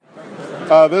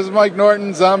This is Mike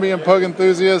Norton, zombie and pug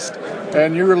enthusiast,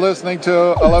 and you're listening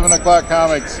to 11 O'Clock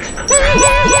Comics. All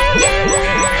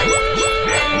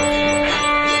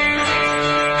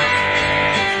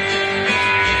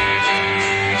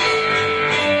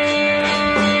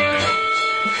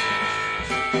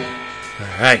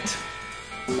right.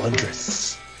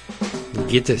 Wondrous. We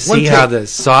get to see how the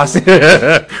sauce... That's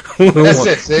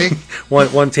it, see?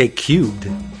 One take cubed.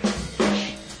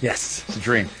 Yes. It's a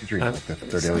dream. Like the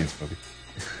third Aliens movie.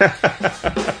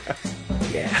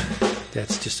 Yeah.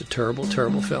 That's just a terrible,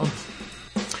 terrible film.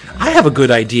 I have a good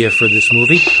idea for this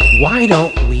movie. Why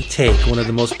don't we take one of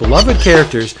the most beloved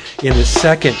characters in the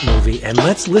second movie and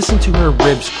let's listen to her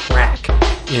ribs crack.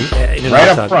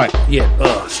 Right up front. Yeah.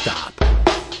 Oh, stop.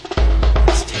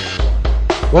 That's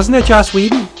terrible. Wasn't that Joss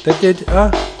Whedon that did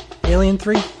Alien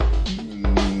 3?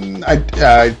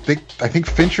 I think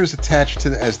Fincher's attached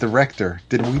to as director.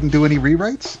 Did Whedon do any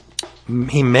rewrites?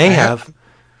 He may have.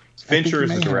 Fincher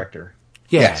is the director.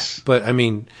 Yeah, yes, but I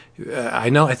mean,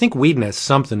 I think Whedon has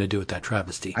something to do with that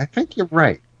travesty. I think you're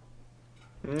right.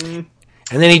 And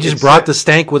then he just brought the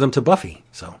stank with him to Buffy.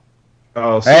 So.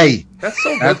 Oh, hey, that's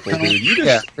so hurtful, dude. You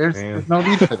just there's no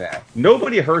need for that.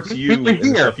 Nobody hurts you and the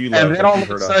stuff you love. And then all of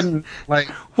a sudden,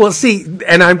 well, see,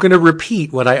 and I'm going to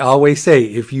repeat what I always say: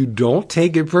 if you don't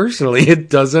take it personally, it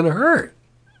doesn't hurt.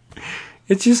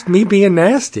 It's just me being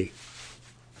nasty.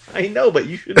 I know, but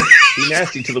you shouldn't be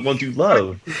nasty to the ones you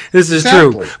love. This is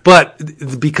true, but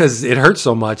because it hurts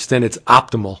so much, then it's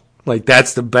optimal. Like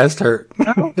that's the best hurt.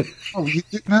 No.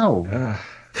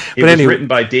 It was written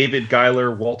by David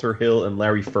Giler, Walter Hill, and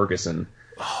Larry Ferguson.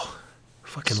 Oh,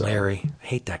 fucking Larry. I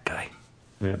hate that guy.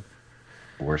 Yeah.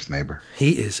 Worst neighbor.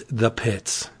 He is the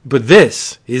pits. But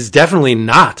this is definitely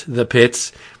not the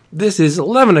pits. This is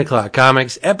 11 O'Clock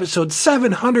Comics, episode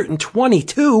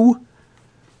 722.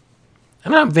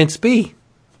 And I'm Vince B.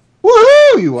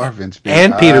 Woohoo! You are Vince B.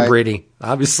 And Peter Brady,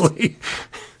 obviously.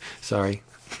 Sorry.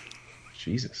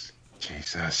 Jesus.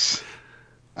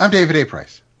 I'm David A.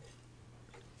 Price.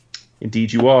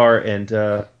 Indeed you are,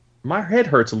 and my head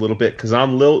hurts a little bit because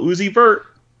I'm Lil Uzi Vert.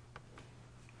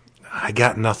 I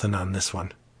got nothing on this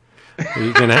one. Are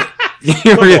you gonna...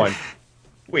 Come on.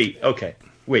 Wait,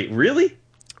 really?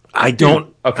 I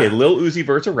don't... Okay, Lil Uzi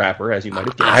Vert's a rapper, as you might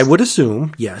have guessed. I would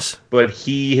assume, yes. But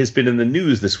he has been in the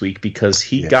news this week because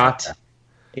he got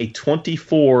a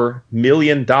 $24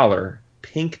 million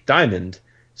pink diamond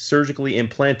surgically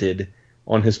implanted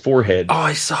on his forehead. Oh,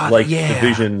 I saw that. Like the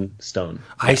Vision Stone.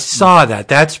 I saw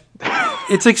that.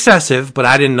 It's excessive, but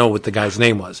I didn't know what the guy's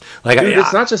name was. Like, dude,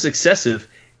 it's not just excessive.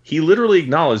 He literally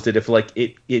acknowledged that if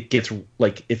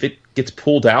it gets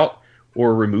pulled out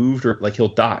or removed, or like he'll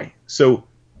die. So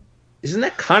isn't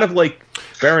that kind of like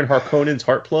Baron Harkonnen's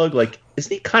heart plug? Like,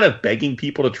 isn't he kind of begging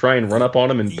people to try and run up on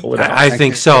him and pull it out? I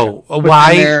think so.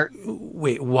 Why?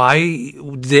 Wait, why?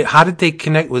 How did they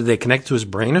connect? Was they connect to his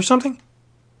brain or something?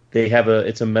 They have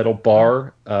it's a metal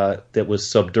bar that was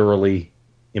subdurally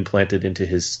implanted into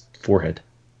his forehead.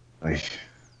 Life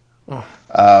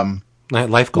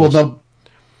goals. Well,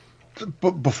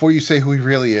 no, before you say who he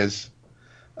really is,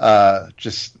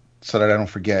 just so that I don't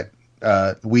forget,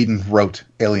 Whedon wrote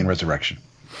Alien Resurrection.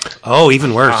 Oh,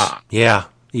 even worse. Yeah,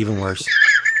 even worse.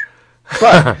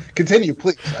 But continue,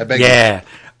 please. I beg you. Yeah,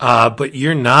 but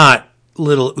you're not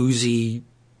little Uzi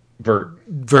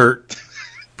Vert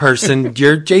person.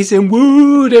 You're Jason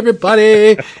Wood,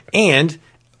 everybody. And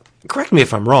correct me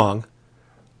if I'm wrong,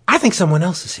 I think someone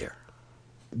else is here.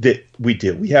 We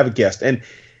do. We have a guest. And,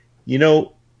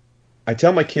 I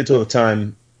tell my kids all the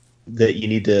time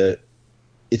that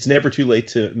it's never too late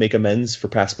to make amends for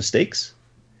past mistakes.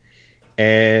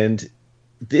 And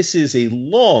this is a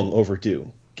long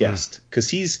overdue guest.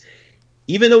 Because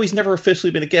even though he's never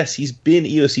officially been a guest, he's been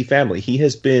EOC family. He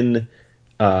has been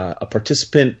a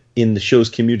participant in the show's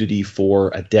community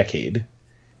for a decade.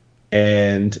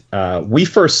 And we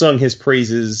first sung his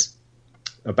praises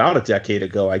about a decade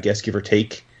ago, I guess, give or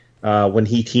take, when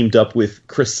he teamed up with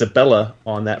Chris Sabella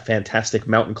on that fantastic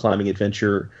mountain climbing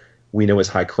adventure we know as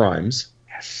High Crimes.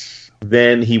 Yes.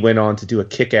 Then he went on to do a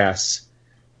kick-ass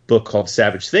book called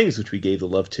Savage Things, which we gave the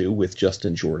love to with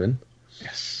Justin Jordan.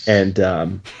 Yes. And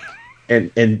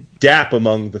Dap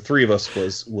among the three of us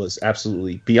was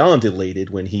absolutely beyond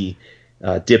elated when he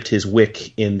dipped his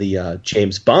wick in the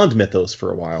James Bond mythos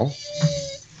for a while.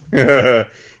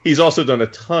 He's also done a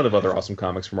ton of other awesome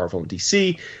comics for Marvel and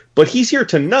DC, but he's here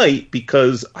tonight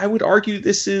because I would argue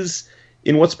this is,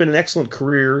 in what's been an excellent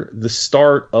career, the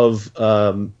start of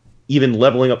even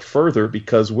leveling up further,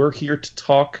 because we're here to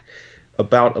talk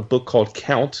about a book called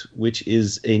Count, which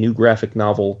is a new graphic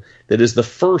novel that is the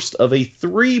first of a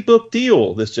 3-book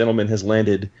deal this gentleman has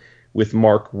landed with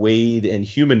Mark Waid and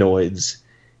Humanoids.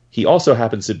 He also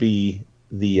happens to be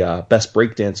the best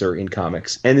breakdancer in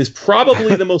comics and is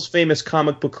probably the most famous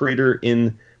comic book creator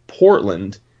in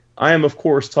Portland. I am, of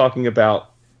course, talking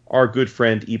about our good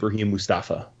friend Ibrahim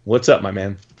Mustafa. What's up, my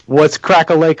man? What's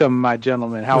crack-a-lakem, my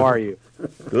gentleman? How are you?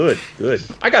 Good.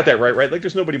 I got that right? Like,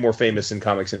 there's nobody more famous in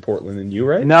comics in Portland than you,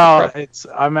 right? No, it's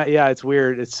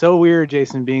weird. It's so weird,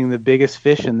 Jason, being the biggest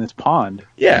fish in this pond.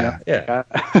 Yeah.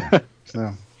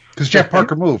 So, because Jeff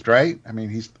Parker moved, right? I mean,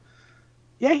 he's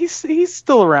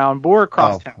still around. We're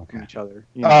across town from each other.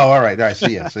 Oh, all right. So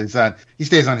he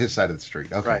stays on his side of the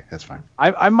street. Okay, right. That's fine.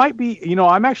 I might be.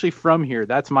 I'm actually from here.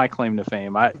 That's my claim to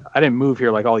fame. I didn't move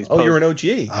here like all these. Oh, you're an OG.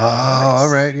 Oh, nice.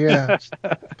 All right. Yeah.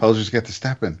 Posers get to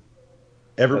step in.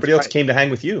 Everybody else came to hang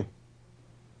with you.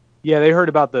 Yeah, they heard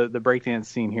about the breakdance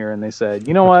scene here, and they said,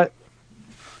 "You know what?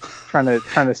 Trying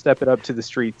to step it up to the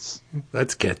streets.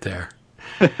 Let's get there."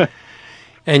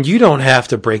 And you don't have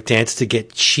to breakdance to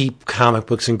get cheap comic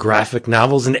books and graphic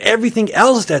novels and everything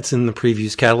else that's in the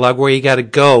Previews catalog. Where you got to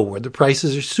go, where the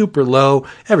prices are super low.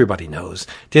 Everybody knows.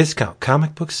 Discount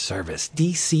Comic Book Service,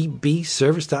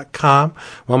 DCBService.com.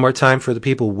 One more time for the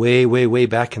people way, way, way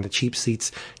back in the cheap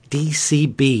seats,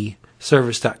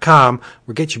 DCBService.com.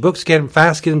 Where get your books, get them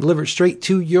fast, get them delivered straight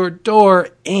to your door.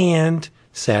 And,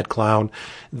 sad clown,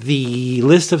 the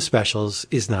list of specials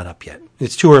is not up yet.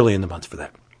 It's too early in the month for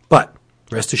that. But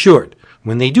rest assured,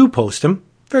 when they do post them,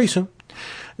 very soon,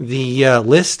 the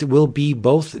list will be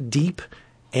both deep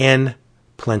and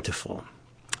plentiful.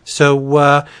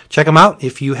 So check them out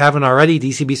if you haven't already,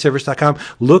 DCBService.com.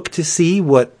 Look to see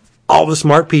what all the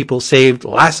smart people saved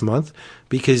last month,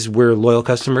 because we're loyal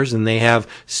customers and they have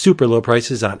super low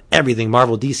prices on everything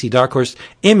Marvel, DC, Dark Horse,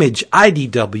 Image,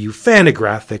 IDW,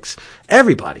 Fantagraphics,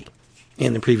 everybody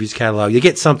in the Previews catalog. You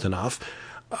get something off.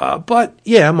 But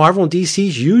yeah, Marvel and DC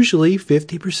is usually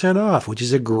 50% off, which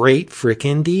is a great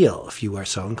frickin' deal if you are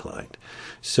so inclined.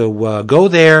 So go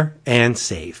there and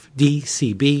save.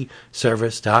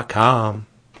 DCBService.com.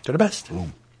 They're the best.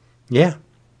 Boom. Yeah.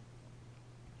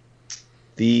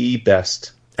 The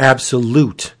best.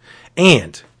 Absolute.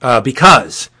 And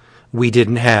because we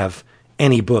didn't have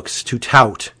any books to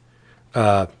tout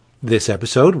this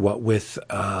episode, what with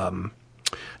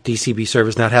DCB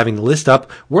Service not having the list up,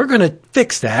 we're going to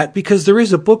fix that because there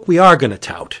is a book we are going to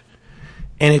tout.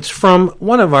 And it's from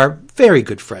one of our very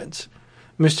good friends,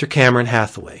 Mr. Cameron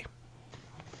Hathaway.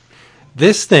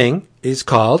 This thing is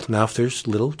called, now if there's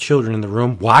little children in the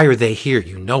room, why are they here?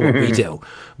 You know what we do.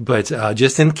 But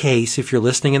just in case, if you're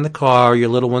listening in the car, your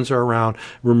little ones are around,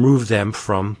 remove them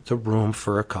from the room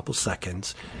for a couple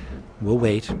seconds. We'll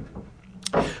wait.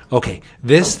 Okay,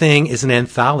 this thing is an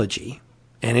anthology,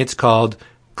 and it's called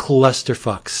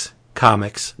Clusterfucks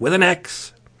Comics with an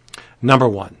X,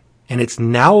 #1, and it's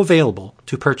now available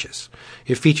to purchase.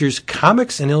 It features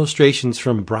comics and illustrations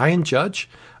from Brian Judge,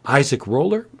 Isaac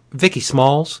Roller, Vicky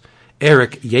Smalls,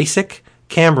 Eric Yasek,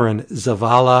 Cameron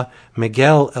Zavala,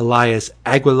 Miguel Elias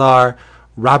Aguilar,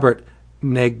 Robert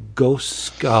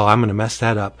Negosco, I'm going to mess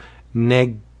that up,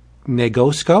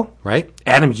 Negosco, right?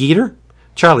 Adam Yeater,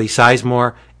 Charlie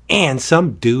Sizemore, and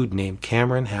some dude named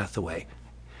Cameron Hathaway.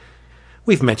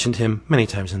 We've mentioned him many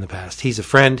times in the past. He's a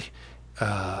friend,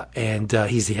 and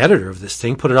he's the editor of this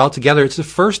thing. Put it all together. It's the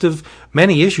first of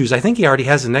many issues. I think he already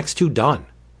has the next 2 done,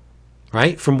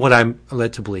 right? From what I'm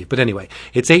led to believe. But anyway,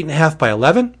 it's 8.5 by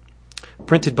 11,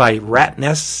 printed by Rat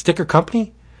Nest Sticker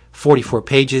Company, 44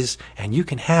 pages, and you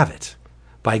can have it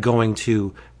by going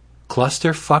to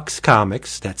Clusterfucks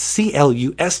Comics. That's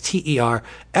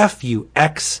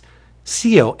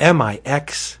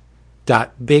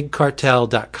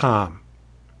CLUSTERFUXCOMIX.BigCartel.com.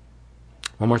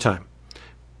 One more time.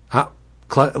 Well,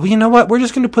 you know what? We're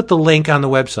just going to put the link on the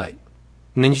website.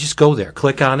 And then you just go there,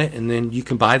 click on it, and then you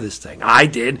can buy this thing. I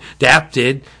did, Dap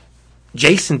did,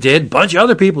 Jason did, a bunch of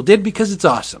other people did because it's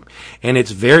awesome. And it's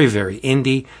very, very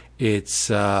indie. It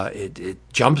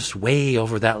jumps way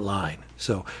over that line.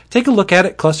 So take a look at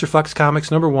it. Clusterfucks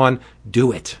Comics, #1.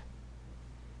 Do it.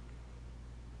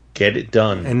 Get it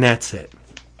done. And that's it.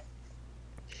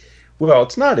 Well,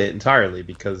 it's not it entirely,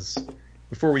 because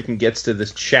before we can get to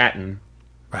this chatting,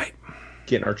 right,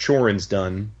 getting our chorins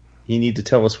done, you need to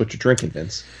tell us what you're drinking,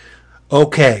 Vince.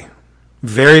 Okay.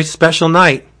 Very special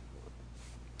night.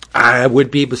 I would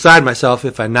be beside myself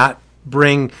if I not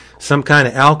bring some kind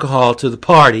of alcohol to the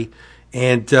party.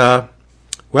 And,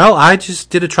 well, I just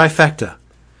did a trifecta.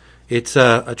 It's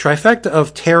a trifecta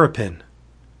of Terrapin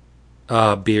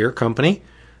beer company.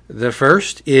 The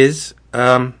first is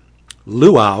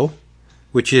Luau,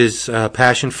 which is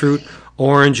passion fruit,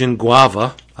 orange, and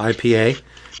guava IPA.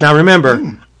 Now,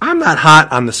 remember, I'm not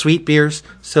hot on the sweet beers,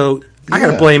 so I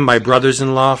gotta blame my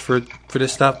brothers-in-law for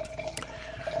this stuff.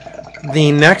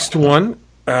 The next one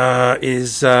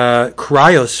is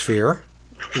Cryosphere,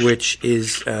 which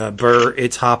is Burr.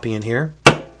 It's hoppy in here.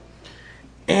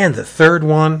 And the third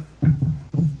one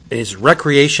is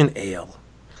Recreation Ale,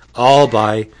 all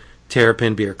by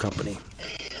Terrapin Beer Company.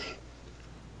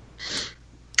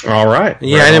 All right.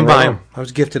 Yeah, I didn't buy them. I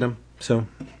was gifted them. So,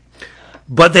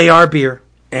 but they are beer,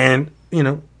 and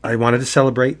I wanted to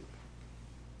celebrate.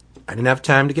 I didn't have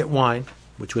time to get wine,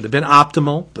 which would have been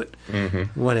optimal, but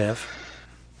whatever.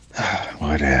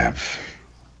 Whatever.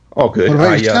 Oh, good. What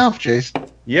about yourself, Jason?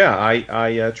 Yeah,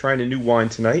 I tried a new wine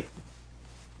tonight.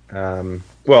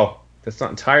 Well, that's not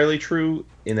entirely true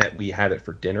in that we had it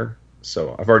for dinner,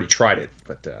 so I've already tried it,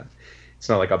 but it's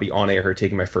not like I'll be on air here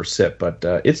taking my first sip, but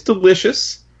it's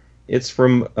delicious. It's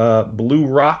from Blue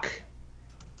Rock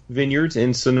Vineyards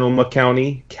in Sonoma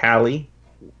County, Cali.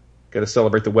 Got to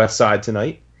celebrate the West Side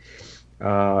tonight.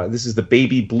 This is the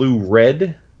Baby Blue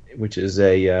Red, which is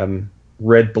a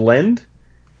red blend.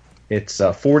 It's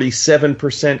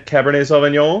 47% Cabernet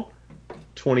Sauvignon,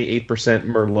 28%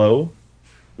 Merlot,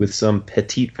 with some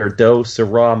Petit Verdot,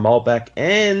 Syrah, Malbec,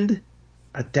 and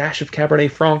a dash of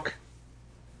Cabernet Franc.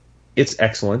 It's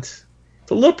excellent.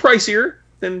 It's a little pricier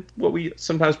than what we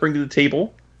sometimes bring to the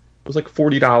table. It was like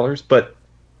 $40, but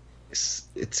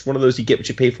it's one of those you get what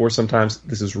you pay for sometimes.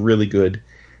 This is really good.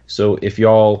 So if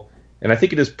y'all, and I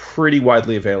think it is pretty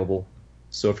widely available.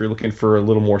 So if you're looking for a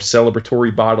little more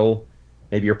celebratory bottle,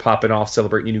 maybe you're popping off,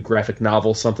 celebrating a new graphic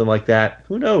novel, something like that.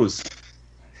 Who knows?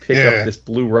 Pick up this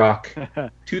Blue Rock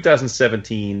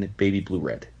 2017 Baby Blue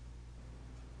Red.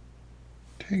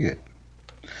 Take it.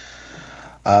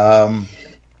 I'm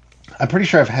pretty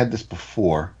sure I've had this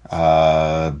before,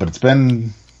 but it's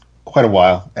been quite a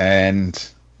while,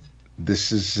 and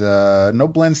this is no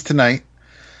blends tonight.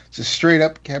 It's a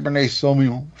straight-up Cabernet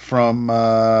Sauvignon from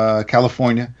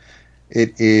California.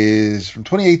 It is from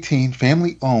 2018,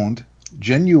 family-owned,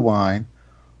 genuine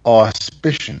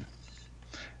Auspician.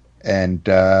 And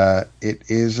it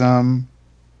is I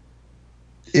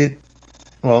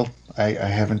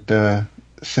haven't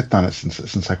sipped on it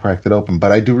since I cracked it open,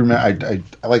 but I do remember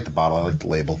I like the bottle, I like the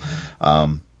label,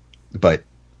 but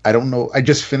I don't know. I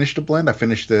just finished a blend. I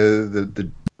finished the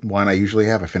wine I usually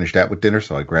have. I finished that with dinner,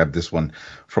 so I grabbed this one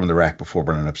from the rack before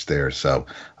running upstairs. So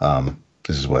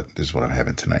this is what I'm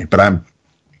having tonight. But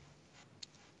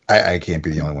I can't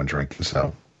be the only one drinking,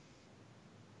 so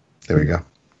there we go.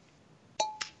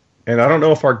 And I don't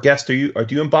know if our guest, do you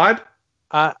imbibe?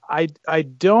 I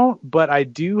don't, but I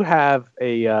do have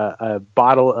a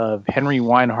bottle of Henry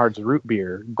Weinhard's root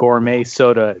beer, gourmet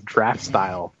soda draft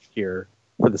style here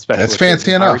for the special. That's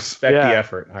fancy enough. I respect the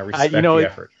effort. I respect the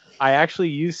effort. I actually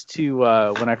used to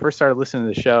when I first started listening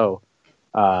to the show,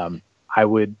 I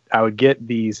would get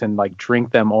these and like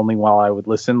drink them only while I would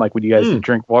listen. Like, would you guys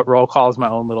drink what roll calls? My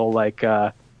own little like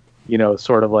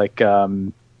sort of like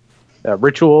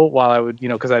ritual while I would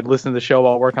because I'd listen to the show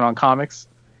while working on comics.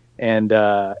 And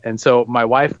so my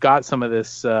wife got some of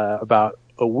this about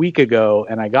a week ago,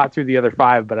 and I got through the other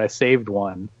 5, but I saved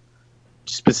one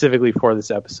specifically for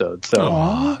this episode.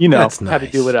 So, that's nice. Had to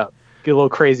do it up. Get a little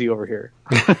crazy over here.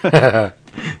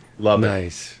 Love it.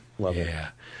 Nice. Love it. Yeah.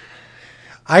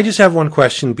 I just have one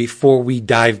question before we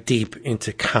dive deep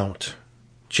into Count.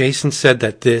 Jason said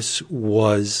that this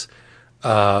was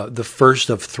the first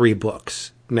of 3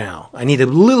 books. Now, I need a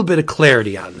little bit of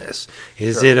clarity on this.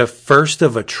 Is it a first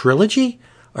of a trilogy,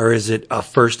 or is it a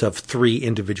first of 3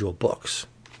 individual books?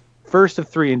 First of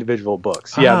 3 individual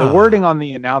books. Yeah, the wording on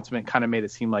the announcement kind of made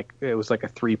it seem like it was like a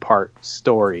 3-part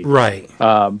story. Right.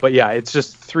 But yeah, it's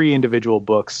just 3 individual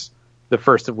books, the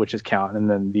first of which is Count, and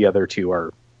then the other 2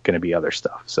 are going to be other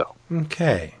stuff. So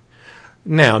okay.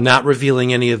 Now, not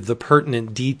revealing any of the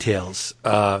pertinent details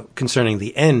concerning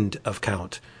the end of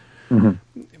Count.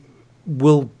 Mm-hmm.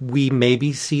 Will we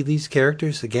maybe see these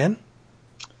characters again?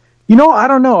 I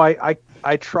don't know.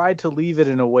 I tried to leave it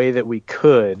in a way that we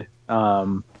could.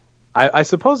 I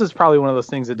suppose it's probably one of those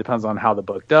things that depends on how the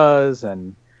book does,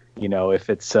 and if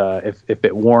it's if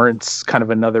it warrants kind of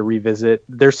another revisit.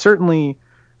 There's certainly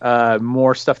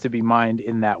more stuff to be mined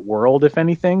in that world, if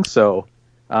anything. So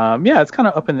it's kind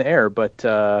of up in the air. But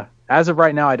as of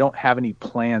right now, I don't have any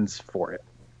plans for it.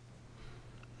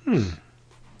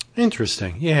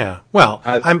 Interesting. Yeah. Well,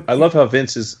 I love how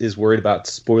Vince is worried about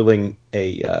spoiling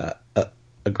a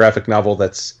graphic novel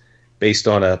that's based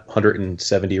on a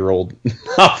 170-year-old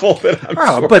novel.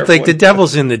 But like the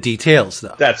devil's in the details,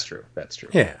 though. That's true.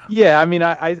 Yeah. Yeah. I mean,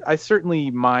 I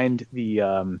certainly mind the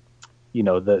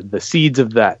the seeds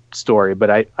of that story,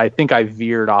 but I think I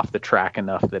veered off the track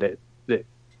enough that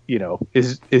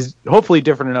is hopefully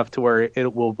different enough to where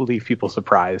it will leave people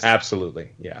surprised.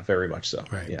 Absolutely. Yeah, very much so.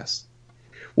 Right. Yes.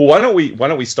 Well, why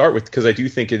don't we start with, because I do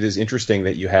think it is interesting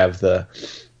that you have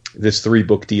this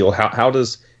 3-book deal. How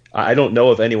does, I don't know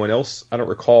of anyone else, I don't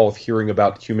recall of hearing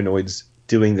about Humanoids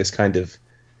doing this kind of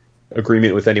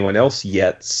agreement with anyone else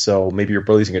yet, so maybe you're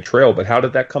blazing a trail, but how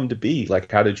did that come to be?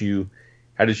 Like, how did you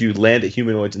land at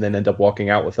Humanoids and then end up walking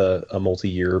out with a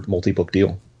multi-year, multi-book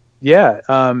deal? Yeah,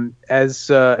 as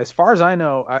far as I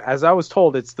know, as I was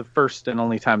told, it's the first and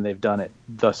only time they've done it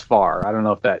thus far. I don't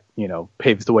know if that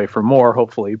paves the way for more,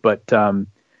 hopefully, but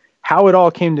how it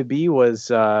all came to be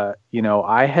was I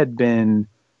had been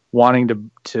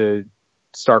wanting to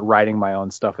start writing my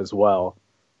own stuff as well.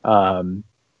 I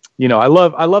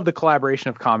love the collaboration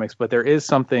of comics, but there is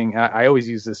something, I always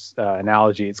use this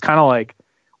analogy. It's kind of like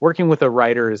working with a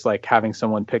writer is like having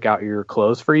someone pick out your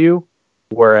clothes for you.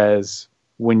 Whereas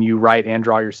when you write and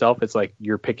draw yourself, it's like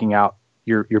you're picking out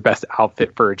your best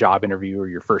outfit for a job interview or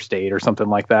your first date or something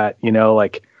like that.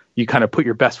 Like you kind of put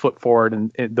your best foot forward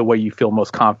and the way you feel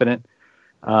most confident.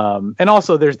 And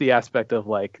also there's the aspect of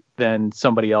like, then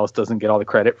somebody else doesn't get all the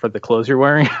credit for the clothes you're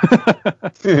wearing.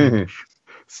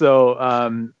 So,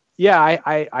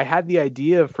 I had the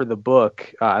idea for the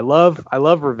book. I love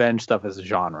revenge stuff as a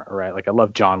genre, right? Like I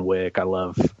love John Wick. I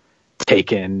love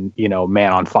Taken,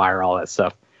 Man on Fire, all that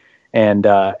stuff. And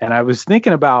I was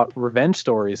thinking about revenge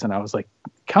stories, and I was like,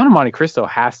 Count of Monte Cristo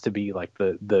has to be like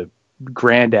the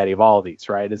granddaddy of all of these,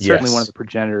 right? It's certainly one of the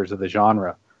progenitors of the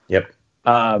genre. Yep.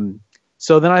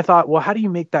 So then I thought, well, how do you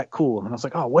make that cool? And I was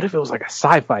like, oh, what if it was like a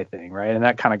sci-fi thing, right? And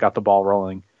that kind of got the ball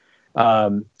rolling.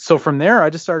 So from there, I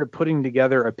just started putting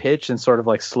together a pitch and sort of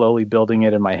like slowly building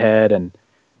it in my head. And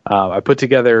I put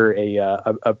together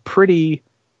a pretty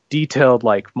detailed,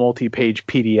 like multi-page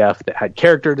PDF that had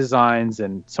character designs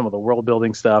and some of the world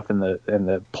building stuff and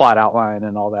the plot outline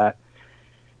and all that.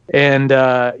 And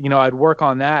I'd work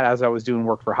on that as I was doing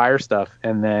work for hire stuff.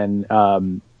 And then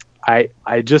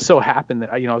I just so happened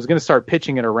that I was going to start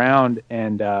pitching it around,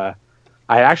 and I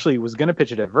actually was going to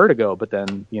pitch it at Vertigo, but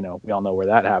then, we all know where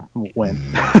that went.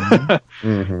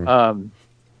 Mm-hmm.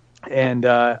 And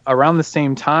around the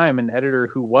same time, an editor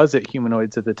who was at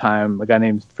Humanoids at the time, a guy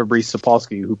named Fabrice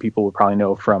Sapolsky, who people would probably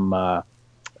know from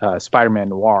Spider-Man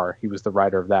Noir. He was the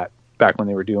writer of that back when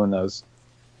they were doing those.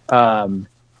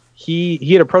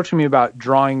 He had approached me about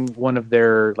drawing one of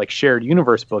their like shared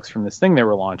universe books from this thing they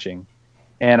were launching.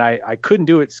 And I couldn't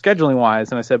do it scheduling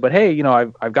wise. And I said, but hey,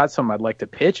 I've got something I'd like to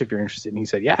pitch if you're interested. And he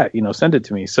said, yeah, send it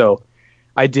to me. So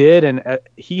I did. And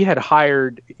he had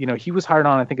hired, he was hired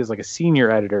on, I think, as like a senior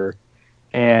editor.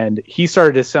 And he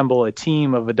started to assemble a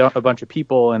team of a bunch of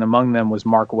people. And among them was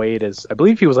Mark Waid, as I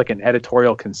believe he was like an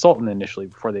editorial consultant initially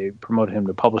before they promoted him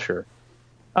to publisher.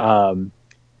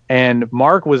 And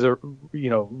Mark was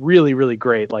really, really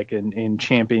great, like in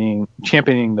championing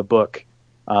the book.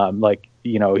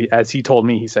 As he told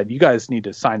me, he said, you guys need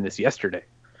to sign this yesterday.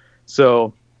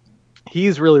 So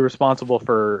he's really responsible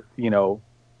for,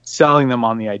 selling them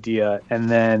on the idea. And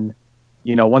then,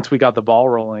 once we got the ball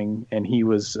rolling and he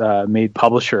was made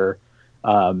publisher,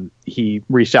 he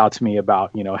reached out to me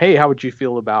about, hey, how would you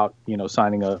feel about,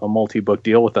 signing a multi-book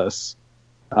deal with us?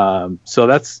 So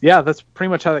that's pretty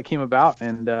much how that came about.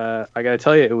 And I got to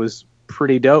tell you, it was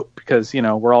pretty dope because,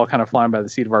 we're all kind of flying by the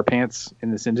seat of our pants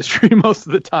in this industry most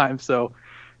of the time. So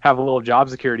have a little job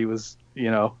security was,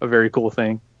 a very cool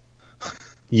thing.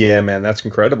 Yeah, man, that's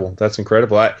incredible. That's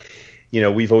incredible.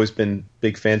 We've always been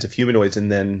big fans of Humanoids, and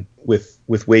then with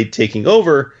Waid taking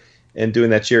over and doing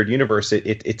that shared universe,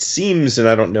 it seems, and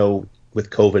I don't know, with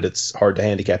COVID, it's hard to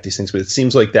handicap these things, but it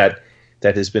seems like that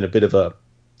has been a bit of a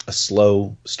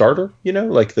slow starter,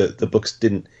 like the books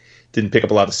didn't pick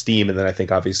up a lot of steam. And then I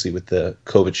think obviously with the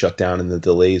COVID shutdown and the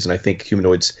delays, and I think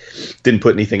Humanoids didn't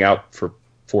put anything out for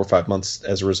 4 or 5 months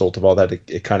as a result of all that.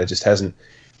 It kind of just hasn't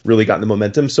really gotten the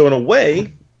momentum. So in a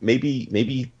way,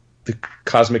 maybe the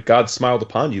cosmic god smiled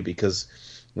upon you, because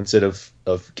instead of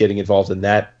getting involved in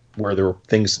that, where there were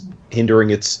things hindering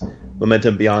its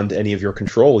momentum beyond any of your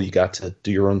control, you got to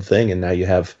do your own thing. And now you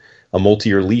have a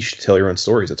multi-year leash to tell your own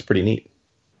stories. That's pretty neat.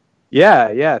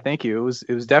 Yeah, thank you.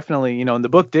 It was definitely, and the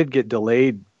book did get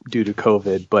delayed due to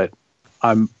COVID, but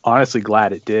I'm honestly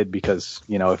glad it did, because,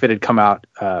 if it had come out,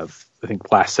 I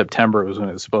think last September was when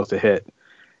it was supposed to hit,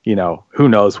 who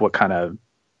knows what kind of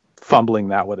fumbling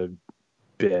that would have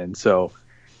been. So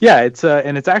yeah, it's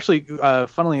actually,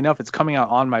 funnily enough, it's coming out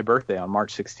on my birthday on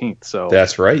March 16th. So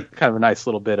that's right. Kind of a nice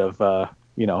little bit of,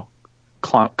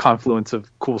 confluence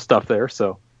of cool stuff there.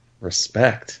 So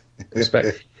respect.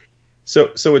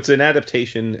 So it's an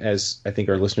adaptation, as I think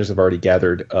our listeners have already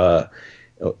gathered,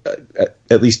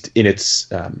 at least in its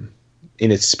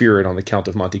spirit, on the Count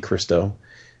of Monte Cristo,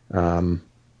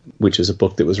 which is a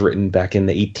book that was written back in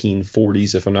the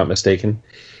 1840s, if I'm not mistaken.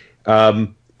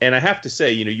 And I have to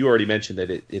say, you already mentioned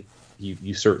that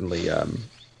you certainly,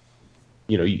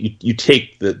 you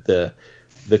take the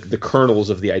kernels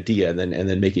of the idea and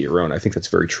then make it your own. I think that's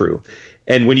very true.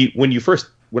 And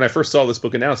when I first saw this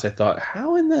book announced, I thought,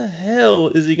 how in the hell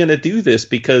is he going to do this?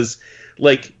 Because,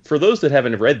 like, for those that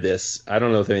haven't read this, I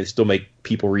don't know if they still make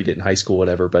people read it in high school,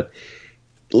 whatever, but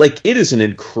like, it is an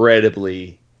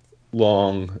incredibly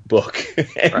long book.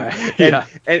 And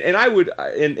I would,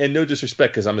 and no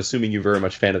disrespect, because I'm assuming you're very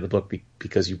much a fan of the book,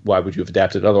 because why would you have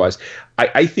adapted it otherwise?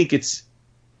 I think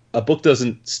a book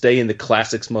doesn't stay in the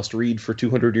classics must read for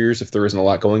 200 years if there isn't a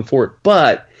lot going for it.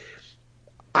 But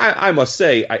I must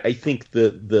say, I think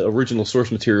the original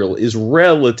source material is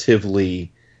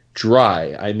relatively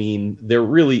dry. I mean, there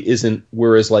really isn't,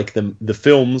 whereas like the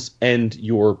films and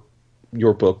your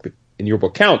book and your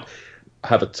book Count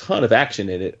have a ton of action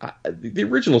in it. The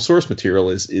original source material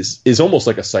is almost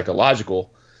like a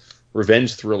psychological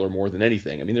revenge thriller more than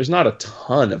anything. I mean, there's not a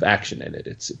ton of action in it.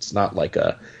 It's not like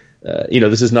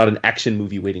this is not an action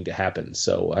movie waiting to happen.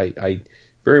 So I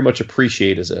very much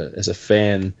appreciate as a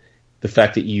fan the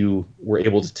fact that you were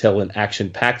able to tell an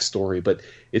action-packed story, but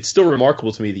it's still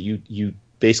remarkable to me that you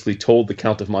basically told the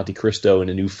Count of Monte Cristo in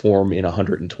a new form in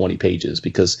 120 pages,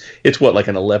 because it's like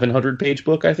an 1,100-page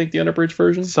book, I think, the unabridged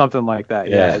version? Something like that,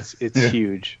 yeah. It's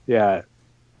huge, yeah.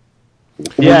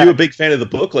 Were you a big fan of the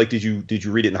book? Like, did you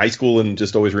read it in high school and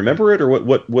just always remember it, or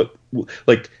what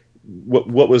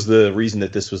was the reason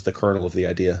that this was the kernel of the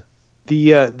idea?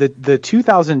 The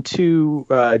 2002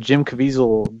 Jim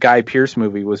Caviezel Guy Pearce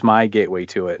movie was my gateway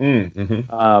to it.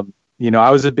 Mm-hmm. I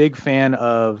was a big fan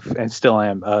of, and still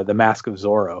am, The Mask of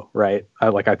Zorro. Right,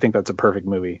 I think that's a perfect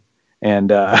movie.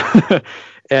 And I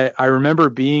remember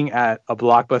being at a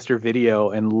Blockbuster Video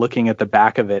and looking at the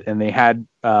back of it, and they had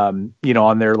on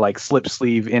their like slip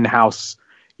sleeve in-house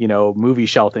movie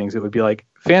shelvings, it would be like,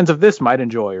 fans of this might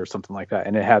enjoy, or something like that,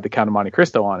 and it had the Count of Monte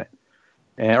Cristo on it.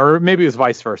 Or maybe it was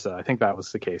vice versa. I think that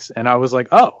was the case. And I was like,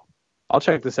 oh, I'll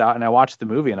check this out. And I watched the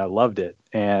movie and I loved it.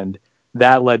 And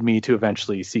that led me to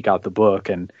eventually seek out the book.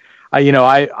 And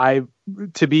I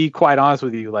to be quite honest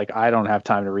with you, like, I don't have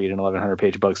time to read an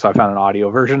 1,100-page book. So I found an audio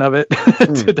version of it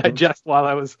to digest while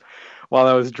I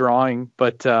was drawing.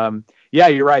 But yeah,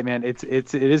 you're right, man. It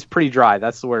is pretty dry.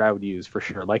 That's the word I would use for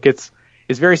sure. Like, it's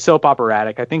very soap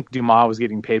operatic. I think Dumas was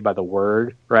getting paid by the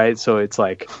word, right? So it's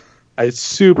like, it's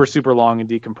super, super long and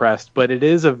decompressed, but it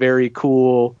is a very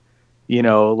cool,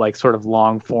 like sort of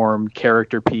long form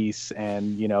character piece,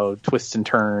 and, twists and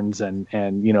turns, and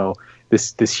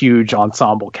this huge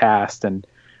ensemble cast. And,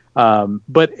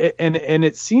 but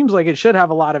it seems like it should have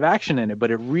a lot of action in it,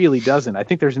 but it really doesn't. I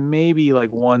think there's maybe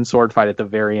like one sword fight at the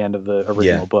very end of the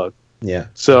original book. Yeah.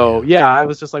 So I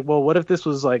was just like, well, what if this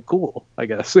was like cool? I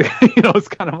guess, it's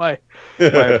kind of my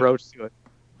approach to it.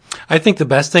 I think the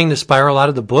best thing to spiral out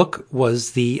of the book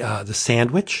was the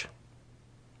sandwich,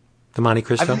 the Monte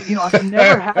Cristo. I've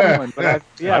never had one, but I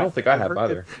don't think I have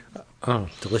either. Oh,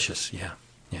 delicious! Yeah.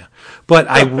 But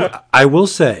I will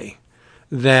say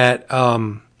that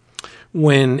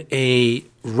when a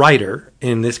writer,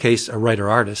 in this case a writer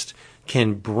artist,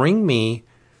 can bring me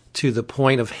to the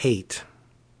point of hate,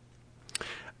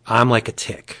 I'm like a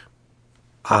tick.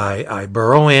 I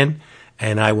burrow in.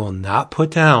 And I will not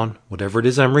put down whatever it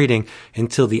is I'm reading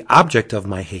until the object of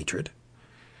my hatred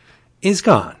is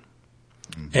gone.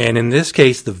 Mm-hmm. And in this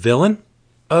case, the villain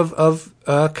of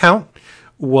Count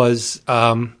was,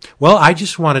 I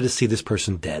just wanted to see this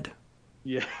person dead.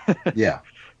 Yeah.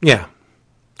 Yeah.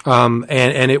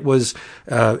 And it was,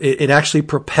 it actually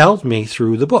propelled me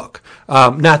through the book.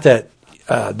 Not that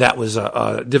that was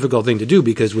a difficult thing to do,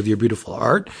 because with your beautiful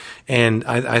art, and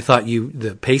I thought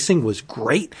the pacing was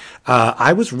great.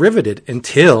 I was riveted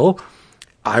until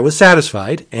I was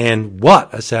satisfied, and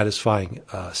what a satisfying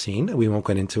scene. We won't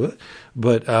get into it,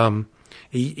 but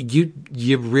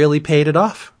you really paid it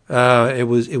off. It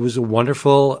was a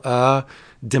wonderful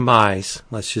demise,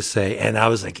 let's just say, and I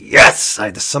was like, yes,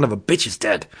 the son of a bitch is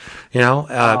dead.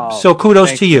 So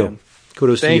kudos to you. Man.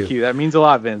 Thank you. That means a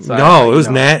lot, Vince. No, it was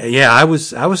yeah, I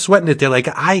was sweating it there. Like,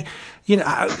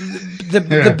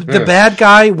 the bad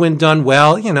guy, when done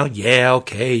well,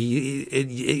 okay,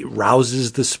 it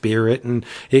rouses the spirit, and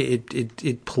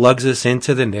it plugs us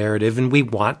into the narrative, and we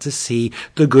want to see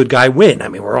the good guy win. I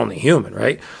mean, we're only human,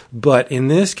 right? But in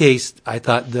this case, I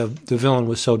thought the villain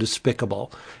was so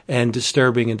despicable and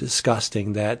disturbing and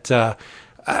disgusting that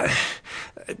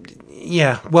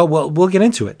we'll get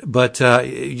into it. But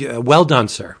well done,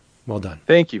 sir. Well done.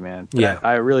 Thank you, man. Yeah.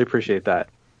 I really appreciate that.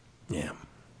 Yeah.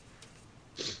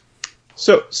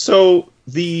 So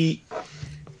the,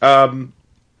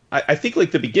 I think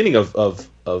like the beginning of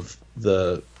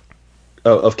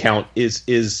Count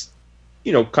is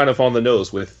kind of on the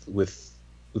nose with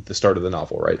the start of the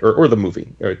novel, right, or the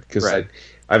movie, because right.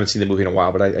 I haven't seen the movie in a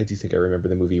while, but I do think I remember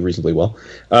the movie reasonably well.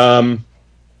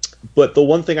 But the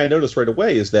one thing I noticed right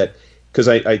away is that, because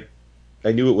I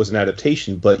knew it was an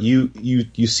adaptation, but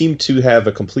you seem to have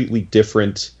a completely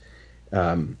different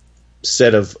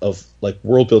set of like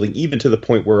world building, even to the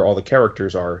point where all the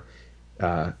characters are,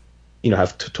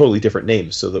 have totally different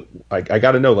names. So that I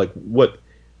got to know, like,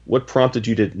 what prompted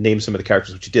you to name some of the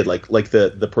characters what you did? Like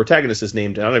the protagonist is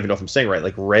named, I don't even know if I'm saying it right,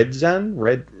 like Redzan,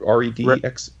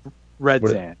 Redx,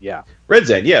 Redzan, yeah,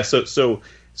 Redzan, yeah. So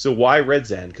why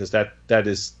Redzan? Because that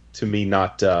is to me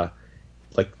not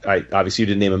obviously you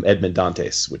didn't name him Edmond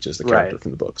Dantes, which is the character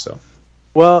from the book. So,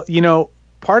 well,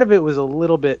 part of it was a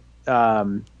little bit. I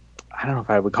don't know if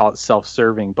I would call it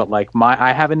self-serving, but like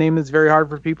I have a name that's very hard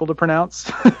for people to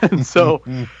pronounce, and so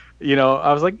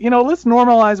I was like, let's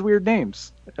normalize weird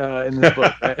names in this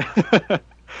book. Right?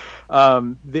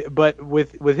 But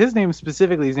with his name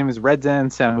specifically, his name is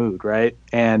Redzan Samud, right?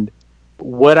 And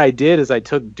what I did is I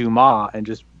took Dumas and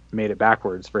just made it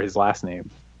backwards for his last name,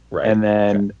 right? And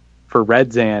then for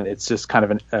Redzan, it's just kind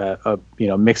of a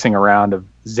mixing around of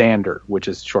Xander, which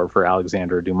is short for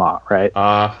Alexander Dumas, right?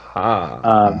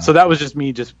 So that was just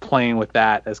me just playing with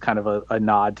that as kind of a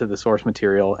nod to the source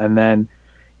material. And then,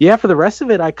 for the rest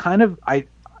of it, I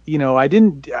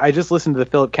just listened to the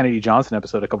Philip Kennedy Johnson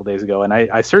episode a couple days ago, and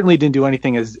I certainly didn't do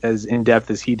anything as in depth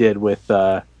as he did with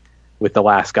The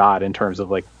Last God in terms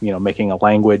of making a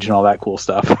language and all that cool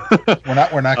stuff.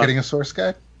 We're not getting a source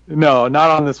guide? No,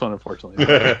 not on this one,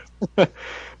 unfortunately.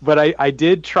 But I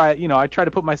did try, I tried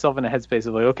to put myself in a headspace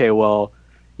of like, okay, well,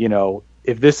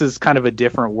 if this is kind of a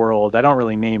different world, I don't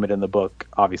really name it in the book,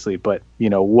 obviously, but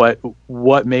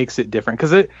what makes it different?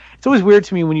 Because it's always weird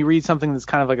to me when you read something that's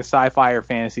kind of like a sci-fi or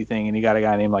fantasy thing, and you got a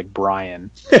guy named like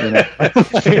Brian. So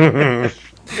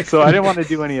I didn't want to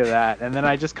do any of that, and then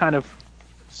I just kind of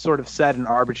sort of set an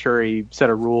arbitrary set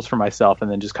of rules for myself,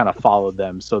 and then just kind of followed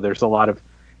them. So there's a lot of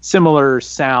similar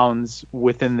sounds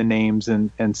within the names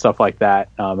and stuff like that,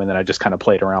 and then I just kind of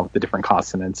played around with the different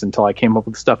consonants until I came up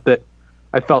with stuff that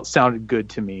I felt sounded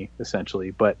good to me,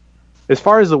 essentially. But as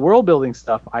far as the world building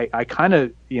stuff, I kind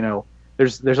of,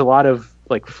 there's a lot of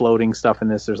like floating stuff in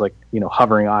this. There's like,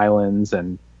 hovering islands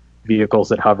and vehicles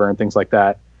that hover and things like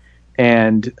that.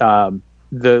 And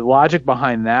the logic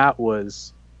behind that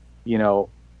was,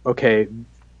 okay,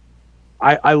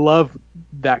 I love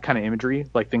that kind of imagery,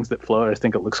 like things that float. I just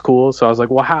think it looks cool. So I was like,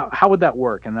 well, how would that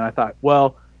work? And then I thought,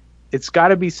 well, it's got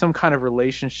to be some kind of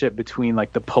relationship between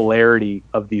like the polarity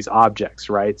of these objects,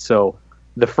 right? So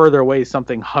the further away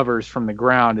something hovers from the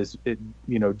ground is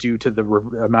due to the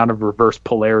amount of reverse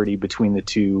polarity between the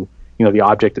two, the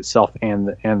object itself and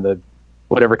the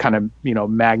whatever kind of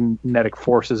magnetic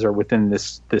forces are within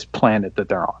this planet that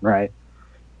they're on, right?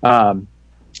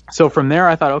 So from there,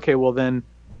 I thought, okay, well then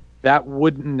that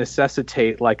wouldn't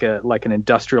necessitate like an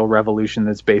industrial revolution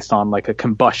that's based on like a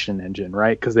combustion engine,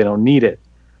 right? Because they don't need it.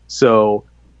 So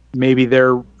maybe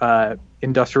their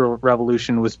industrial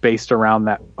revolution was based around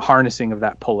that harnessing of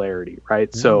that polarity,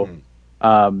 right? So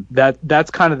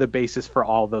that's kind of the basis for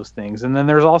all those things. And then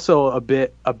there's also a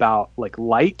bit about like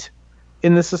light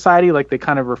in the society, like they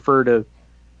kind of refer to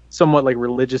somewhat like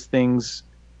religious things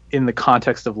in the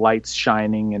context of lights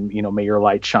shining and may your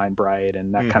light shine bright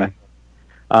and that kind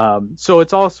of. So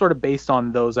it's all sort of based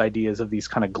on those ideas of these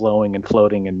kind of glowing and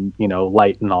floating and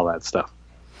light and all that stuff.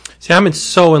 See, I'm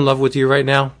so in love with you right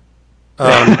now.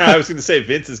 I was going to say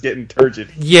Vince is getting turgid.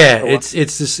 Yeah, it's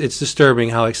disturbing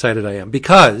how excited I am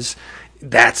because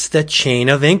that's the chain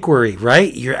of inquiry,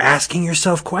 right? You're asking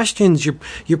yourself questions.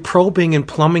 You're probing and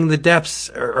plumbing the depths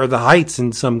or the heights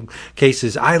in some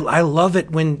cases. I love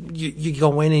it when you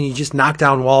go in and you just knock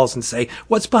down walls and say,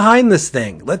 "What's behind this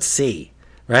thing? Let's see."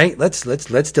 Right? Let's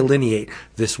delineate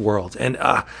this world. And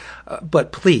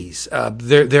but please,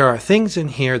 there are things in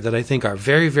here that I think are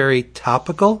very, very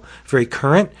topical, very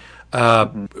current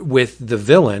with the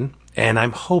villain, and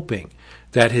I'm hoping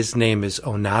that his name is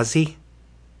Onazi.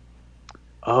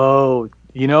 Oh,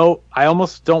 I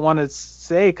almost don't want to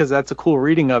say because that's a cool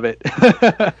reading of it.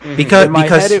 because in my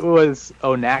head it was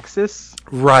Onaxis.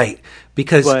 Right.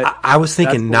 Because I was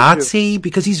thinking Nazi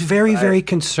because he's very, very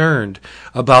concerned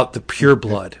about the pure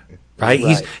blood.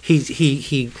 Right?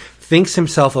 He thinks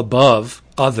himself above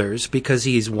others because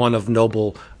he's one of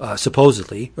noble,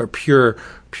 supposedly, or pure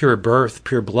birth,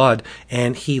 pure blood,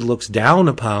 and he looks down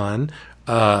upon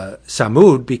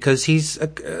Samud because he's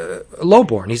a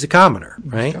lowborn. He's a commoner,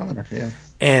 right? Commoner, yeah.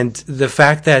 And the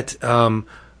fact that I'm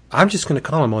just going to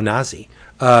call him Onazi,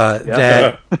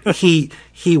 that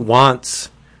he wants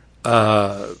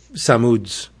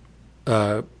Samud's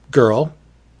girl,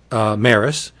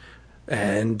 Maris,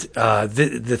 and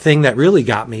the thing that really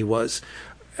got me was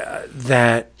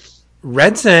that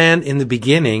Redzan in the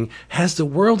beginning has the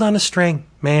world on a string,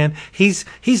 man. He's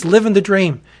living the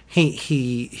dream.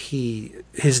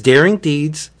 His daring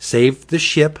deeds saved the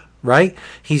ship, right?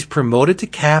 He's promoted to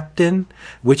captain,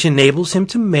 which enables him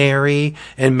to marry.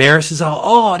 And Maris is all,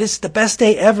 oh, this is the best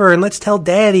day ever, and let's tell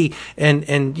Daddy. And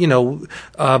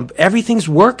everything's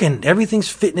working, everything's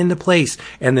fitting into place.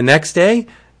 And the next day,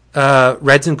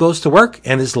 Redzan goes to work,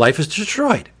 and his life is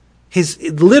destroyed.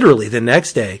 Literally the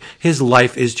next day, his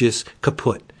life is just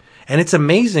kaput. And it's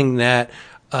amazing that,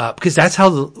 because that's how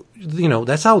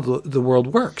the world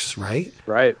works, right?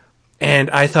 Right. And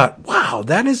I thought, wow,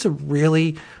 that is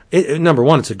number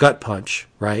one, it's a gut punch,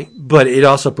 right? But it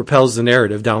also propels the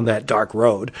narrative down that dark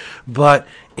road. But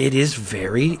it is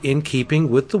very in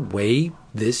keeping with the way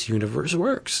this universe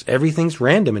works. Everything's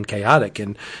random and chaotic.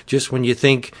 And just when you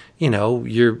think,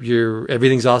 you're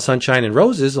everything's all sunshine and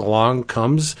roses, along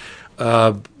comes,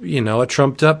 a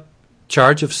trumped up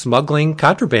charge of smuggling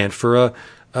contraband for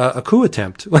a coup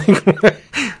attempt. Okay,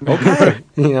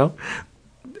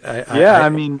 I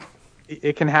mean,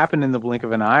 it can happen in the blink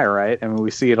of an eye, right? I mean,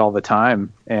 we see it all the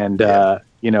time, and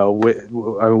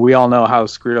we all know how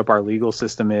screwed up our legal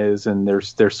system is, and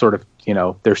there's sort of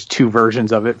there's two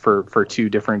versions of it for two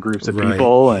different groups of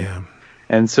people,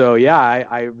 and so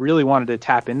I really wanted to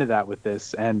tap into that with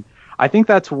this, and I think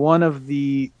that's one of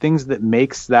the things that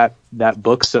makes that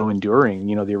book so enduring.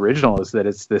 The original is that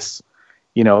it's this,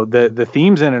 the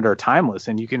themes in it are timeless,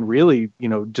 and you can really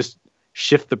just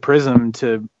shift the prism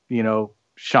to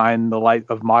shine the light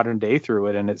of modern day through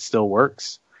it, and it still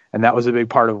works. And that was a big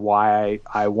part of why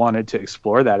I wanted to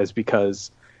explore that, is because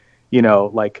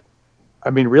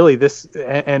really this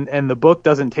and the book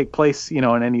doesn't take place in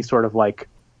any sort of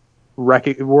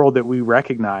world that we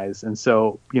recognize, and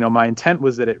so my intent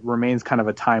was that it remains kind of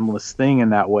a timeless thing in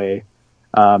that way,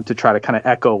 to try to kind of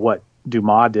echo what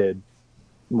Dumas did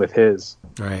with his.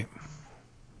 Right.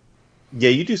 Yeah,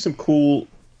 you do some cool.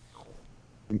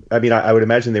 I mean, I would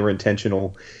imagine they were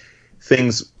intentional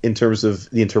things in terms of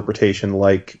the interpretation,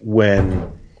 like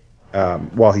when,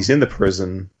 while he's in the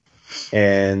prison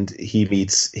and he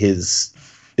meets his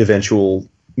eventual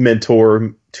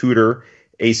mentor, tutor,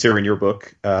 Acer in your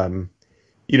book,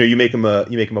 you make him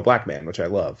a black man, which I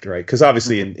loved, right? Because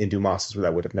obviously in Dumas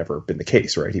that would have never been the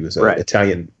case, right? He was an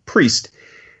Italian priest.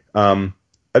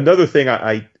 Another thing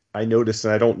I noticed,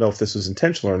 and I don't know if this was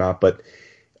intentional or not, but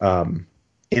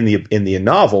in the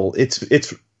novel,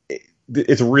 it's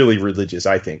really religious,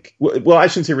 I think. Well, I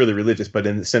shouldn't say really religious, but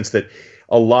in the sense that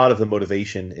a lot of the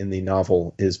motivation in the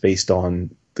novel is based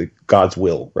on God's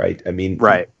will, right? I mean,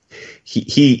 right.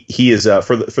 He is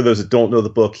for those that don't know the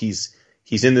book, he's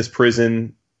in this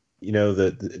prison,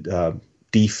 the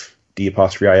Dief,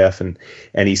 D''If,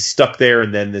 and he's stuck there,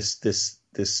 and then this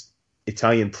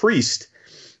Italian priest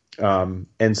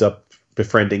ends up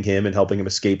befriending him and helping him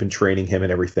escape and training him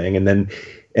and everything, and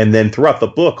then throughout the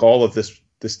book, all of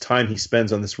this time he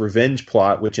spends on this revenge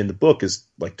plot, which in the book is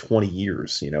like 20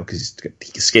 years, because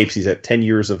he escapes. He's at 10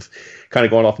 years of kind of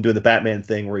going off and doing the Batman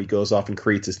thing where he goes off and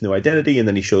creates this new identity, and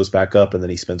then he shows back up, and then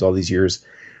he spends all these years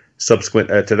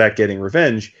subsequent to that getting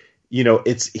revenge.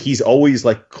 He's always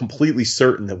like completely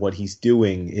certain that what he's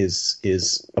doing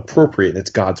is appropriate and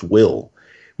it's God's will,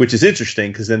 which is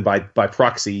interesting because then by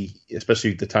proxy,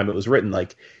 especially at the time it was written,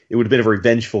 like it would have been a very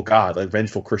vengeful God, a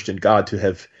vengeful Christian God to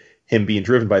have him being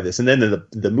driven by this. And then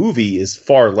the movie is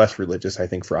far less religious, I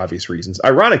think, for obvious reasons.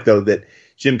 Ironic, though, that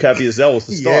Jim Caviezel was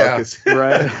the star,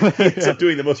 because he ends up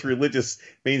doing the most religious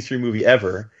mainstream movie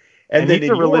ever. And then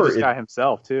he's a religious guy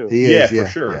himself, too. For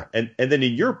sure. Yeah. And then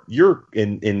in your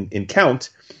in Count,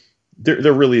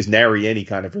 there really is nary any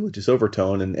kind of religious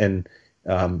overtone. And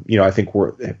I think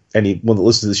anyone that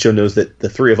listens to the show knows that the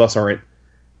three of us aren't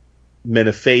men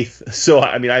of faith. So,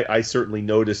 I mean, I certainly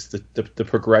noticed the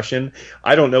progression.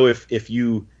 I don't know if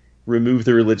you remove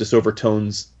the religious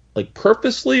overtones like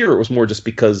purposely, or it was more just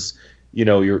because, you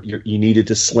needed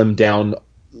to slim down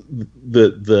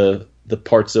the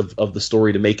parts of the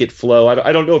story to make it flow.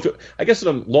 I don't know I guess what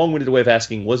I'm long-winded way of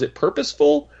asking, was it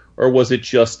purposeful or was it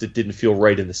just, it didn't feel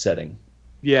right in the setting?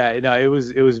 Yeah, no, it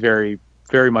was very,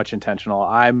 very much intentional.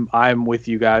 I'm with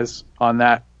you guys on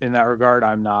that, in that regard.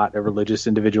 I'm not a religious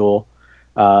individual.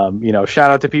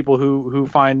 Shout out to people who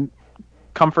find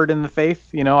comfort in the faith.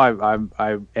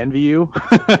 I envy you.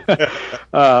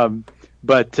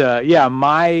 But yeah,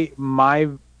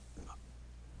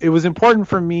 it was important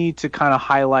for me to kind of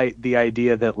highlight the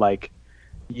idea that like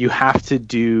you have to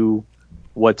do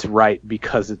what's right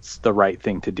because it's the right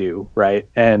thing to do, right?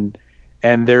 And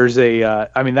there's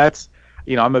I mean, that's,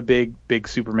 I'm a big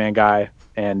Superman guy,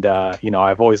 and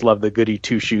I've always loved the goody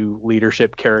two shoe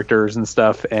leadership characters and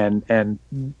stuff, and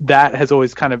that has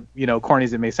always kind of, corny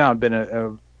as it may sound, been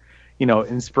a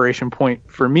inspiration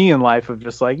point for me in life of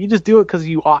just like, you just do it because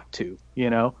you ought to,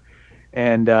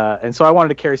 and so I wanted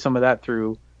to carry some of that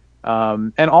through.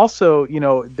 And also,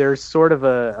 there's sort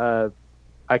of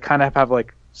I kind of have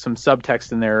like some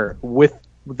subtext in there with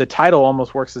the title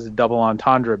almost works as a double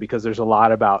entendre, because there's a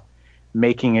lot about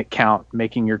making it count,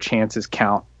 making your chances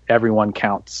count. Everyone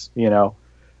counts,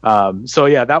 so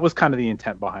yeah, that was kind of the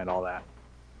intent behind all that.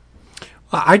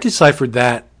 I deciphered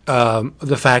that,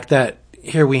 the fact that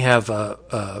here we have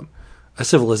a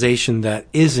civilization that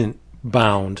isn't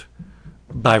bound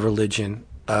by religion.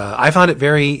 I found it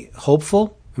very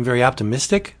hopeful and very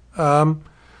optimistic, a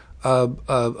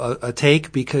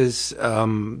take, because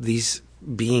these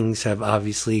beings have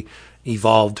obviously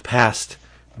evolved past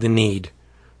the need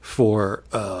for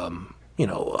a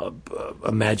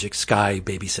magic sky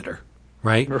babysitter,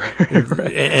 right?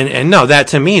 Right. And no, that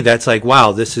to me, that's like,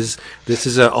 wow, this is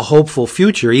a hopeful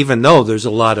future, even though there's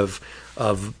a lot of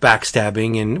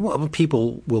backstabbing, and well,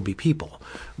 people will be people,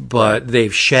 but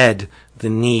they've shed the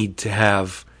need to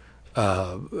have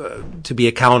to be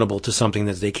accountable to something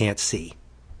that they can't see,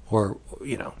 or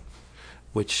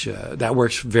which that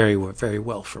works very, very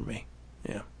well for me.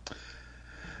 Yeah,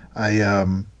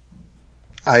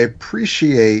 I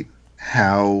appreciate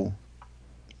how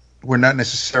we're not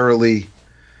necessarily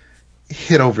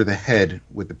hit over the head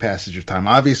with the passage of time.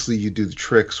 Obviously, you do the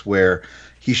tricks where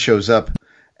he shows up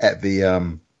at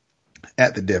the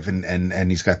div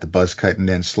and he's got the buzz cut, and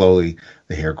then slowly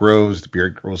the hair grows, the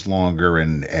beard grows longer,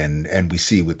 and we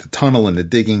see with the tunnel and the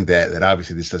digging that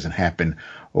obviously this doesn't happen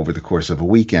over the course of a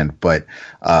weekend, but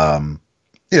and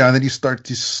then you start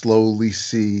to slowly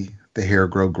see the hair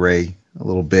grow gray a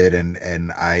little bit,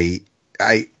 and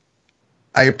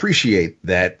I appreciate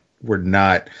that we're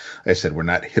not, like I said, we're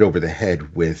not hit over the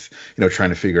head with trying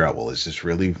to figure out, well, would this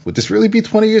really be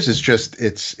 20 years? It's just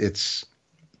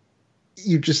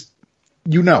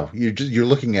you're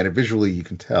looking at it visually, you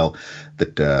can tell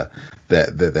that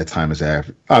that time has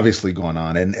obviously gone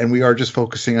on, and we are just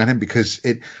focusing on him because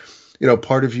it,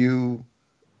 part of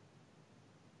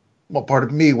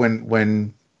me,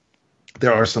 when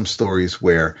there are some stories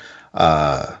where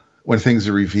when things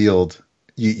are revealed,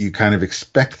 you kind of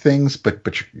expect things,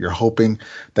 but you're hoping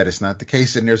that it's not the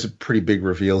case. And there's a pretty big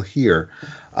reveal here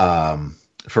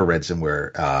for Redzin,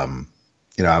 where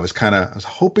I was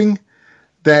hoping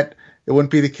that it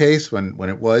wouldn't be the case when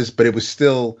it was, but it was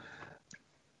still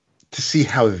to see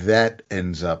how that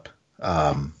ends up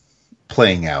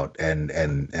playing out, and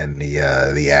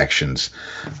the actions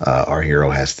our hero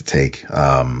has to take.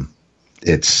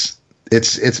 It's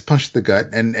a punch to the gut,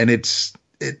 and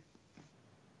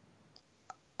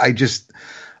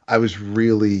I was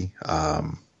really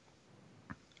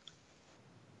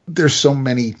there's so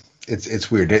many.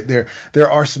 It's weird. There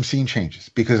are some scene changes,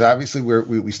 because obviously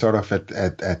we start off at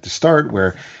the start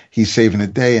where he's saving the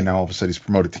day, and now all of a sudden he's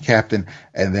promoted to captain,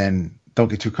 and then don't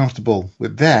get too comfortable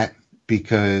with that,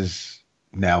 because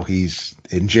now he's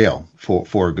in jail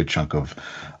for a good chunk of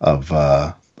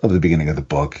the beginning of the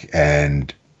book,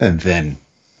 and then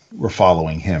we're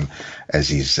following him as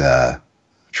he's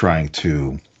trying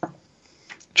to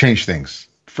change things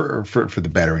for the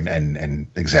better and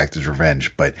exact his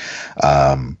revenge. But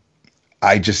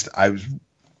I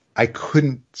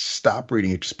couldn't stop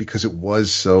reading it just because it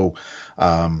was so.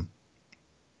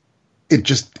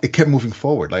 It kept moving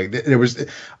forward. Like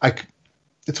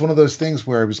it's one of those things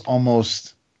where it was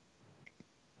almost.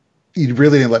 You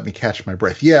really didn't let me catch my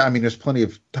breath. Yeah, I mean, there's plenty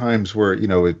of times where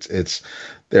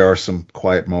there are some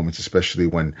quiet moments, especially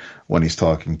when he's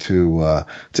talking to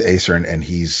Acer, and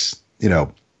he's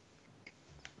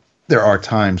there are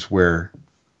times where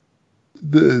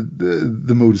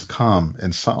the mood is calm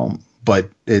and solemn, but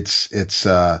you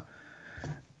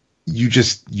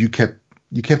kept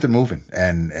it moving,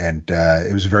 and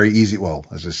it was very easy. Well,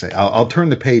 as I say, I'll turn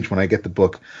the page when I get the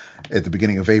book at the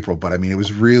beginning of April, but I mean, I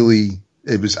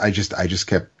just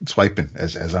kept swiping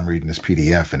as I'm reading this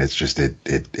PDF, and it's just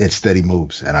it steady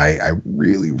moves, and I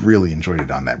really, really enjoyed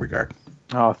it on that regard.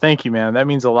 Oh, thank you, man. That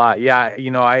means a lot. Yeah,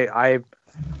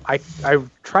 I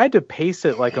tried to pace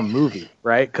it like a movie,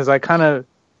 right? Because I kind of,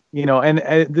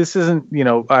 and this isn't,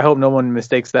 I hope no one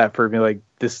mistakes that for me, like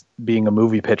this being a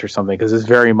movie pitch or something, because it's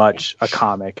very much a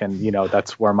comic, and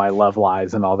that's where my love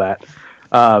lies and all that.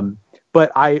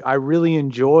 but I really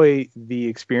enjoy the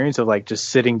experience of like just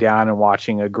sitting down and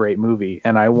watching a great movie,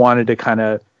 and I wanted to kind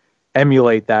of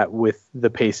emulate that with the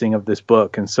pacing of this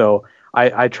book, and so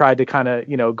I tried to kind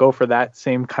of go for that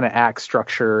same kind of act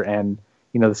structure and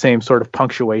the same sort of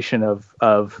punctuation of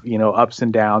ups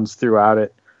and downs throughout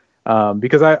it,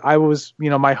 because I was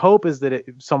my hope is that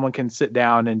someone can sit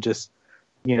down and just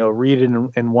read it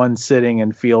in one sitting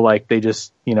and feel like they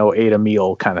just ate a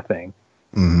meal kind of thing.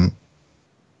 Mm-hmm.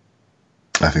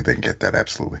 I think they can get that,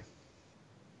 absolutely.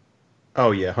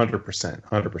 Oh yeah,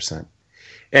 100%.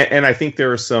 And I think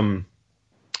there are some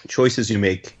choices you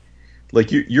make.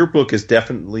 Like your book is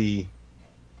definitely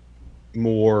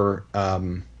more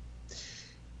I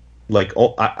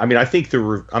think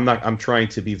I'm trying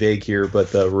to be vague here,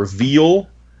 but the reveal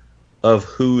of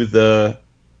who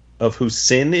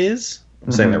Sin is,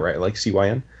 I'm saying that right, like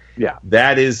CYN. Yeah.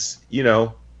 That is,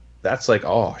 that's like,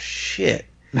 oh shit.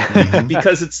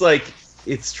 Because it's like,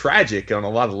 it's tragic on a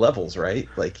lot of levels, right?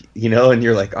 Like, and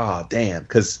you're like, oh damn.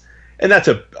 And that's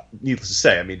needless to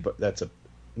say, I mean, but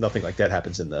nothing like that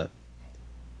happens in the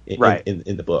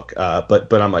book.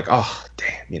 But I'm like, oh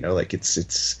damn, like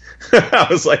it's I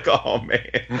was like, oh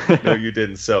man, no, you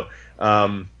didn't. So,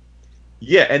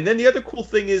 yeah. And then the other cool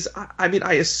thing is,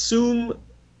 I assume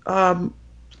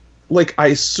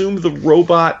the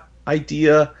robot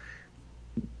idea,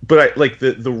 but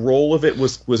the role of it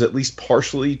was at least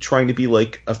partially trying to be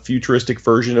like a futuristic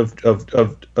version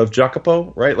of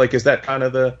Jacopo, right? Like, is that kind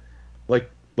of the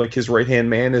like his right hand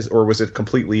man is, or was it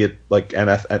completely like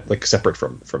separate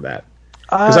from that?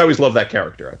 Because I always love that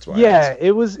character. That's why. Yeah,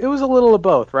 it was a little of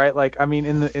both, right? Like, I mean,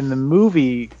 in the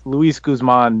movie, Luis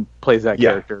Guzman plays that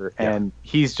character, and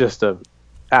he's just a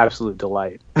absolute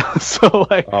delight. So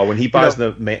like, when he buys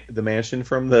the mansion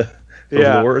from the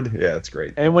Lord, that's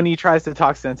great. And when he tries to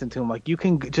talk sense into him, like, you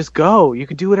can just go, you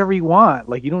can do whatever you want,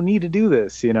 like, you don't need to do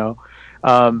this,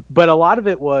 But a lot of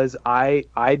it was I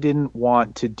didn't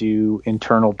want to do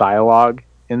internal dialogue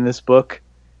in this book,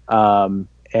 and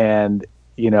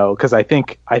because I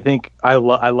think I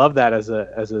love that as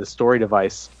a story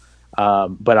device,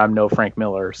 but I'm no Frank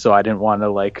Miller, so I didn't want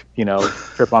to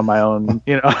trip on my own,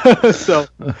 so.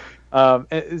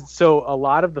 So a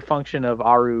lot of the function of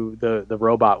Aru, the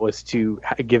robot, was to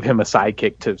give him a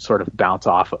sidekick to sort of bounce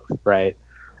off of, right?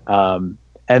 And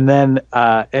then,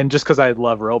 and just because I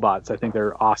love robots, I think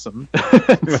they're awesome.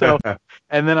 So,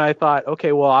 and then I thought,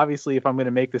 okay, well, obviously, if I'm going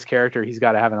to make this character, he's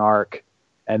got to have an arc.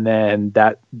 And then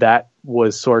that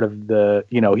was sort of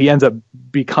he ends up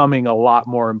becoming a lot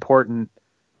more important.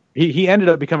 He ended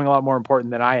up becoming a lot more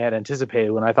important than I had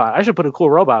anticipated when I thought I should put a cool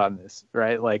robot on this,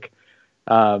 right? Like,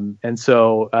 and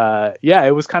so,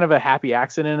 it was kind of a happy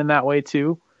accident in that way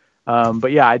too.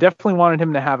 But yeah, I definitely wanted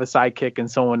him to have a sidekick and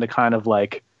someone to kind of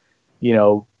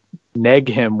neg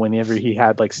him whenever he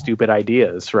had like stupid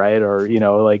ideas, right? Or,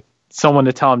 like someone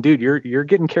to tell him, dude, you're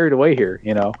getting carried away here,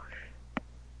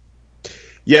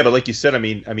 Yeah, but like you said, I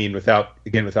mean,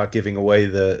 without giving away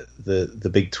the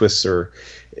big twists, or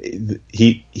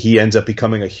he ends up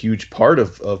becoming a huge part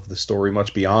of the story,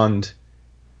 much beyond,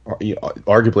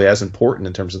 arguably as important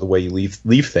in terms of the way you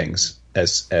leave things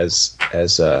as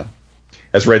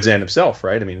Red Zan himself,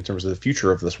 right? I mean, in terms of the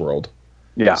future of this world.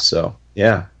 Yeah. So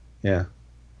yeah. I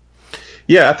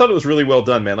thought it was really well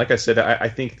done, man. Like I said, I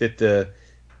think that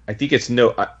I think it's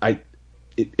I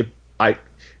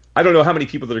don't know how many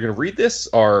people that are going to read this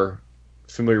are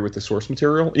familiar with the source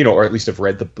material, or at least have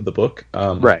read the book.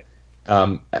 Right.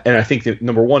 And I think that,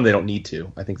 number one, they don't need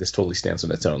to. I think this totally stands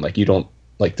on its own. Like, you don't,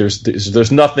 like,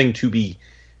 there's nothing to be,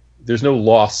 there's no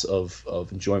loss of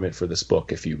enjoyment for this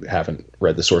book if you haven't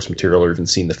read the source material or even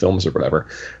seen the films or whatever,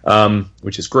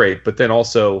 which is great. But then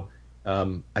also,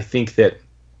 I think that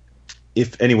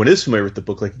if anyone is familiar with the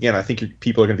book, like, again, I think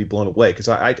people are going to be blown away, because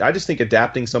I just think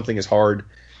adapting something is hard,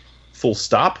 full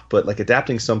stop, but like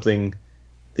adapting something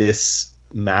this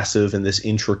massive and this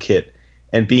intricate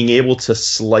and being able to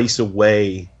slice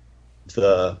away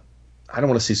the, I don't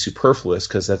want to say superfluous,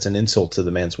 because that's an insult to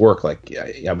the man's work. Like,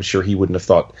 I'm sure he wouldn't have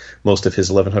thought most of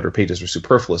his 1,100 pages were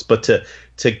superfluous, but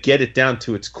to get it down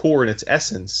to its core and its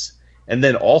essence, and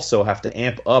then also have to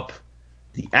amp up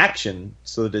the action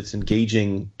so that it's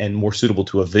engaging and more suitable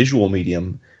to a visual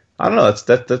medium, I don't know.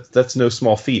 That's no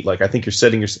small feat. Like, I think you're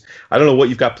setting I don't know what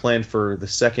you've got planned for the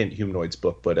second Humanoids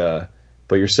book, but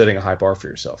you're setting a high bar for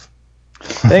yourself.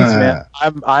 Thanks, man.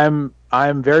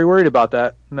 I'm very worried about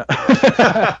that.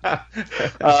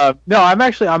 No,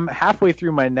 I'm halfway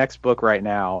through my next book right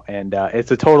now, and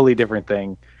it's a totally different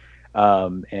thing.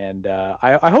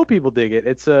 I hope people dig it.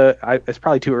 It's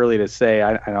probably too early to say.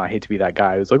 I know I hate to be that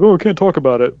guy who's like, oh, I can't talk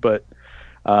about it, but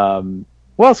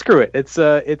Well, screw it.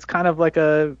 It's kind of like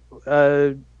a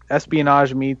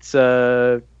espionage meets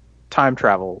time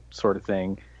travel sort of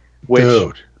thing,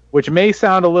 which may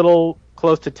sound a little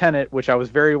close to Tenet, which I was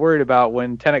very worried about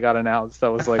when Tenet got announced. I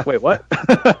was like, wait, what?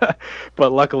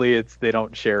 But luckily, they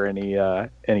don't share any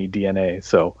DNA.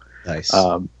 So nice.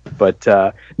 But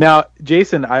now,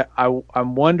 Jason,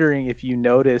 I'm wondering if you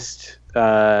noticed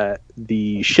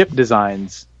the ship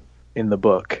designs in the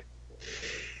book.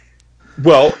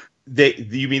 Well,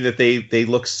 you mean that they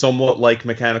look somewhat like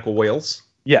mechanical whales?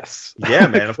 Yes. Yeah,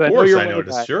 man. Of course, I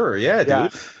noticed. Sure, yeah,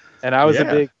 dude. And I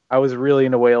was really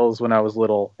into whales when I was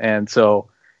little, and so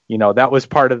that was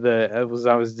part of I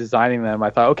was designing them.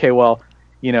 I thought, okay, well,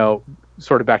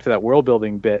 sort of back to that world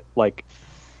building bit. Like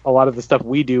a lot of the stuff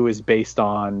we do is based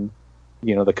on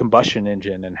the combustion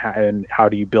engine and how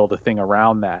do you build a thing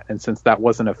around that. And since that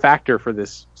wasn't a factor for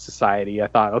this society, I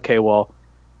thought, okay, well,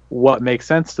 what makes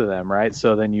sense to them, right?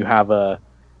 So then you have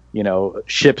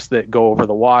ships that go over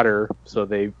the water, so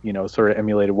they sort of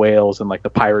emulated whales, and like the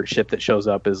pirate ship that shows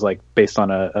up is like based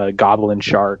on a goblin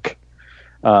shark.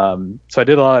 So I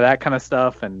did a lot of that kind of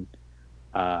stuff, and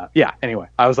anyway,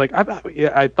 I was like,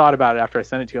 I thought about it after I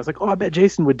sent it to you. I was like, I bet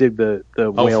Jason would dig the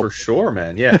whale. Oh, for sure,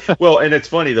 man. Yeah. Well, and it's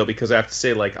funny though, because I have to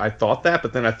say, like, I thought that,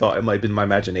 but then I thought it might have been my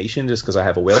imagination just because I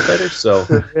have a whale fetish. So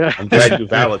I'm glad you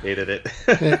validated it.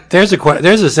 There's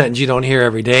a sentence you don't hear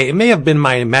every day. It may have been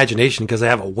my imagination because I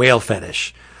have a whale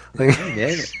fetish.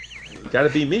 Yeah. Got to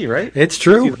be me, right? It's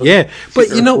true. Yeah.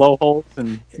 But blowholes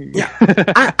and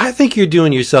I think you're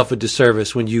doing yourself a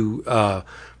disservice when you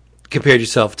compared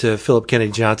yourself to Philip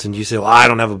Kennedy Johnson. You say, well, I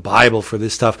don't have a Bible for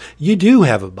this stuff. You do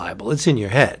have a Bible. It's in your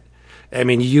head. I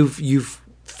mean, you've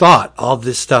thought all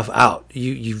this stuff out.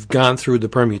 You've gone through the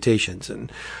permutations, and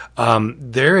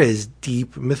there is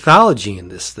deep mythology in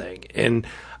this thing. And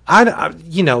I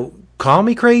call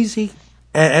me crazy.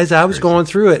 As I was going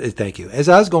through it, thank you. As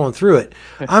I was going through it,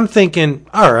 I'm thinking,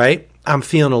 all right, I'm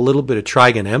feeling a little bit of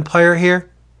Trigon Empire here,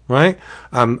 right?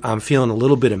 I'm feeling a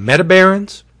little bit of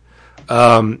Metabarons.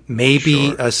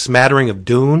 Maybe a smattering of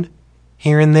Dune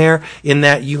here and there, in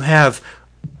that you have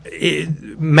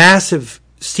massive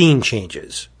scene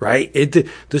changes, right?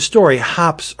 The story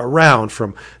hops around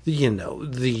from the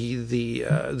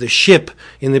ship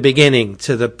in the beginning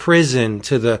to the prison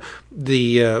to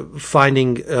the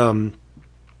finding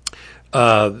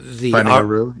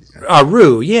Aru.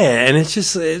 Aru, yeah, and it's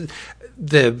just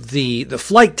the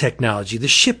flight technology, the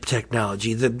ship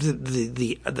technology,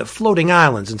 the floating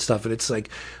islands and stuff, and it's like,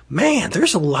 man,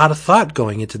 there's a lot of thought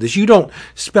going into this. You don't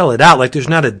spell it out, like there's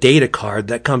not a data card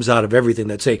that comes out of everything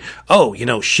that say,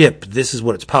 ship, this is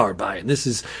what it's powered by, and this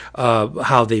is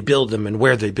how they build them and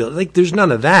where they build. Like there's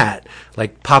none of that,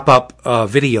 like pop up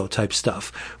video type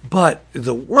stuff. But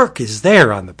the work is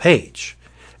there on the page.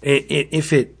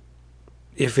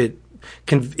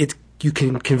 You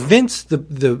can convince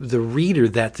the reader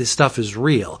that this stuff is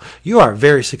real, you are a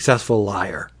very successful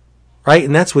liar, right?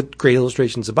 And that's what Great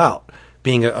Illustration's about,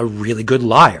 being a really good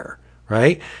liar,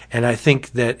 right? And I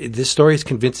think that this story is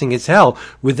convincing as hell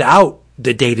without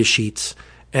the data sheets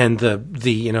and the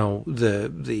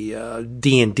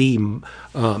D&D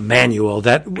manual.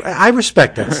 That I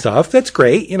respect that stuff. That's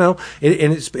great, and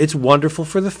it's wonderful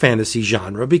for the fantasy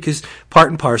genre because part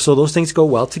and parcel, those things go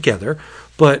well together.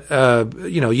 But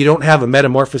you don't have a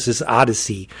Metamorphosis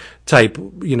Odyssey type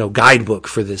guidebook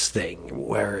for this thing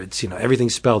where it's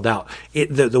everything's spelled out.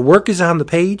 The work is on the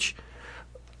page,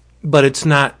 but it's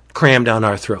not crammed down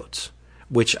our throats,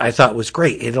 which I thought was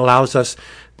great. It allows us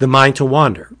the mind to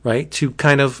wander, right? To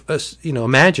kind of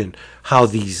imagine how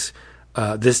this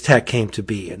tech came to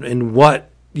be and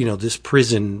what this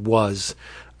prison was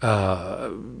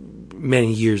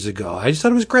many years ago. I just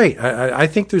thought it was great. I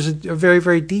think there's a very,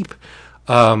 very deep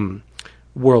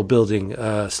world building /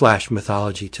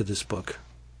 mythology to this book.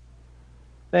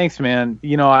 Thanks, man.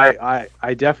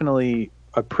 I definitely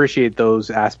appreciate those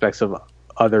aspects of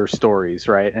other stories,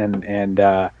 right? And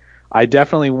I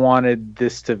definitely wanted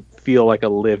this to feel like a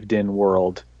lived-in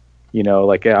world,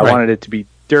 I wanted it to be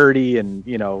dirty and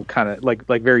kind of like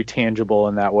very tangible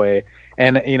in that way.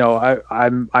 And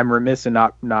I'm remiss in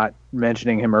not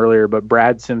mentioning him earlier, but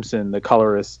Brad Simpson, the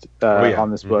colorist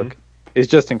on this book, is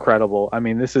just incredible. I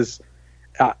mean, this is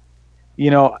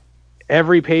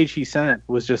every page he sent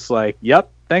was just like, yep,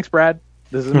 thanks, Brad,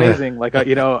 this is amazing.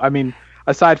 I mean,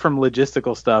 aside from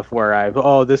logistical stuff where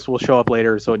this will show up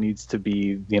later, so it needs to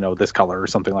be this color or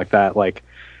something like that, like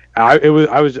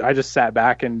I just sat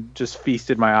back and just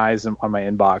feasted my eyes on my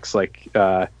inbox,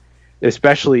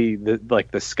 especially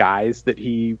the skies that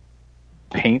he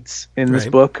paints in this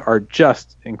book are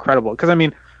just incredible. Because I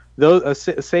mean, those,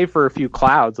 save for a few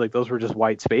clouds, like those were just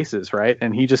white spaces, right?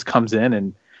 And he just comes in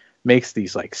and makes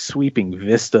these like sweeping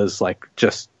vistas, like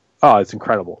just, oh, it's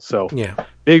incredible. So Yeah.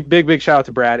 big shout out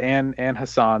to Brad and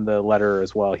Hassan, the letterer,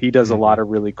 as well. He does a lot of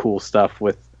really cool stuff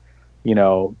with, you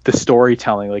know, the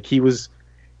storytelling. Like he was,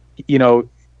 you know,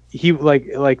 he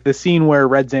like the scene where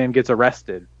Red Zan gets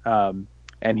arrested, and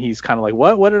he's kind of like,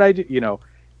 what did I do? You know,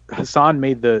 Hassan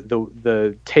made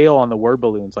the tail on the word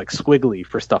balloons like squiggly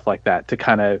for stuff like that to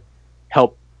kind of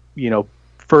help, you know,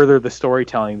 further the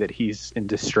storytelling that he's in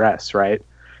distress, right?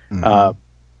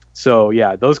 So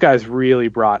yeah, those guys really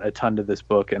brought a ton to this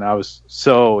book, and I was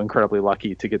so incredibly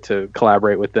lucky to get to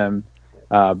collaborate with them.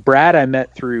 Brad I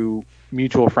met through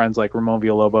mutual friends like Ramon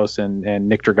Villalobos and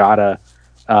Nick Dragata,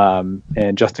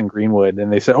 and Justin Greenwood,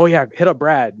 and they said, oh yeah, hit up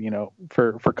Brad, you know,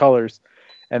 for colors.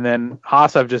 And then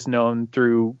Haas I've just known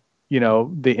through, you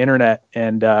know, the internet,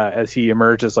 and as he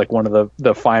emerged as like one of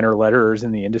the finer letterers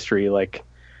in the industry, like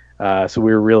so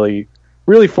we were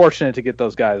really fortunate to get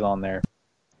those guys on there.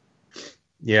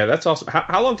 Yeah, that's awesome.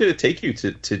 How long did it take you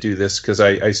to do this? Because I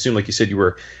assume, like you said, you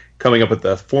were coming up with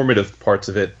the formative parts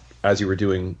of it as you were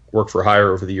doing work for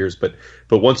hire over the years. But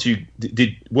once you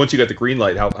got the green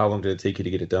light, how long did it take you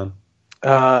to get it done?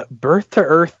 Birth to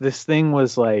Earth, this thing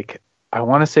was like, I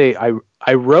want to say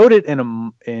I wrote it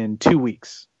in 2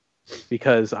 weeks,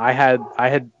 because I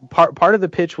had part of the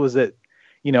pitch was that,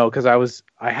 you know, because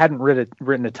I hadn't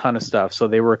written a ton of stuff, so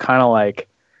they were kind of like,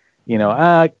 you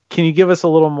know, can you give us a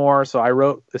little more? So I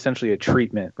wrote essentially a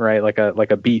treatment, right? Like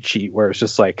a beat sheet where it's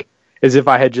just like as if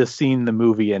I had just seen the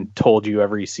movie and told you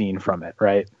every scene from it,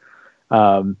 right?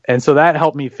 And so that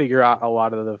helped me figure out a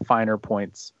lot of the finer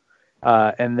points.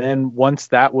 And then once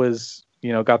that was,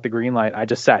 you know, got the green light, I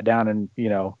just sat down and, you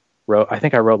know, I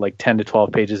think I wrote like 10 to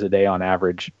 12 pages a day on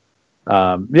average.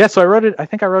 Yeah, so I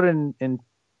think I wrote it in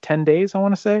 10 days, I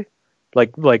want to say,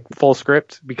 like full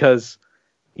script, because,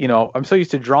 you know, I'm so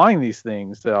used to drawing these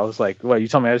things that I was like, well, you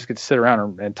tell me I just get to sit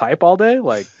around and type all day?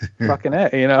 Like, fucking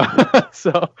it, you know?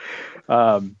 So,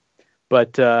 and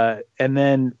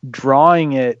then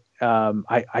drawing it,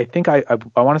 I think I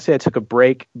want to say I took a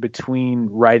break between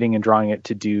writing and drawing it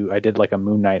I did like a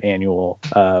Moon Knight annual,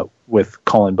 with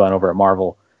Cullen Bunn over at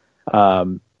Marvel.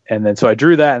 And then, so I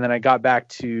drew that, and then I got back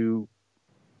to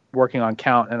working on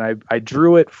Count, and I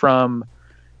drew it from,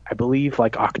 I believe,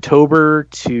 like October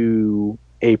to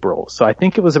April. So I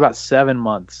think it was about 7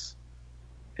 months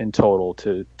in total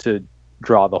to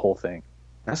draw the whole thing.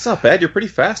 That's not bad. You're pretty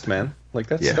fast, man. Like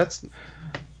that's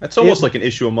almost like an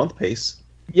issue a month pace.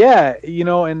 Yeah, you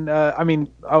know, and I mean,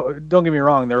 don't get me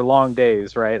wrong, they're long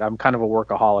days, right? I'm kind of a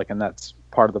workaholic, and that's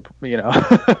part of the, you know.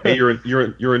 Hey,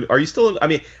 are you still in, I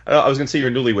mean, I was going to say you're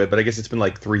a newlywed, but I guess it's been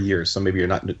like 3 years, so maybe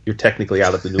you're technically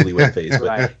out of the newlywed phase, but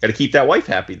right. Got to keep that wife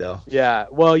happy though. Yeah.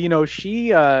 Well, you know,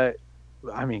 she, I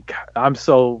mean, I'm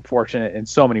so fortunate in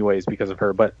so many ways because of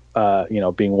her, but, you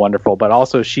know, being wonderful, but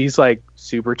also she's like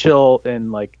super chill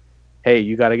and like, hey,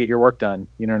 you got to get your work done.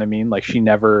 You know what I mean? Like we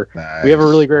have a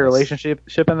really great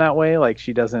relationship in that way. Like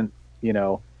she doesn't, you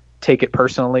know, take it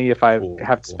personally if I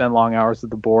have to spend long hours at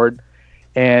the board.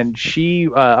 And she,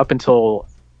 up until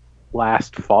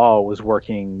last fall, was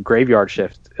working graveyard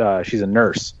shift. She's a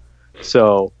nurse.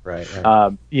 So, right.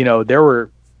 You know, there were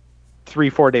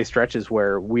 3-4 day stretches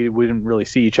where we didn't really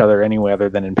see each other anyway other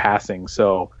than in passing.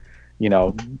 So, you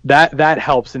know, that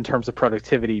helps in terms of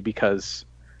productivity because,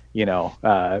 you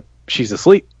know, she's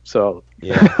asleep. So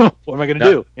yeah, what am I going to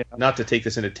do? You know? Not to take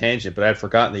this in a tangent, but I had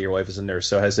forgotten that your wife is a nurse.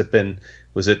 So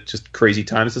was it just crazy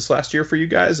times this last year for you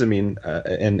guys? I mean,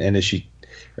 and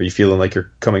are you feeling like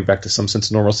you're coming back to some sense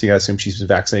of normalcy? I assume she's been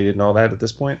vaccinated and all that at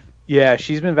this point. Yeah,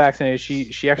 she's been vaccinated.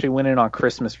 She actually went in on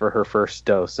Christmas for her first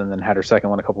dose and then had her second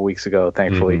one a couple weeks ago,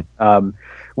 thankfully. Mm-hmm.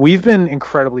 We've been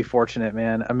incredibly fortunate,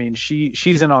 man. I mean,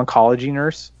 she's an oncology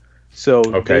nurse, so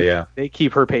they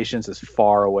keep her patients as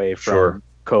far away from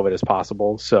COVID as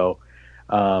possible. So,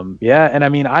 yeah, and I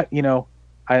mean, I know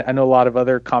a lot of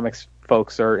other comics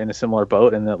folks are in a similar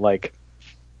boat in that, like,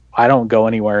 I don't go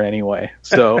anywhere anyway.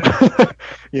 So,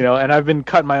 you know, and I've been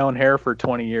cutting my own hair for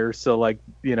 20 years. So, like,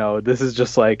 you know, this is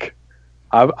just like,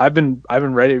 I've been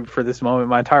ready for this moment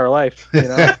my entire life. You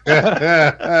know.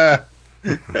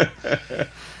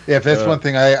 Yeah, if that's one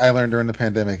thing I learned during the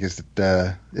pandemic is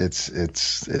that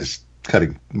it's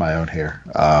cutting my own hair.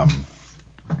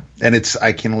 And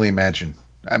I can only imagine.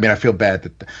 I mean, I feel bad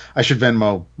that I should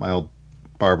Venmo my old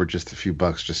barber just a few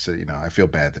bucks, just so you know. I feel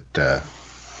bad that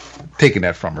taking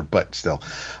that from her, but still,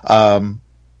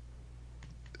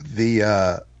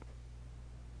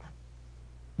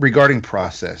 regarding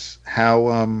process,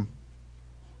 how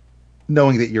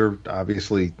knowing that you're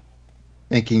obviously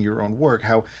inking your own work,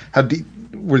 how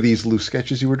were these loose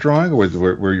sketches you were drawing, or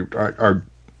are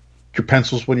your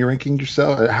pencils when you're inking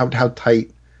yourself? How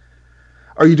tight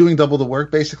are you doing? Double the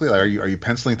work basically. Like, are you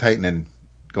penciling tight and then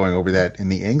going over that in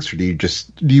the inks, or do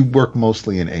you work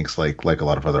mostly in inks like a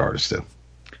lot of other artists do?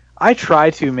 I try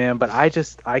to, man, but I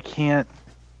can't.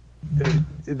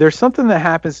 There's something that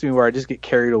happens to me where I just get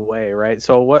carried away, right?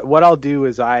 So what I'll do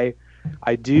is I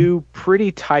do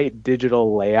pretty tight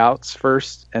digital layouts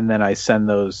first, and then I send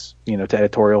those, to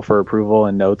editorial for approval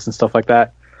and notes and stuff like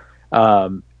that.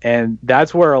 And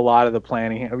that's where a lot of the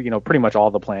planning, pretty much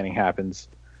all the planning happens.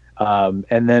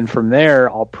 And then from there,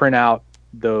 I'll print out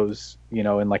those,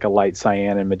 in like a light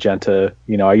cyan and magenta.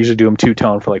 I usually do them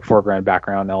two-tone for like foreground,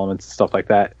 background elements and stuff like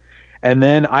that. And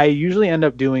then I usually end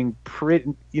up doing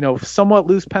somewhat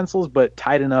loose pencils, but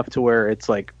tight enough to where it's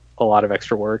like a lot of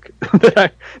extra work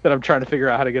that I'm trying to figure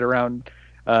out how to get around,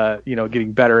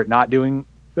 getting better at not doing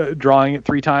drawing it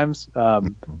 3 times.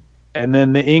 And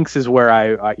then the inks is where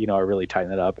I really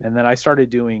tighten it up. And then I started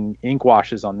doing ink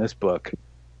washes on this book.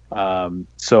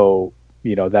 So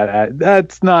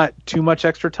that's not too much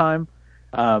extra time.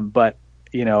 But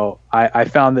I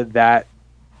found that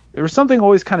there was something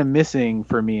always kind of missing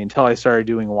for me until I started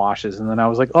doing washes. And then I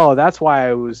was like, oh, that's why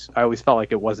I always felt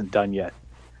like it wasn't done yet.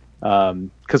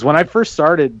 Cause when I first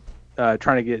started,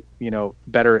 trying to get,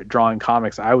 better at drawing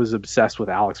comics, I was obsessed with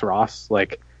Alex Ross.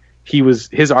 Like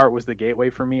his art was the gateway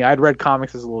for me. I'd read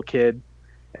comics as a little kid,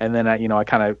 and then I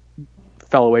kind of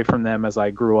fell away from them as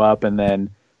I grew up, and then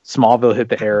Smallville hit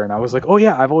the air, and I was like, oh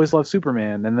yeah, I've always loved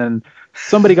Superman. And then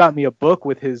somebody got me a book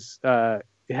with his, it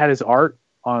had his art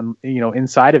on,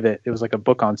 inside of it. It was like a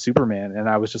book on Superman, and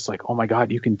I was just like, oh my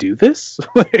God, you can do this?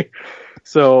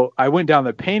 So I went down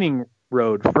the painting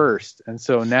road first, and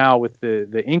so now with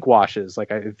the ink washes, like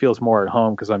it feels more at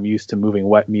home because I'm used to moving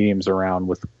wet mediums around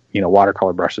with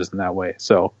watercolor brushes in that way.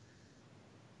 So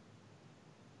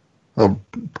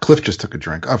Cliff just took a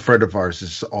drink. A friend of ours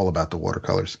is all about the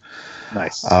watercolors.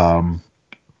 Nice. Talking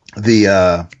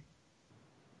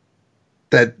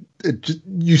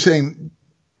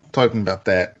about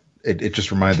that, it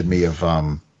just reminded me of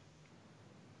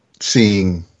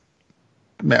seeing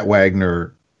Matt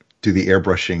Wagner do the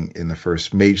airbrushing in the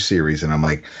first Mage series, and I'm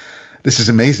like, this is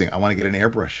amazing. I want to get an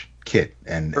airbrush kit,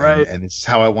 and it's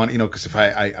how I want, because if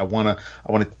I want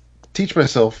to teach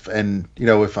myself, and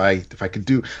if I could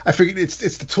do, I figured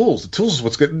it's the tools. The tools is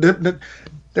what's good.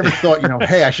 Never thought,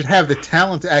 hey, I should have the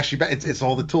talent to actually. It's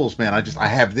all the tools, man. I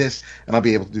have this, and I'll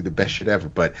be able to do the best shit ever.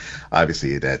 But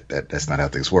obviously, that's not how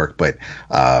things work. But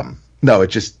no, it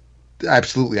just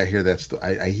absolutely. I hear that.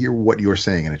 I hear what you're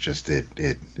saying, and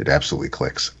it absolutely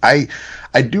clicks. I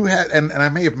do have, and I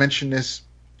may have mentioned this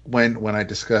when I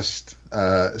discussed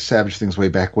Savage Things way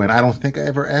back when. I don't think I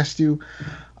ever asked you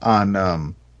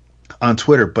on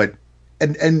Twitter, but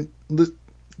and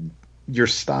your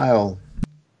style.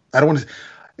 I don't want to.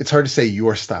 It's hard to say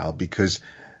your style because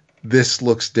this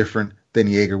looks different than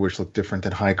Jaeger, which looked different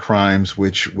than High Crimes,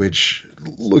 which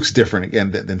looks different again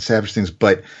than Savage Things.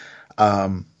 But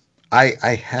I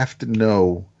have to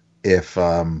know if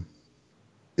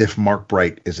Mark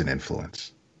Bright is an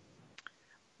influence.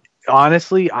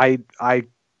 Honestly, I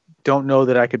don't know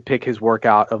that I could pick his work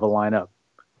out of a lineup.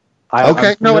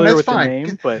 Okay, no, and that's fine.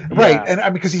 Name, but right, yeah.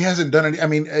 And because he hasn't done any. I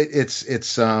mean,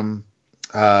 it's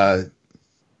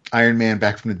Iron Man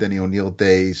back from the Denny O'Neil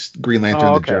days, Green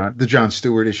Lantern, the John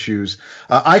Stewart issues,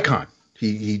 Icon.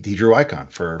 He drew Icon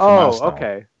for Milestone.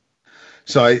 Okay.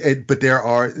 So but there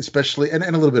are especially and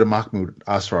a little bit of Mahmoud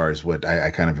Asrar is what I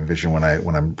kind of envision when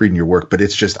I'm reading your work. But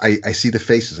it's just I see the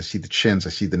faces, I see the chins,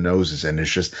 I see the noses, and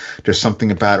there's something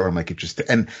about it where I'm like, it just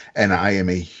and I am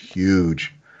a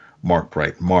huge Mark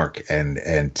Bright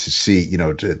and to see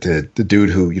the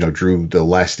dude who drew the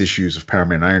last issues of Power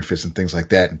Man, Iron Fist and things like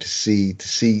that, and to see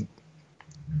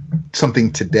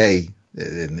something today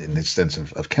in the sense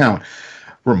of Count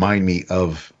remind me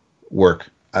of work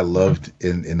I loved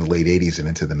in the late 80s and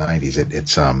into the 90s.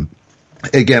 It's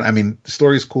again, I mean, the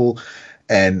story is cool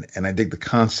and I dig the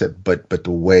concept, but the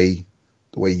way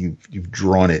you've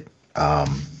drawn it,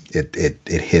 it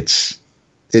hits.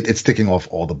 It's ticking off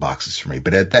all the boxes for me.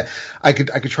 But at that, I could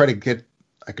try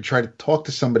to talk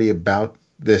to somebody about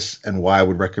this and why I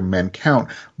would recommend Count.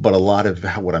 But a lot of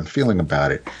what I'm feeling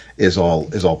about it is all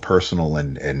personal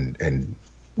and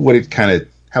what it kind of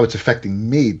how it's affecting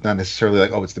me. Not necessarily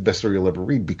like, oh, it's the best story you'll ever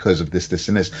read because of this,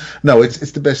 and this. No,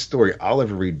 it's the best story I'll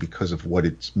ever read because of what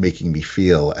it's making me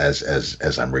feel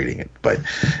as I'm reading it. But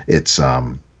it's I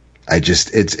mean,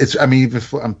 even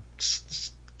if I'm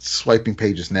swiping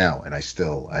pages now, and I'm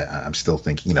still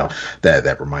thinking,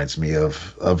 that reminds me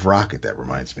of Rocket. That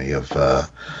reminds me of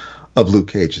Luke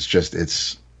Cage.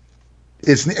 It's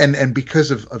It's and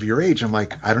because of your age, I'm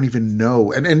like, I don't even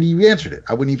know. And you answered it.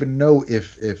 I wouldn't even know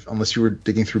if unless you were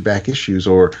digging through back issues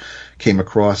or came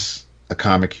across a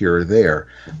comic here or there.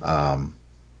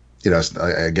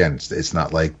 It's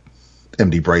not like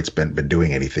MD Bright's been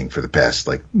doing anything for the past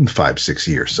like 5-6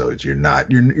 years. So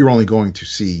you're only going to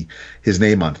see his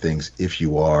name on things if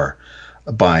you are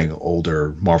buying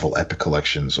older Marvel Epic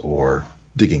collections or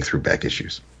digging through back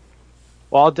issues.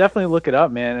 Well, I'll definitely look it up,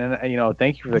 man. And,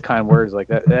 thank you for the kind words like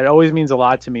that. That always means a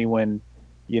lot to me when,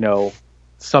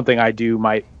 something I do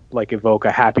might like evoke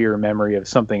a happier memory of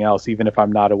something else, even if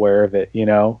I'm not aware of it,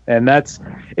 and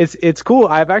it's cool.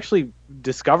 I've actually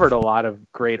discovered a lot of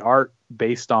great art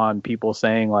based on people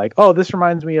saying like, oh, this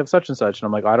reminds me of such and such. And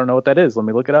I'm like, I don't know what that is. Let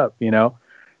me look it up,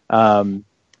 and,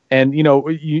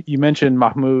 you mentioned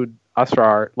Mahmoud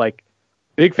Asrar, like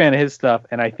big fan of his stuff.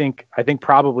 And I think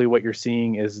probably what you're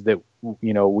seeing is that,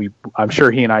 I'm sure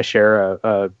he and I share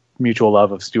a mutual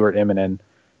love of Stuart Immonen.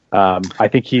 I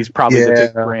think he's probably the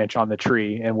big branch on the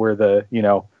tree, and we're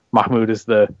Mahmoud is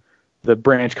the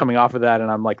branch coming off of that,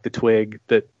 and I'm like the twig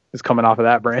that is coming off of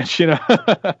that branch,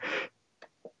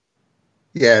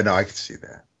 Yeah, no, I can see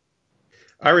that.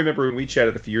 I remember when we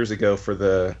chatted a few years ago for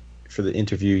the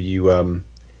interview,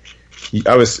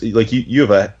 I was like,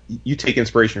 you take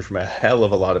inspiration from a hell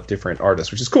of a lot of different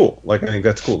artists, which is cool. Like, I think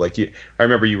that's cool. Like, I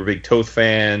remember you were a big Toth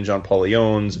fan, John Paul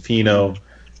Leon, Zafino.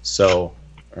 So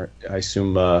I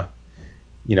assume, I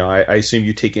assume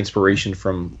you take inspiration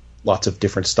from lots of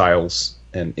different styles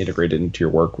and integrate it into your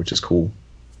work, which is cool.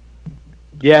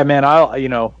 Yeah, man.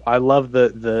 I love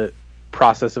the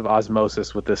process of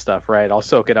osmosis with this stuff, right? I'll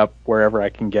soak it up wherever I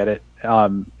can get it.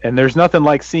 And there's nothing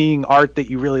like seeing art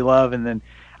that you really love, and then,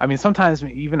 sometimes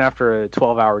even after a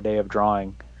 12-hour day of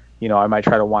drawing, I might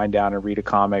try to wind down and read a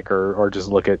comic or just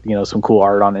look at, some cool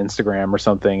art on Instagram or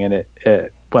something. And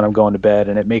it when I'm going to bed,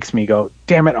 and it makes me go,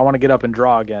 damn it, I want to get up and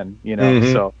draw again,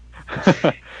 Mm-hmm. So,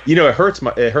 it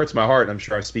hurts my heart. And I'm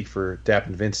sure I speak for Dap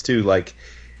and Vince too. Like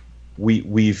we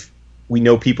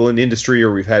know people in the industry,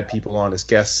 or we've had people on as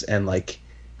guests, and like,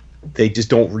 they just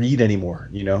don't read anymore,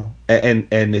 and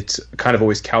it's kind of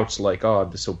always couched like, oh,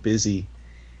 I'm so busy.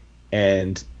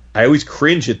 And I always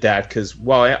cringe at that because,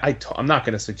 well, I'm not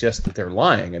going to suggest that they're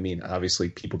lying. Obviously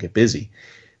people get busy,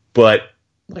 but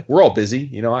like, we're all busy.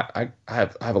 I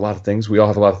have a lot of things. We all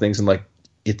have a lot of things, and like,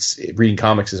 it's reading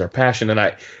comics is our passion. And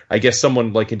I guess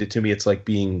someone likened it to me. It's like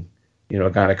being, a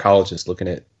gynecologist looking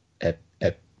at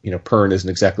Pern isn't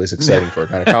exactly as exciting for a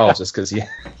gynecologist because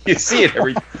you see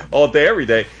it all day, every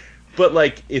day. But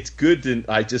like, it's good to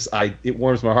it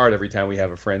warms my heart every time we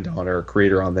have a friend on or a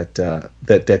creator on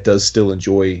that does still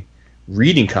enjoy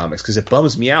reading comics, because it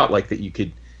bums me out like that you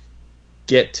could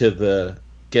get to the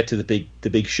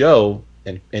big show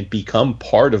and become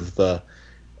part of the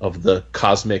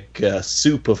cosmic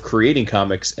soup of creating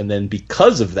comics, and then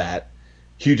because of that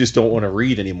you just don't want to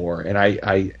read anymore. And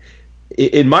I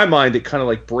in my mind it kind of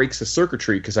like breaks the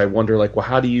circuitry, because I wonder like, well,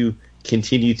 how do you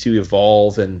continue to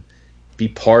evolve and be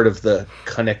part of the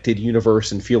connected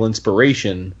universe and feel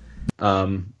inspiration?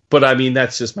 But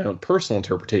that's just my own personal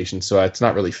interpretation, so it's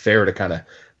not really fair to kind of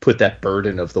put that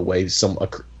burden of the way it's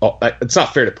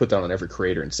not fair to put that on every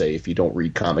creator and say, if you don't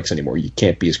read comics anymore, you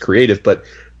can't be as creative. But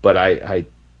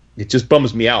it just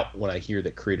bums me out when I hear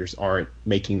that creators aren't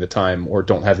making the time or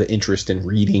don't have the interest in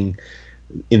reading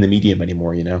in the medium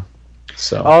anymore,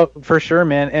 So. Oh, for sure,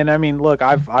 man. And look,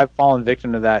 I've fallen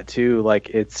victim to that too. Like,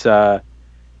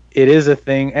 it is a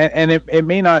thing, and it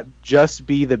may not just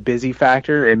be the busy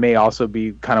factor. It may also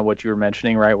be kind of what you were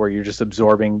mentioning, right? Where you're just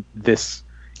absorbing this,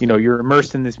 you're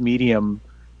immersed in this medium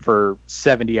for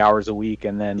 70 hours a week.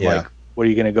 And then like, what are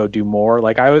you going to go do more?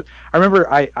 Like I remember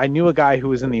I knew a guy who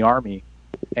was in the Army,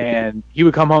 and he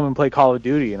would come home and play Call of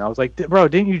Duty. And I was like, bro,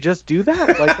 didn't you just do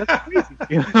that? Like, that's crazy.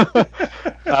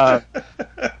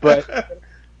 But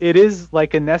it is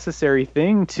like a necessary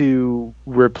thing to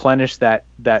replenish that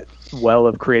well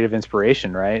of creative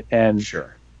inspiration, right? And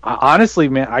sure, honestly,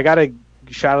 man, I gotta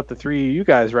shout out the three of you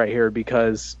guys right here,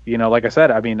 because like I said,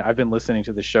 I've been listening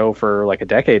to the show for like a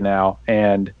decade now,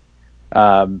 and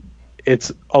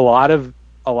it's a lot of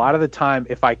the time,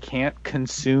 if I can't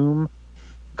consume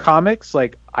comics,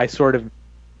 like I sort of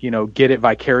get it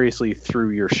vicariously through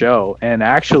your show. And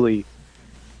actually,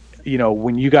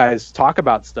 when you guys talk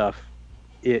about stuff,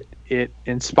 it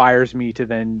inspires me to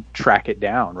then track it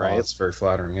down, right? Oh, that's very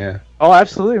flattering, yeah. Oh,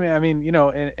 absolutely, man.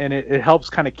 And it helps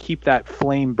kind of keep that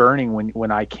flame burning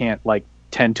when I can't like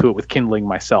tend to it with kindling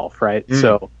myself, right?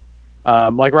 So,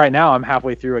 like right now, I'm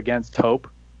halfway through Against Hope,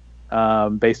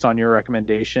 based on your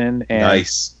recommendation. And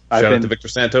nice. Shout out to Victor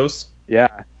Santos.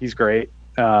 Yeah, he's great.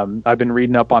 I've been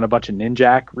reading up on a bunch of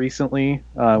Ninjak recently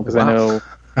because I know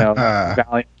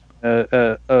Valiant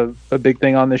a big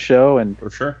thing on this show, and For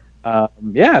sure.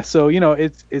 so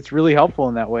it's really helpful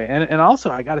in that way. And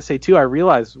also I got to say too, I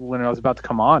realized when I was about to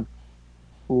come on,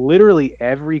 literally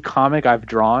every comic I've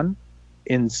drawn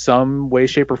in some way,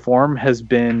 shape, or form has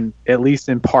been at least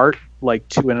in part like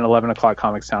to an 11 o'clock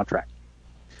comic soundtrack.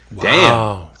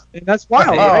 Wow. And that's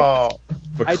wild. Right?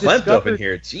 We're I clamped up in discovered-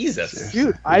 here. Jesus.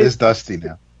 Dude, It is dusty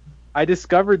now. I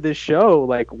discovered this show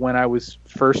like when I was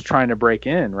first trying to break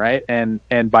in, right? And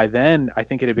by then I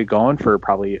think it had been going for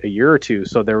probably a year or two.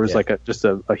 So there was like just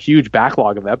a huge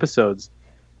backlog of episodes.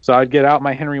 So I'd get out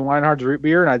my Henry Weinhard's root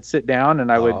beer and I'd sit down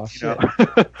and I would,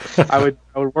 I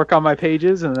would work on my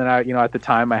pages. And then at the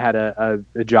time I had a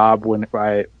job when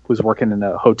I was working in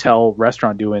a hotel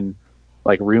restaurant doing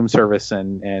like room service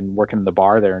and working in the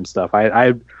bar there and stuff.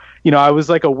 I was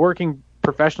like a working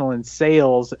professional in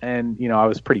sales, and I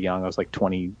was pretty young. I was like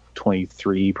 20,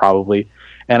 23 probably,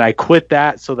 and I quit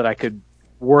that so that I could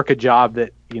work a job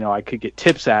that I could get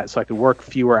tips at, so I could work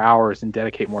fewer hours and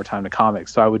dedicate more time to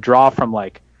comics. So I would draw from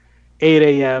like 8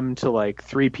 a.m. to like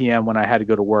 3 p.m. when I had to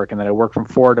go to work, and then I'd work from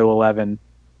 4 to 11,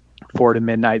 4 to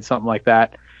midnight, something like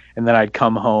that, and then I'd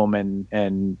come home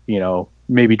and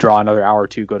maybe draw another hour or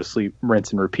two, go to sleep,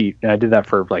 rinse and repeat. And I did that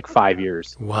for like 5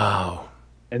 years. Wow.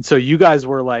 And so you guys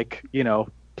were like,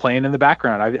 playing in the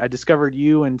background. I discovered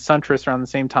you and Suntress around the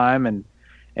same time. And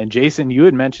Jason, you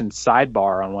had mentioned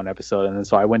Sidebar on one episode. And then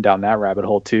so I went down that rabbit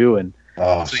hole too. And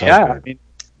I mean,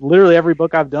 literally every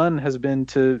book I've done has been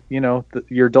to,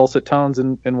 your dulcet tones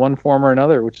in one form or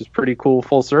another, which is pretty cool,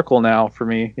 full circle now for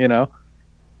me,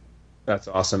 That's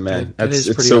awesome, man. That is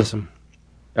it's pretty so awesome.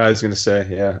 I was going to say,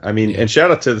 yeah. I mean, and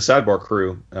shout out to the Sidebar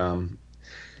crew.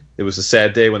 It was a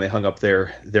sad day when they hung up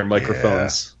their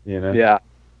microphones. Yeah.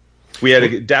 We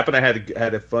had Dap and I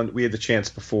had a fun. We had the chance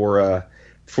before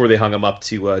they hung them up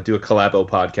to do a collabo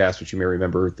podcast, which you may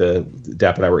remember. The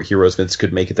Dap and I were at Heroes. Vince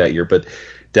couldn't make it that year, but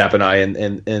Dap and I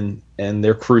and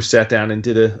their crew sat down and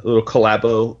did a little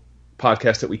collabo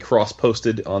podcast that we cross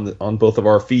posted on both of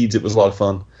our feeds. It was a lot of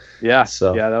fun. Yeah.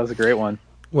 So yeah, that was a great one.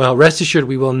 Well, rest assured,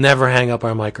 we will never hang up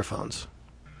our microphones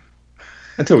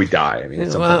until we die. I mean,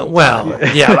 I'm.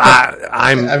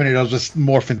 I mean, it'll just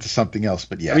morph into something else.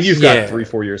 But yes. I mean, you've got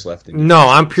 3-4 years left. No,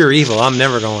 I'm pure evil. I'm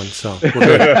never going. So we're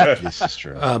good. This is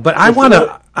true. But I want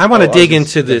to dig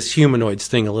into this humanoids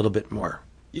thing a little bit more.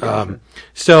 Yeah.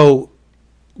 So,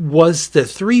 was the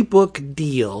 3-book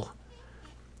deal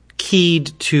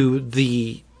keyed to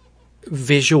the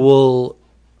visual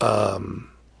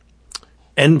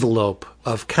envelope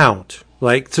of Count?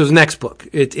 Like, so the next book,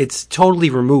 it's totally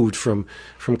removed from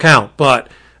Count, but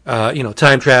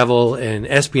time travel and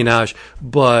espionage.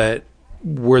 But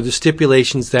were the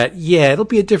stipulations that it'll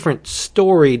be a different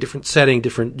story, different setting,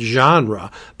 different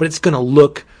genre, but it's going to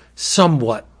look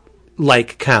somewhat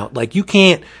like Count. Like, you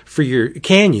can't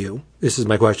can you? This is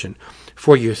my question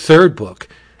for your 3rd book,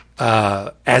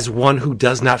 as one who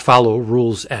does not follow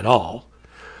rules at all.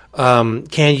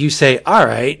 Can you say, all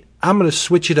right, I'm going to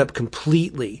switch it up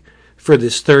completely for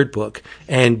this 3rd book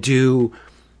and do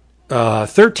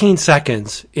 13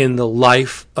 seconds in the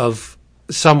life of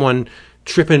someone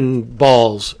tripping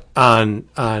balls on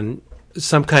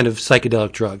some kind of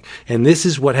psychedelic drug, and this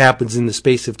is what happens in the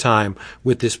space of time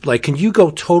with this? Like, can you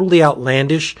go totally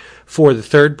outlandish for the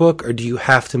 3rd book, or do you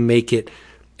have to make it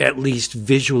at least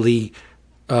visually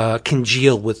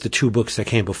congeal with the 2 books that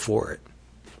came before it?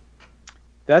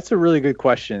 That's a really good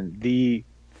question. The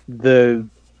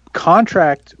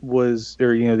contract was,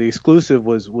 or the exclusive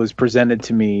was presented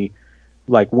to me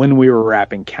like when we were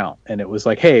wrapping Count, and it was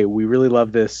like, hey, we really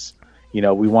love this. We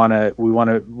want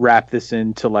to wrap this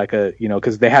into like a,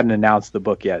 because they hadn't announced the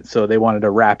book yet, so they wanted to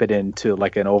wrap it into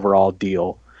like an overall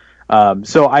deal.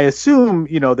 So I assume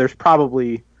there's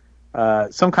probably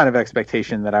some kind of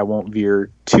expectation that I won't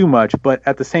veer too much, but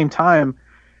at the same time,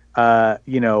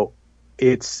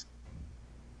 it's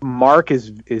Mark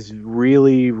is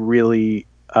really, really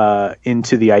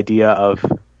into the idea of,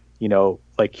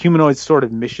 like Humanoid's sort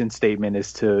of mission statement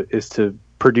is to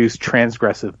produce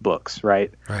transgressive books,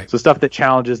 right? Right. So stuff that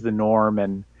challenges the norm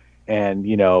and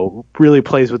really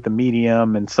plays with the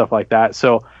medium and stuff like that.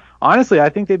 So honestly, I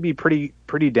think they'd be pretty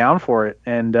down for it.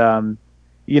 And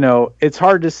it's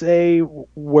hard to say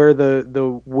where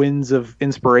the winds of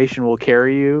inspiration will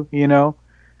carry you.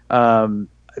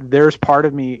 There's part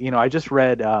of me, I just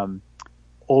read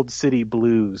Old City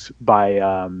Blues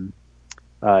by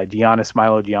Giannis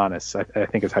Milo Giannis. I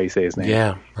think is how you say his name.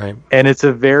 Yeah, right. And it's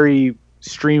a very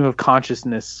stream of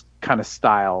consciousness kind of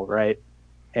style, right?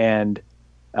 And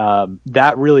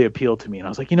that really appealed to me. And I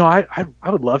was like, I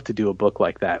would love to do a book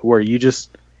like that where you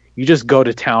just go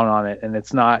to town on it, and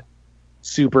it's not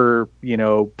super,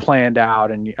 planned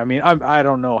out. And I mean, I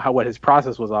don't know what his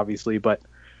process was, obviously, but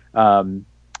the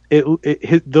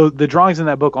drawings in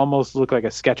that book almost look like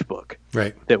a sketchbook,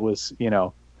 right? That was, Yeah.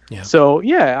 So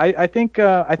yeah, I think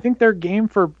they're game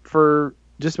for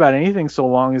just about anything, so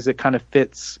long as it kind of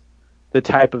fits the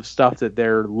type of stuff that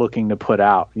they're looking to put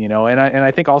out, And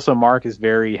I think also Mark is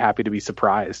very happy to be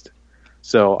surprised,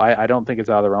 so I don't think it's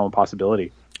out of the realm of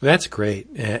possibility. That's great.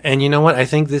 And you know what? I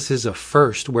think this is a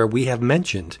first where we have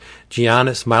mentioned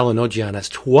Milo Nogianis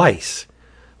twice.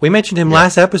 We mentioned him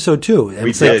last episode too. And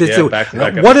we did,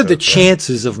 back-to-back what are the episodes,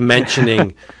 chances of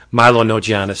mentioning Milo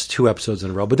Nogianis 2 episodes in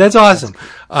a row? But that's awesome.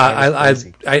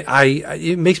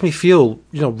 It makes me feel,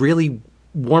 really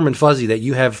warm and fuzzy that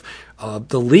you have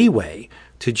the leeway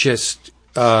to just,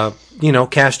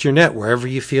 cast your net wherever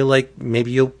you feel like maybe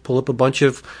you'll pull up a bunch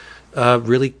of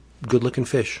really good-looking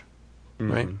fish.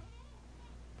 Right.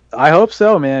 I hope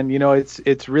so, man.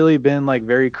 It's really been like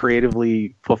very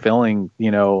creatively fulfilling.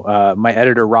 My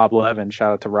editor Rob Levin,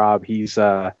 shout out to Rob. He's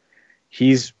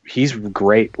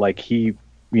great. Like he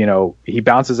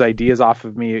bounces ideas off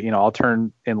of me. I'll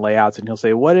turn in layouts and he'll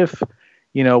say, what if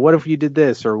you did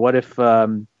this, or what if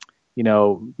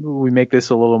we make this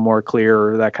a little more clear,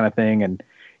 or that kind of thing. And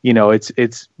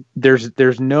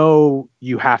there's no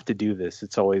you have to do this.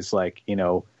 It's always like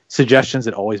suggestions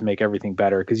that always make everything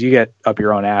better, because you get up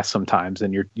your own ass sometimes,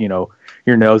 and your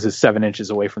nose is 7 inches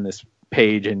away from this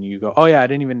page, and you go, oh yeah, I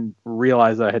didn't even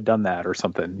realize that I had done that, or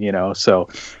something, So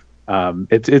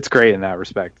it's great in that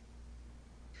respect.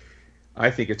 I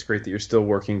think it's great that you're still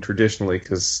working traditionally,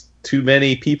 because too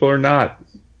many people are not.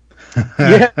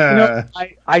 Yeah,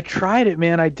 I tried it,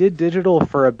 man. I did digital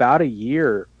for about a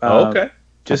year. Okay.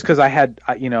 Just because I had,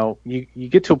 you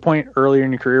get to a point earlier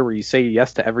in your career where you say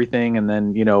yes to everything, and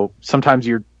then, sometimes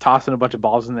you're tossing a bunch of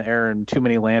balls in the air and too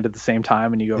many land at the same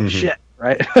time, and you go, shit,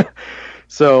 right?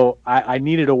 So I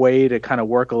needed a way to kind of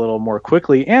work a little more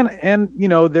quickly, and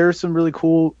there's some really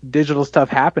cool digital stuff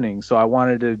happening, so I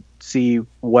wanted to see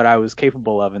what I was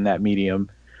capable of in that medium.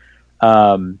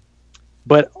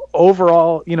 But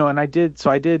overall, and I did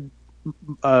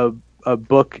a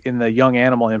book in the Young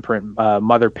Animal imprint,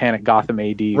 Mother Panic Gotham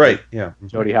AD, right? Yeah,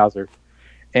 Jody Hauser,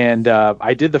 and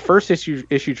I did the first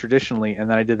issue traditionally, and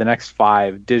then I did the next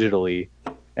 5 digitally,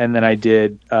 and then I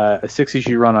did a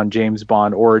 6-issue run on James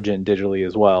Bond Origin digitally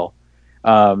as well.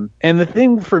 And the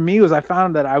thing for me was I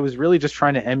found that I was really just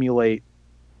trying to emulate,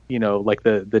 like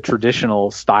the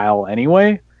traditional style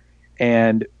anyway,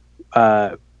 and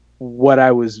what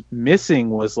I was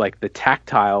missing was like the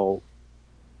tactile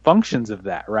functions of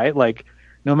that, right? Like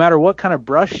no matter what kind of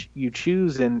brush you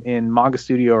choose in Manga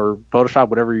Studio or Photoshop,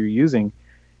 whatever you're using,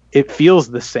 it feels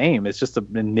the same. It's just a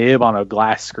nib on a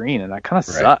glass screen, and that kind of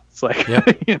sucks. Like,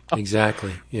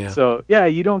 exactly. Yeah. So yeah,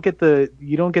 you don't get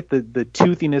the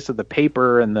toothiness of the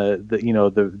paper and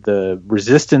the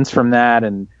resistance from that,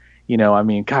 and I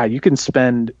mean, God, you can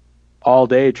spend all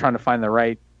day trying to find the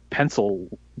right pencil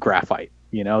graphite.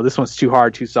 This one's too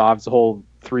hard, too soft. It's a whole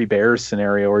 3 bears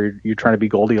scenario where you're trying to be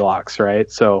Goldilocks, right?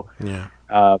 So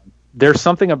there's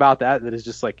something about that is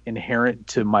just like inherent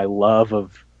to my love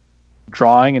of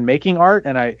drawing and making art,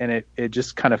 and it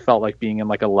just kind of felt like being in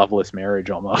like a loveless marriage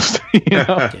almost.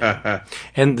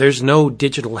 And there's no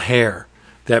digital hair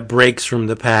that breaks from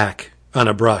the pack on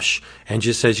a brush and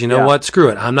just says, what, screw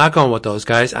it, I'm not going with those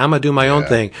guys, I'm gonna do my own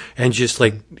thing, and just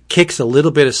like kicks a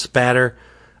little bit of spatter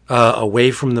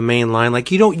away from the main line.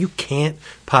 Like you can't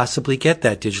possibly get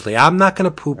that digitally. I'm not going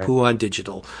to poo-poo on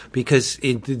digital, because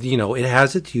it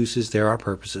has its uses. There are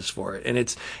purposes for it, and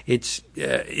it's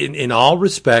in all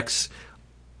respects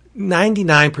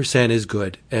 99% as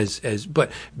good as.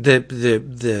 But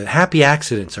the happy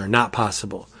accidents are not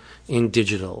possible in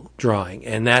digital drawing,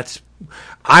 and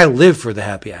I live for the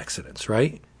happy accidents,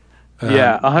 right?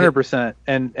 100%.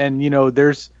 And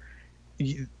there's.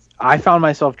 I found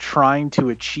myself trying to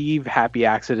achieve happy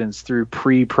accidents through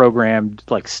pre-programmed,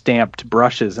 like stamped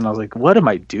brushes, and I was like, "What am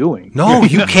I doing?" No,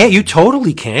 you can't. You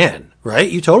totally can, right?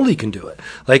 You totally can do it.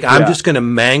 Like, I'm just going to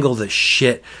mangle the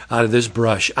shit out of this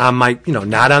brush on my,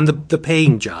 not on the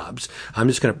paying jobs. I'm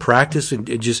just going to practice and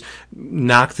just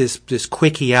knock this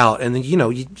quickie out, and then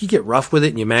you get rough with it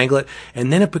and you mangle it,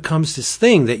 and then it becomes this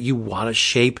thing that you want to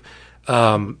shape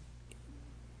through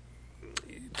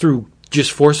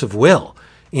just force of will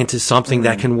into something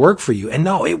that can work for you. And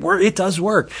no, it does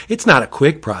work. It's not a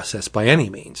quick process by any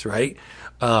means, right?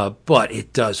 But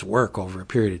it does work over a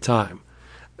period of time.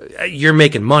 You're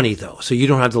making money though, so you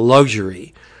don't have the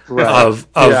luxury of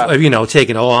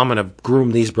taking, I'm going to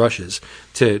groom these brushes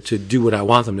to do what I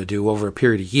want them to do over a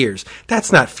period of years.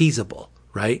 That's not feasible,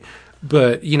 right?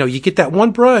 But, you get that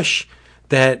one brush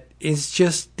that is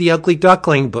just the ugly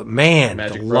duckling, but man,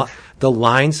 the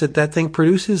lines that thing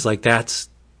produces, like that's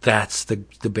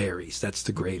the berries. That's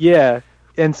the gravy. Yeah.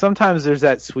 And sometimes there's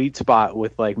that sweet spot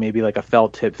with like maybe like a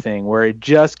felt tip thing where it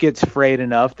just gets frayed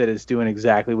enough that it's doing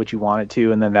exactly what you want it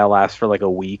to, and then that lasts for like a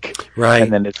week. Right.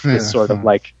 And then it's this sort of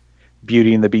like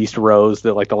Beauty and the Beast rose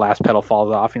that like the last petal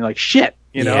falls off and you're like, shit,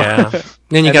 Yeah.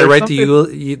 Then you got to write the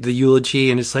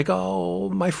eulogy, and it's like, oh,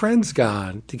 my friend's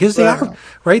gone. Because they are,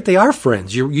 right? They are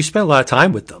friends. You spend a lot of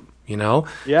time with them,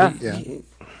 Yeah.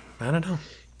 I don't know.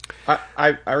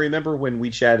 I remember when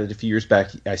we chatted a few years back,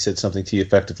 I said something to the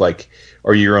effect of like,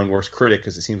 are you your own worst critic?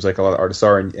 Because it seems like a lot of artists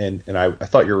are. And I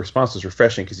thought your response was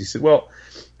refreshing because you said, well,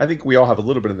 I think we all have a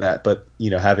little bit of that, but,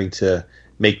 having to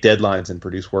make deadlines and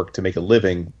produce work to make a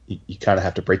living, you kind of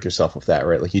have to break yourself of that,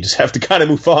 right? Like you just have to kind of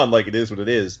move on, like it is what it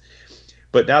is.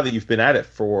 But now that you've been at it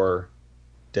for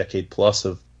a decade plus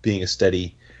of being a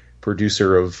steady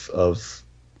producer of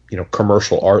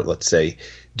commercial art, let's say,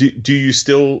 do you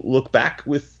still look back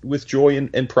with joy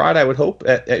and pride, I would hope,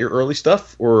 at your early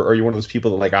stuff? Or are you one of those people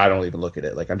that like, I don't even look at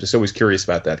it? Like, I'm just always curious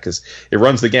about that because it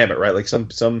runs the gamut, right? Like some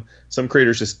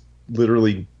creators just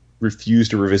literally refuse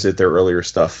to revisit their earlier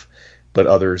stuff, but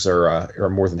others are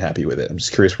more than happy with it. I'm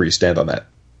just curious where you stand on that.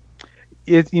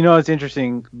 It's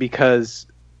interesting because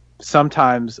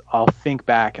sometimes I'll think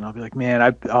back and I'll be like, man,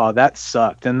 that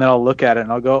sucked. And then I'll look at it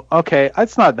and I'll go, okay,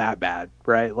 it's not that bad,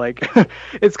 right? Like,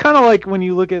 it's kind of like when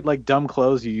you look at like dumb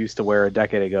clothes you used to wear a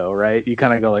decade ago, right? You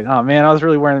kind of go like, oh man, I was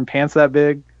really wearing pants that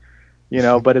big,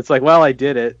 but it's like, well, I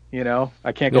did it,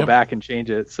 I can't go back and change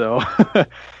it. So,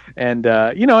 and,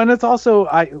 and it's also,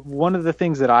 one of the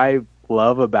things that I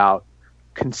love about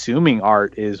consuming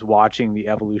art is watching the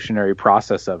evolutionary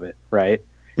process of it, right?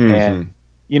 Mm-hmm. And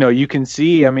you can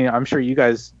see, I'm sure you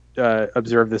guys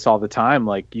observe this all the time,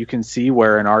 like you can see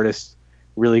where an artist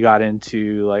really got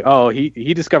into like, oh,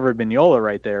 he discovered Mignola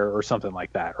right there or something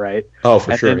like that, right? Oh,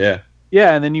 for sure.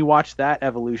 Yeah, and then you watch that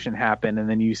evolution happen, and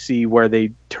then you see where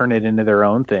they turn it into their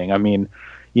own thing.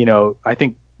 I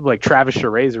think like Travis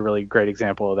Charest is a really great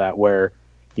example of that, where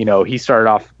he started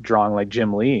off drawing like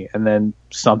Jim Lee, and then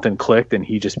something clicked, and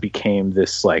he just became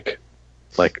this like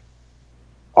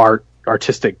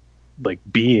artistic like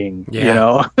being.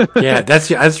 Yeah,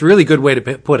 that's a really good way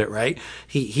to put it, right?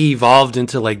 He evolved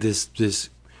into like this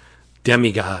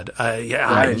demigod.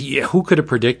 Who could have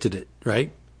predicted it,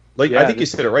 right? Like, I think you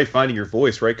said it right, finding your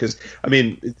voice, right? Because,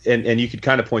 and you could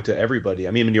kind of point to everybody.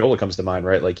 Mignola comes to mind,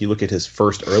 right? Like, you look at his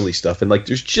first early stuff, and, like,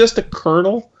 there's just a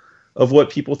kernel of what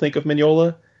people think of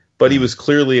Mignola, but he was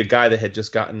clearly a guy that had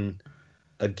just gotten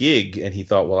a gig, and he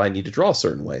thought, well, I need to draw a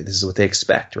certain way. This is what they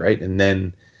expect, right? And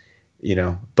then,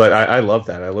 but I love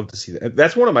that. I love to see that.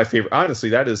 That's one of my favorite, honestly,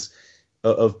 that is,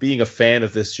 of being a fan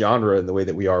of this genre in the way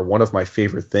that we are, one of my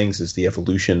favorite things is the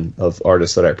evolution of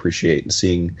artists that I appreciate and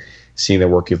seeing their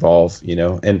work evolve,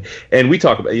 and we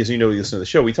talk about, as you listen to the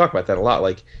show, we talk about that a lot.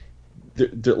 Like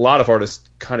a lot of artists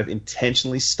kind of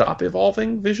intentionally stop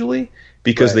evolving visually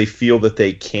because they feel that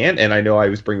they can't. And I know I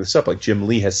always bring this up, like Jim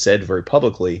Lee has said very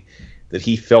publicly that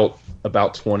he felt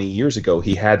about 20 years ago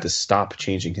he had to stop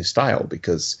changing his style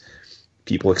because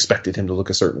people expected him to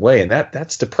look a certain way, and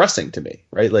that's depressing to me,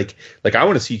 right? Like I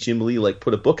want to see Jim Lee like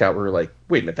put a book out where we're like,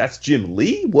 wait a minute, that's Jim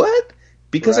Lee? What?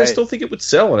 Because I still think it would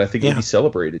sell, and I think it'd be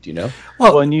celebrated,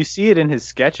 Well, and you see it in his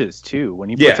sketches too. When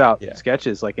he puts out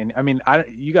sketches, like,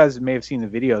 you guys may have seen the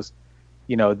videos.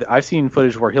 I've seen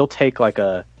footage where he'll take like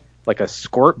a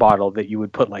squirt bottle that you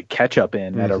would put like ketchup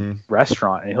in at a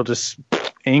restaurant, and he'll just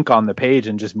ink on the page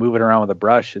and just move it around with a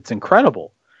brush. It's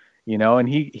incredible, And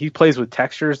he plays with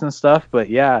textures and stuff. But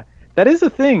yeah, that is a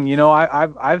thing.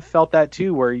 I've felt that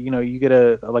too, where you get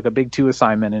a big 2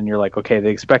 assignment, and you're like, okay, they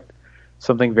expect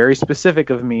something very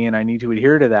specific of me, and I need to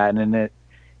adhere to that, and then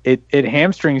it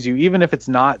hamstrings you, even if it's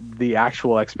not the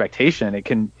actual expectation.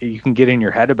 You can get in your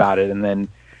head about it, and then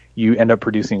you end up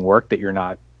producing work that you're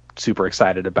not super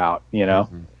excited about. Yeah,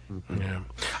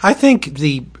 I think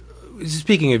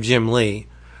speaking of Jim Lee,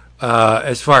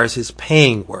 as far as his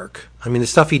paying work, the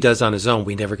stuff he does on his own,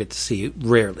 we never get to see,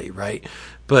 rarely, right?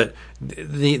 But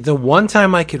the one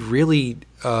time I could really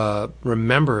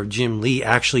remember of Jim Lee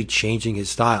actually changing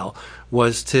his style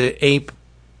was to ape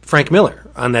Frank Miller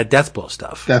on that Deathblow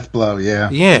stuff. Deathblow, yeah.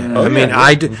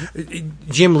 Yeah.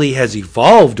 Jim Lee has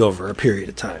evolved over a period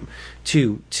of time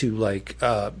to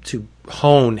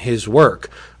hone his work,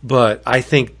 but I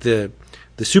think the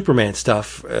the Superman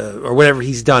stuff or whatever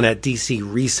he's done at DC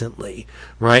recently,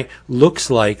 right, looks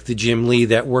like the Jim Lee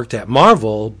that worked at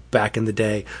Marvel back in the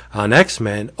day on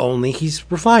X-Men, only he's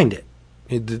refined it,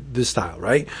 the style,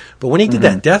 right? But when he did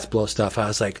that Deathblow stuff, I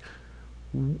was like,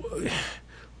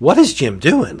 what is Jim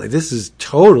doing? Like, this is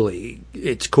totally,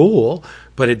 it's cool,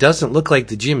 but it doesn't look like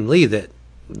the Jim Lee that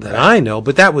I know.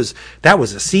 But that was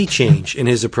a sea change in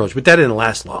his approach, but that didn't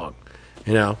last long,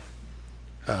 you know?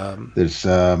 There's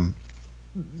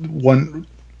one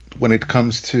when it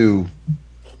comes to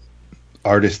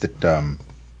artists that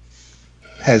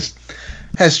has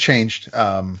changed.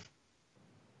 And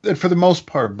for the most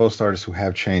part, most artists who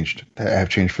have changed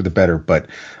for the better. But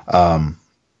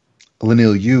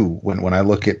Leinil Yu, when I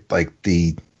look at like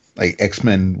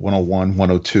X-Men 101,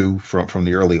 102 from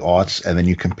the early aughts, and then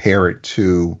you compare it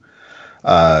to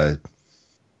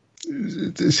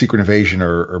Secret Invasion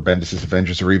or Bendis'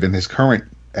 Avengers, or even his current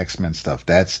X-Men stuff,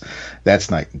 that's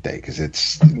night and day, because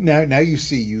it's now you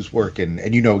see Yu's work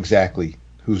and you know exactly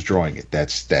who's drawing it.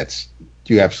 That's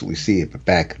you absolutely see it. But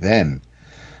back then,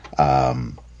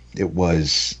 it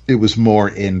was more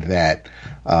in that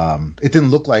it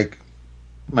didn't look like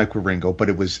Mike Wieringo, but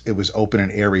it was open and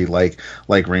airy, like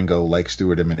Ringo, like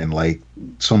Stuart Immonen, and like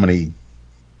so many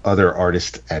other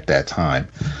artists at that time.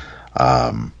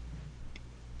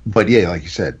 But yeah, like you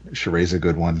said, Charest's a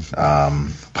good one.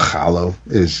 Pajalo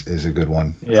is a good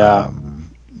one. Yeah.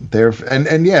 They're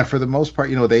and yeah, for the most part,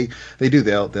 you know, they'll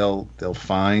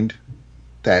find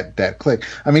that click.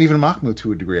 I mean, even Mahmoud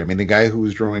to a degree. I mean, the guy who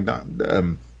was drawing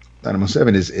Dynamo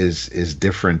 7 is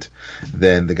different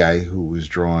than the guy who was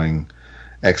drawing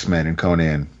X-Men and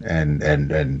Conan and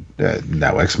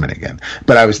now X-Men again.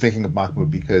 But I was thinking of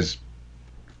Mahmoud because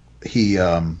he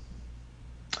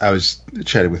I was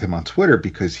chatting with him on Twitter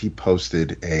because he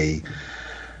posted an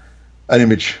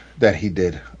image that he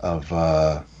did of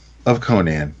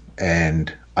Conan,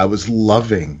 and I was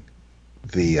loving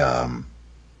the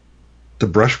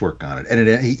brushwork on it.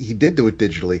 And he did do it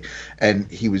digitally, and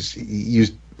he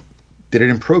did it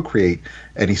in Procreate,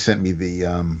 and he sent me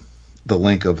the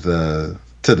link of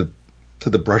to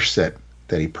the brush set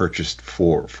that he purchased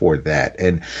for that.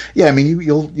 And yeah, I mean,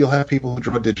 you'll have people who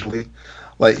draw digitally,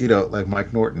 like, you know, like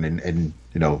Mike Norton and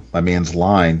you know, my man's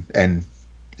Line, and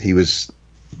he was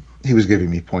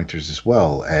giving me pointers as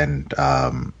well. And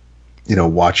you know,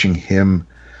 watching a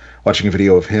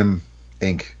video of him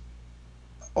ink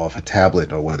off a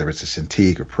tablet, or whether it's a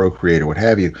Cintiq or Procreate or what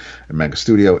have you, in Manga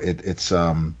Studio,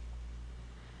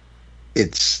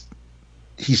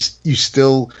 you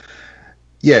still,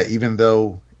 yeah, even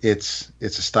though it's a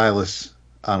stylus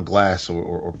on glass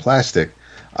or plastic,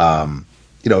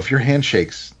 you know, if your hand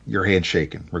shakes, your hand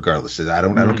shaking regardless. I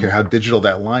don't care how digital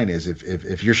that line is.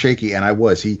 If you're shaky, and I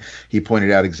was, he pointed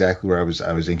out exactly where I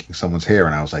was inking someone's hair,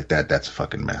 and I was like, that's a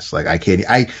fucking mess. Like, I can't.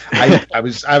 I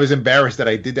was embarrassed that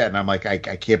I did that, and I'm like, I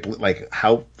can't believe, like,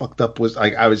 how fucked up was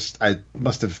I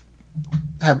must have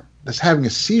was having a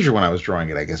seizure when I was drawing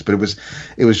it, I guess. But it was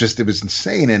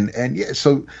insane, and yeah,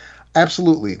 so.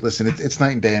 Absolutely. Listen, it's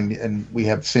night and day, and we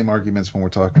have the same arguments when we're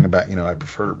talking about, you know, I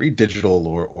prefer to read digital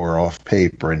or off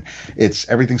paper, and it's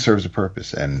everything serves a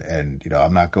purpose. And you know,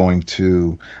 I'm not going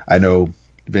to. I know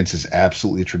Vince is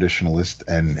absolutely a traditionalist,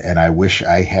 and I wish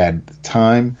I had the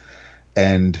time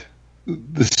and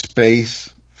the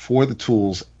space for the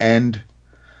tools, and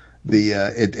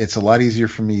it's a lot easier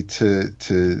for me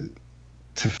to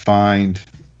find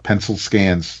pencil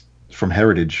scans from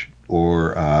Heritage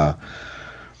or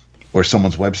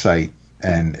someone's website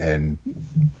and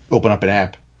open up an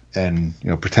app and, you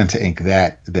know, pretend to ink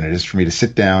that than it is for me to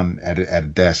sit down at a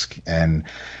desk and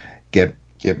get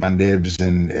my nibs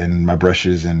and my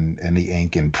brushes and the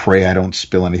ink and pray I don't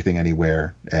spill anything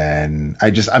anywhere. And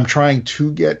I'm trying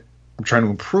to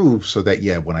improve so that,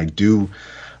 yeah, when I do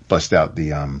bust out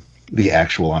the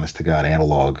actual honest to God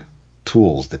analog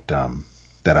tools, that I'm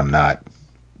not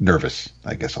nervous,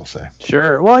 I guess I'll say.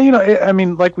 Sure. Well, you know, I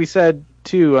mean, like we said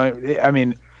too, I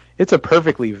mean, it's a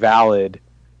perfectly valid,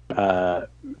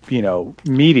 you know,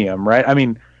 medium, right? I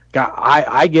mean,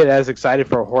 I get as excited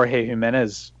for a Jorge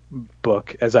Jimenez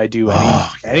book as I do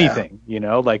anything, you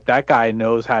know, like that guy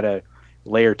knows how to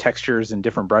layer textures and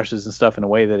different brushes and stuff in a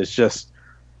way that is just,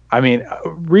 I mean,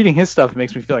 reading his stuff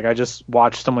makes me feel like I just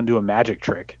watched someone do a magic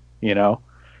trick, you know?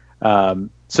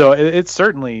 So it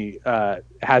certainly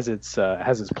has its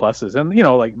pluses, and you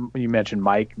know, like you mentioned,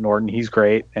 Mike Norton, he's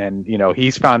great, and you know,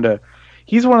 he's one of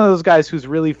those guys who's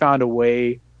really found a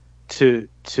way to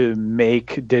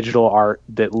make digital art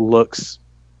that looks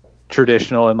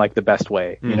traditional in like the best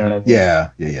way. You know what I mean? Yeah.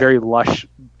 Very lush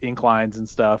ink lines and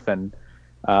stuff, and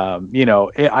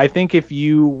I think if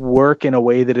you work in a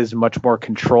way that is much more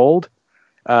controlled,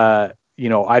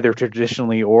 either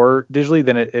traditionally or digitally,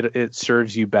 then it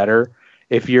serves you better.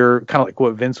 If you're kind of like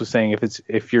what Vince was saying,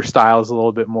 if your style is a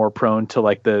little bit more prone to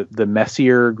like the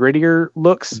messier, grittier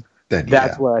looks,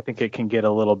 that's where I think it can get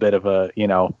a little bit of a,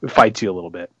 it fights you a little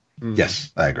bit.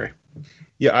 Yes, I agree.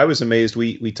 Yeah, I was amazed.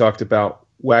 We talked about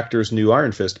Wachter's new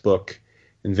Iron Fist book,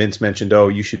 and Vince mentioned,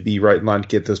 you should be right in line to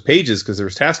get those pages because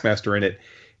there's Taskmaster in it.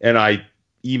 And I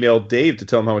emailed Dave to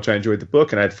tell him how much I enjoyed the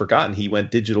book, and I'd forgotten he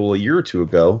went digital a year or two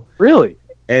ago. Really?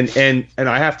 And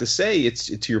I have to say, it's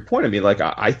to your point. I mean, like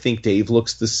I think Dave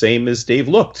looks the same as Dave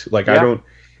looked. Like, yeah. I don't.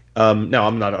 Now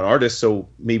I'm not an artist, so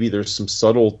maybe there's some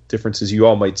subtle differences you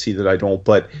all might see that I don't.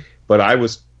 But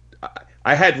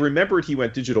I had remembered he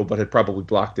went digital, but had probably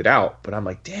blocked it out. But I'm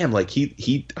like, damn, like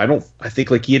I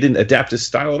think like he didn't adapt his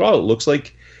style at all. It looks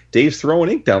like Dave's throwing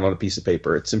ink down on a piece of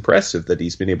paper. It's impressive that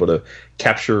he's been able to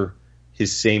capture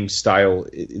his same style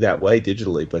that way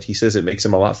digitally. But he says it makes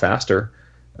him a lot faster.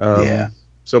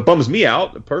 So it bums me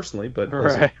out personally, but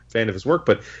as a fan of his work.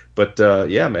 But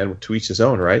yeah, man, to each his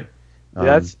own, right?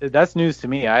 That's news to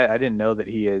me. I didn't know that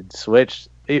he had switched.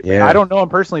 I don't know him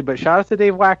personally, but shout out to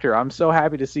Dave Wachter. I'm so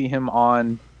happy to see him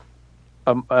on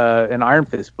an Iron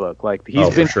Fist book. Like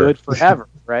he's been good forever,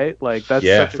 right? Like that's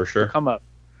such for sure come up.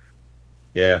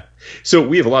 Yeah. So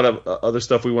we have a lot of other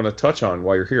stuff we want to touch on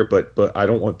while you're here, but I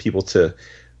don't want people to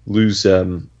lose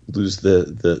the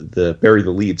bury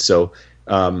the lead. So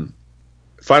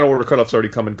Final Order Cutoff's already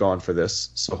come and gone for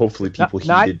this. So hopefully people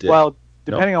heeded it. Well,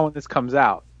 depending on when this comes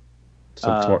out.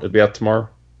 So it'll be out tomorrow?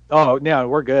 Oh, no,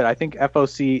 we're good. I think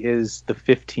FOC is the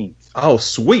 15th. Oh,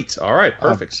 sweet. All right,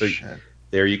 perfect. So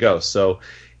there you go. So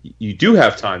you do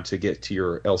have time to get to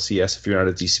your LCS if you're not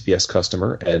a DCBS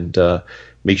customer, and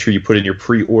make sure you put in your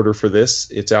pre-order for this.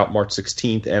 It's out March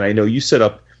 16th, and I know you set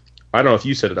up, I don't know if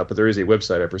you set it up, but there is a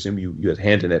website. I presume you had a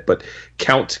hand in it, but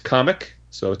Count Comic.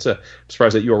 So I'm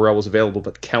surprised that URL was available,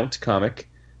 but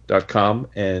countcomic.com,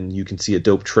 and you can see a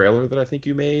dope trailer that I think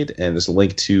you made, and there's a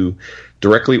link to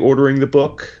directly ordering the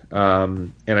book.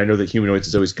 And I know that Humanoids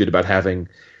is always good about having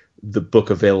the book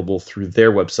available through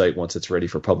their website once it's ready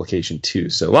for publication too.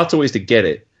 So lots of ways to get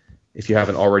it. If you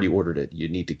haven't already ordered it, you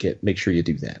need to make sure you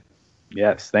do that.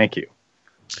 Yes, thank you.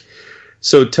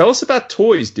 So tell us about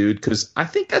toys, dude, because I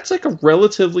think that's like a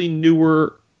relatively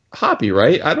newer hobby,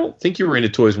 right? I don't think you were into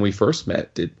toys when we first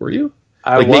met. Were you?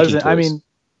 I wasn't. I mean,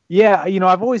 yeah,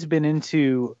 I've always been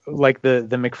into like the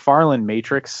McFarlane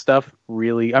Matrix stuff.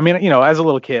 Really, I mean, as a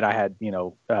little kid, I had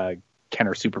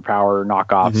Kenner Superpower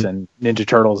knockoffs and Ninja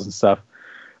Turtles and stuff.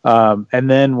 And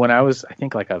then when I was, I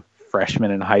think, like a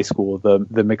freshman in high school, the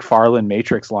McFarlane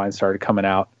Matrix line started coming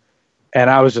out, and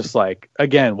I was just like,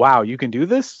 again, wow, you can do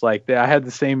this. Like, I had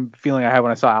the same feeling I had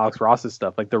when I saw Alex Ross's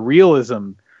stuff. Like the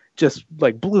realism just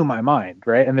like blew my mind,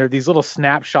 right? And there are these little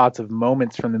snapshots of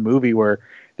moments from the movie where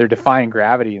they're defying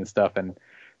gravity and stuff, and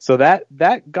so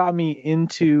that got me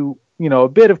into a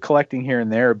bit of collecting here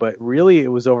and there. But really, it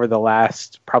was over the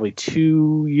last probably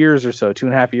 2 years or so,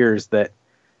 2.5 years, that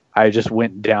I just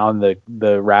went down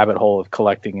the rabbit hole of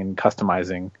collecting and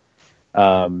customizing.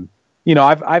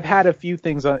 I've had a few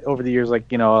things over the years,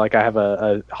 like I have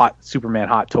a hot Superman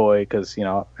hot toy because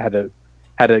I had to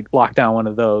lock down one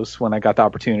of those when I got the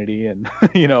opportunity, and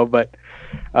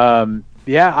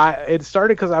it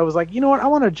started because I was like, you know what, I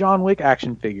want a John Wick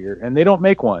action figure, and they don't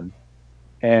make one,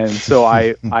 and so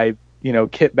I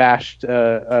kit bashed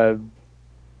a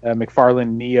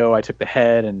McFarlane Neo. I took the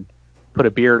head and put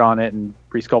a beard on it and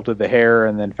pre-sculpted the hair,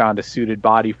 and then found a suited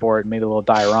body for it and made a little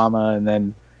diorama, and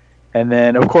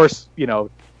then of course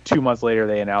 2 months later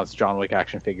they announced John Wick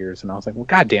action figures, and I was like, well,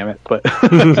 god damn it, but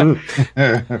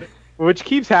which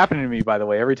keeps happening to me, by the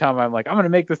way. Every time I'm like, I'm going to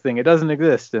make this thing, it doesn't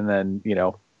exist, and then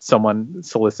someone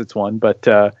solicits one. But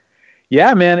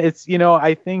yeah, man, it's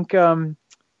I think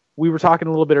we were talking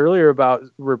a little bit earlier about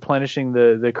replenishing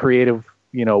the creative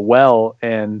well,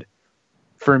 and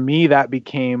for me that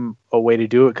became a way to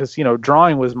do it because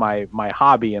drawing was my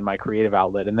hobby and my creative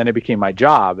outlet, and then it became my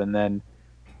job, and then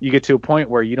you get to a point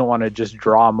where you don't want to just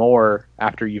draw more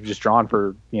after you've just drawn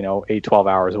for 8-12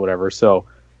 hours or whatever. So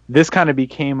this kind of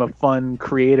became a fun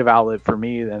creative outlet for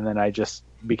me, and then I just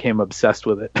became obsessed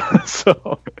with it.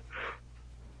 So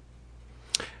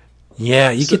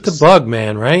yeah, you get the bug,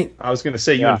 man, right? I was going to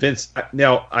say, you and Vince.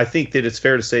 Now, I think that it's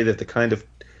fair to say that the kind of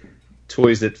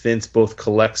toys that Vince both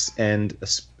collects and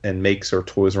makes, or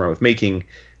toys around with making,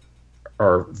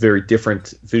 are very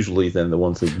different visually than the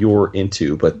ones that you're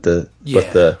into. But the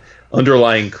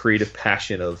underlying creative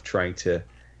passion of trying to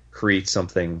create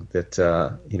something that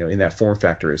in that form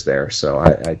factor is there. So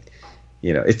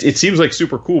it seems like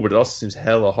super cool, but it also seems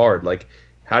hella hard. Like,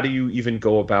 how do you even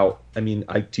go about? I mean,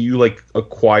 do you like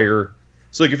acquire?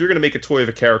 So, like, if you're going to make a toy of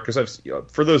a character, because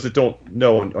for those that don't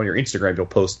know, on your Instagram, you'll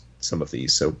post some of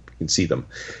these so you can see them.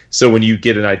 So, when you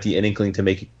get an inkling to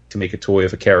make a toy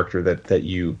of a character that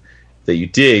you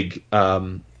dig,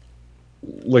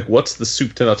 like, what's the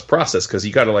soup to nuts process? Because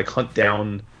you got to like hunt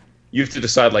down. You have to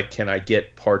decide, like, can I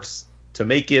get parts to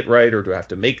make it, right, or do I have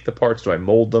to make the parts? Do I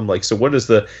mold them? Like, so what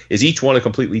is each one a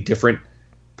completely different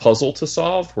puzzle to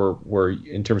solve? Where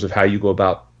in terms of how you go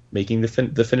about making the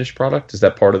finished product, is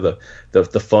that part of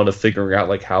the fun of figuring out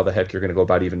like how the heck you're going to go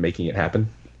about even making it happen?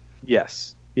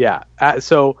 Yes, yeah.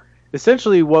 So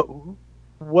essentially, what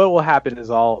will happen is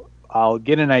I'll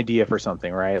get an idea for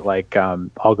something, right? Like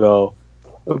I'll go,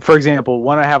 for example,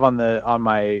 one I have on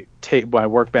my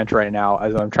workbench right now,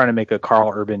 as I'm trying to make a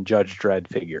Karl Urban Judge Dredd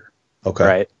figure. Okay.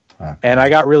 Right. And I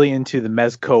got really into the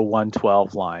Mezco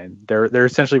 112 line. They're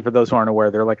essentially, for those who aren't aware,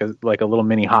 they're like a little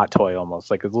mini hot toy, almost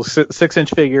like a little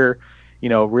 6-inch figure.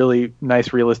 Really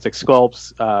nice realistic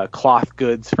sculpts, cloth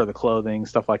goods for the clothing,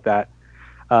 stuff like that.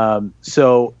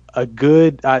 So a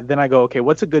good then I go, okay,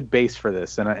 what's a good base for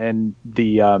this? And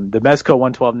the Mezco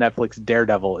 112 Netflix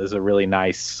Daredevil is a really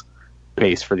nice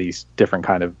base for these different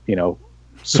kind of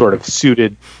sort of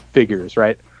suited figures,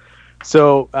 right?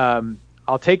 So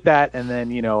I'll take that, and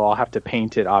then I'll have to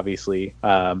paint it, obviously,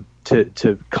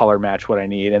 to color match what I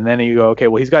need. And then you go, okay,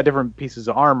 well, he's got different pieces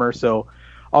of armor, so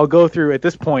I'll go through. At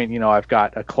this point, I've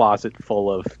got a closet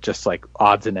full of just like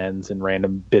odds and ends and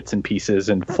random bits and pieces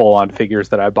and full-on figures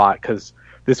that I bought because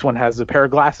this one has a pair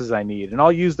of glasses I need, and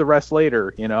I'll use the rest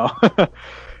later.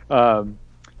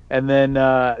 And then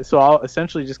so I'll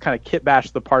essentially just kind of kit bash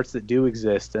the parts that do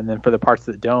exist, and then for the parts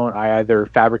that don't, I either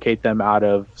fabricate them out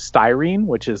of styrene,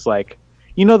 which is like,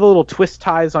 the little twist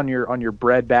ties on your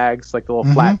bread bags, like the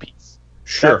little flat piece.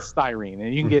 Sure. That's styrene,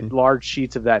 and you can get large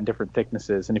sheets of that in different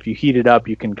thicknesses. And if you heat it up,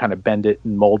 you can kind of bend it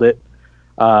and mold it.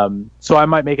 So I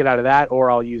might make it out of that,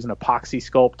 or I'll use an epoxy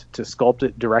sculpt to sculpt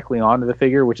it directly onto the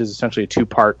figure, which is essentially a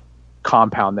 2-part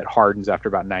compound that hardens after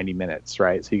about 90 minutes,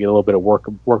 right? So you get a little bit of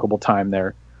workable time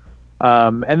there.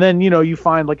 And then you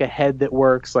find like a head that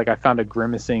works. Like I found a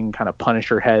grimacing kind of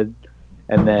Punisher head,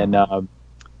 and then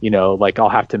like I'll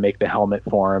have to make the helmet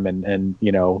for him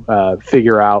and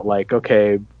figure out like,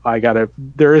 okay,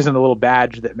 there isn't a little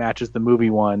badge that matches the movie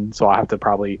one, so I'll have to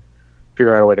probably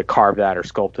figure out a way to carve that or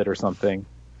sculpt it or something.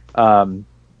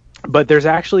 But there's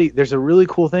a really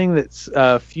cool thing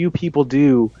that few people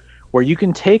do, where you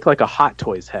can take like a Hot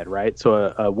Toys head, right? So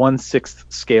a 1/6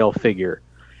 scale figure,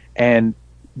 and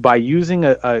by using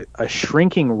a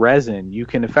shrinking resin, you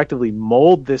can effectively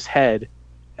mold this head,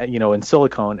 in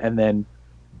silicone, and then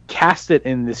cast it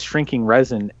in this shrinking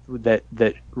resin that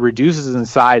reduces in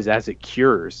size as it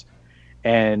cures.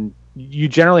 And you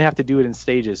generally have to do it in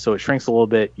stages. So it shrinks a little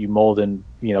bit, you mold and,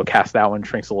 cast that one,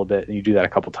 shrinks a little bit, and you do that a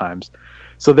couple times.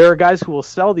 So there are guys who will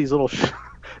sell these little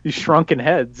these shrunken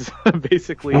heads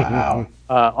basically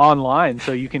online.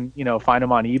 So you can, find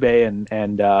them on eBay,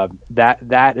 and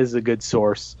that is a good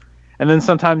source. And then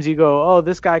sometimes you go, oh,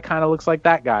 this guy kind of looks like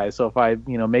that guy. So if I,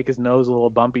 make his nose a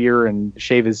little bumpier and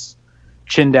shave his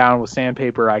chin down with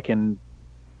sandpaper, I can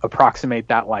approximate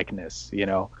that likeness,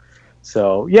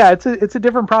 So yeah, it's a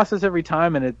different process every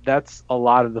time, and that's a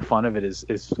lot of the fun of it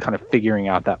is kind of figuring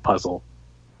out that puzzle.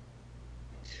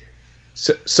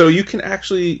 So you can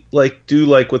actually like do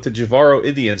like what the Jivaro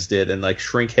Indians did and like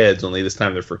shrink heads, only this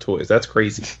time they're for toys. That's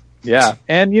crazy. Yeah,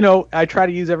 and I try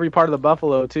to use every part of the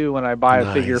buffalo too when I buy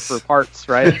a figure for parts,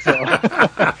 right? So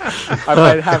I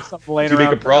might have something laying around. Do you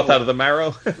make a broth out of the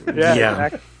marrow? Yeah.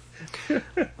 Exactly.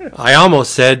 I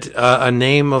almost said a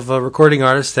name of a recording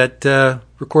artist that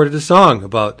recorded a song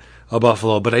about a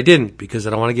buffalo, but I didn't, because I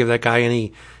don't want to give that guy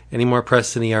any more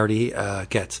press than he already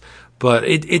gets. But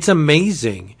it's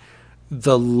amazing,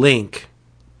 the link.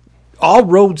 All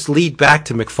roads lead back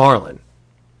to McFarlane,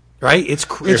 right? Here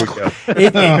we go. Here we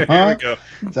go.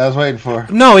 That's what I was waiting for.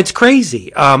 No, it's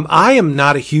crazy. I am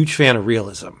not a huge fan of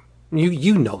realism.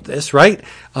 You know this, right?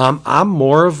 I'm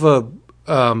more of a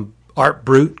Art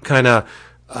Brut kind of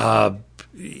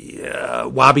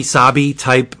wabi-sabi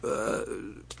type.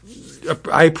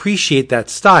 I appreciate that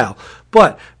style,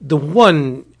 but the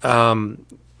one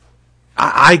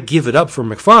I give it up for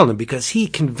McFarlane, because he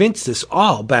convinced us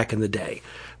all back in the day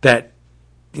that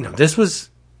this was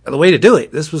the way to do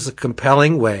it. This was a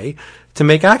compelling way to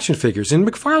make action figures. And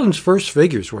McFarlane's first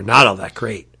figures were not all that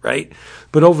great, right?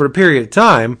 But over a period of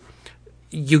time,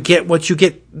 you get what you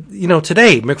get,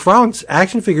 today. McFarlane's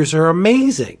action figures are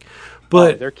amazing,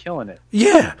 but they're killing it.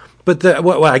 Yeah, but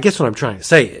I guess what I'm trying to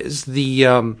say is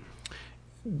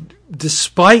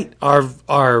despite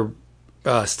our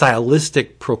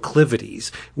stylistic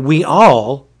proclivities, we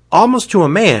all, almost to a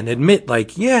man, admit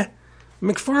like, yeah,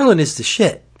 McFarlane is the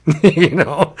shit.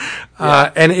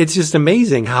 And it's just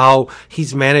amazing how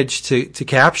he's managed to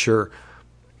capture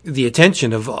the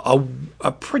attention of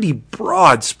a pretty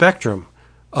broad spectrum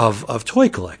of toy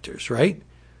collectors, right?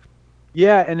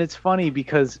 Yeah, and it's funny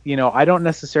because, I don't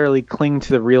necessarily cling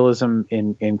to the realism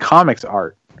in comics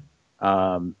art.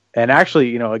 And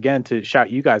actually, again, to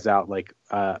shout you guys out, like,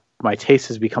 my taste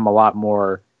has become a lot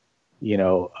more,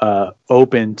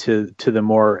 open to the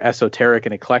more esoteric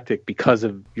and eclectic because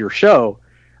of your show.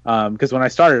 Because when I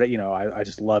started, I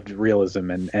just loved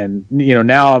realism, and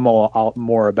now I'm all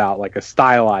more about like a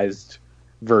stylized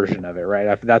version of it,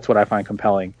 right? That's what I find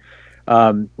compelling.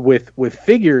 With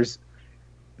figures,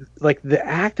 like the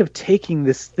act of taking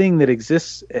this thing that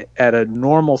exists at a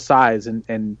normal size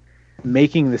and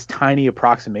making this tiny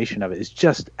approximation of it is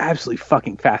just absolutely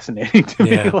fucking fascinating to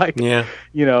me. Like,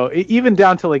 even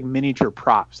down to like miniature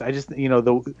props. I just,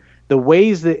 the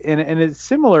ways that, and it's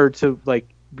similar to like,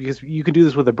 because you can do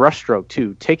this with a brushstroke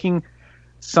too, taking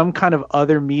some kind of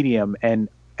other medium and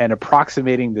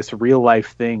approximating this real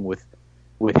life thing with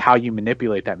how you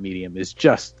manipulate that medium is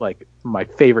just like my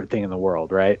favorite thing in the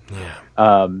world, right?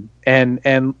 Yeah.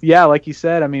 And yeah, like you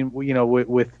said, I mean,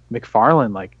 with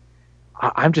McFarlane, like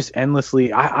I'm just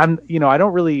endlessly, I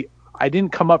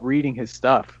didn't come up reading his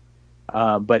stuff,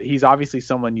 but he's obviously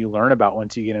someone you learn about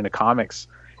once you get into comics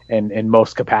and in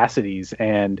most capacities.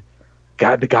 And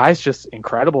God, the guy's just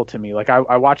incredible to me. Like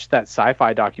I watched that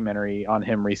sci-fi documentary on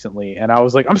him recently, and I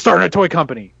was like, I'm starting a toy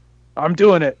company. I'm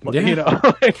doing it. Yeah.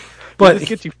 But it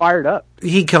gets you fired up.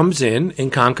 He comes in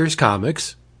and conquers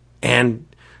comics, and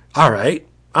all right,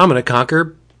 I'm going to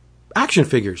conquer action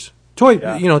figures, toy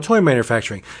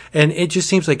manufacturing, and it just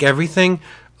seems like everything.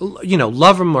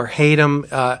 Love him or hate him.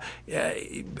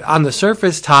 On the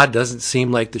surface, Todd doesn't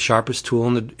seem like the sharpest tool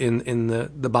in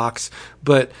the box,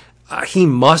 but he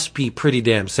must be pretty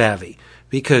damn savvy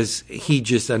because he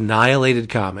just annihilated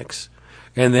comics,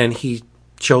 and then he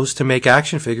chose to make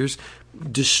action figures.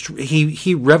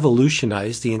 He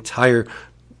revolutionized the entire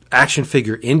action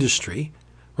figure industry,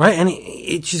 right? And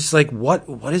it's just like, what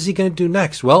is he going to do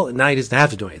next? Well, now he doesn't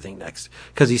have to do anything next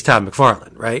because he's Todd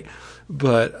McFarlane, right?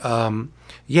 But I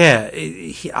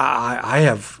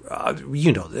have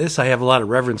this. I have a lot of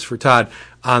reverence for Todd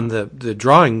on the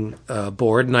drawing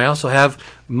board, and I also have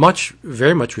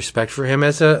very much respect for him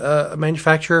as a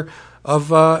manufacturer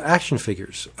of action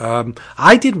figures.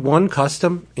 I did one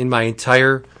custom in my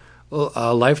entire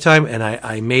lifetime, and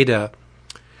I made a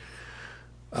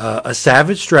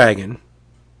Savage Dragon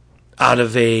out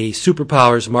of a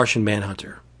Superpowers Martian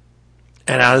Manhunter.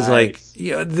 And I was like,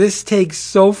 this takes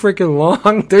so freaking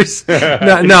long. There's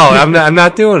I'm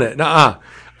not doing it.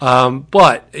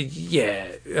 But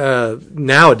yeah,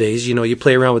 nowadays, you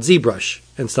play around with ZBrush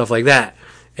and stuff like that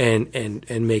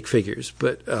and make figures.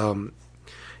 But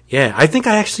yeah, I think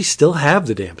I actually still have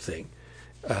the damn thing.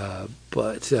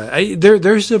 But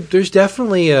there's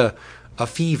definitely a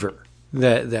fever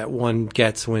that one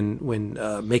gets when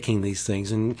making these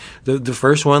things, and the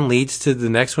first one leads to the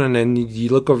next one, and then you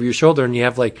look over your shoulder and you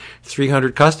have like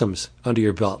 300 customs under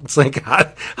your belt. It's like,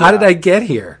 how did I get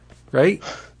here, right?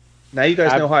 Now you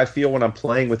guys know how I feel when I'm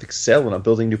playing with Excel and I'm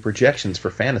building new projections for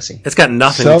fantasy. It's got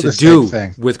nothing to do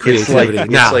with creativity.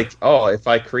 It's like, if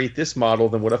I create this model,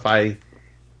 then what if I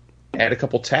add a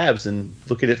couple tabs and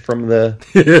look at it from the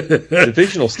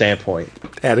divisional standpoint?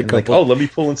 Add a couple. Let me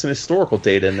pull in some historical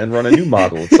data and then run a new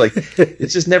model. It's like, it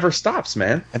just never stops,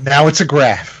 man. And now it's a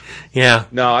graph. Yeah.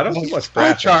 No, I don't do much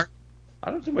graphing.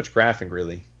 I don't do much graphing,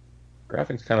 really.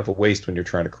 Graphing's kind of a waste when you're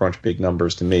trying to crunch big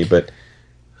numbers to me, but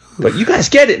you guys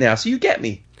get it now, so you get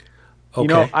me.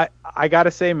 Okay. I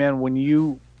gotta say, man, when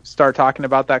you start talking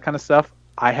about that kind of stuff,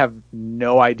 I have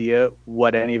no idea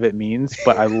what any of it means,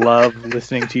 but I love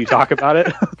listening to you talk about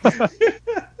it.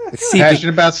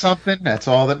 Passionate about something, that's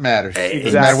all that matters. Exactly.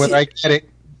 Doesn't matter whether I get it,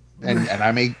 and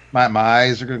I may my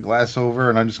eyes are gonna glass over,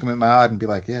 and I'm just gonna nod and be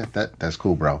like, yeah, that's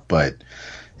cool, bro. But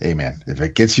hey, man, if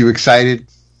it gets you excited,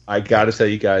 I gotta tell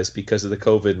you guys, because of the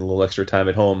COVID and a little extra time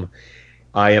at home,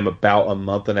 I am about a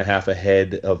month and a half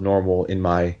ahead of normal in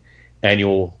my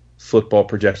annual football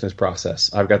projections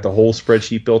process. I've got the whole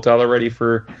spreadsheet built out already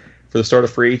for the start of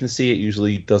free agency. It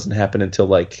usually doesn't happen until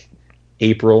like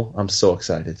April. I'm so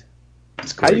excited.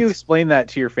 How do you explain that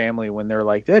to your family when they're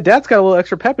like, Dad's got a little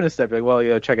extra pep in his step? Like,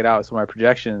 well, check it out. Some of my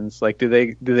projections. Like, do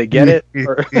they get it?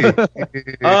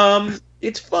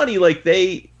 It's funny. Like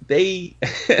they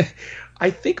I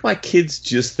think my kids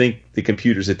just think the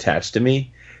computer's attached to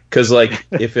me. Because, like,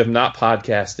 if I'm not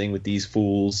podcasting with these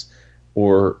fools,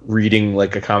 or reading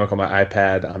like a comic on my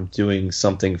iPad, I'm doing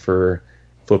something for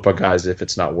Football Guys if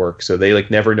it's not work. So they like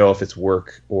never know if it's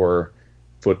work or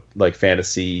like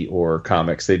fantasy or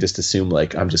comics. They just assume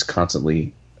like I'm just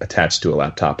constantly attached to a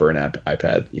laptop or an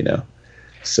iPad, you know.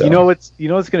 So you know what's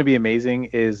going to be amazing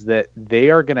is that they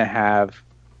are going to have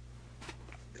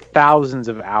thousands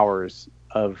of hours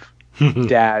of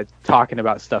dad talking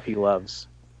about stuff he loves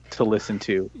to listen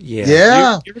to.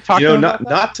 Yeah. You ever talk to him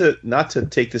about that? not to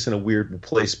take this in a weird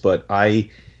place, but I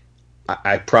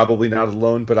probably not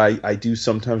alone, but I do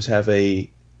sometimes have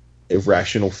a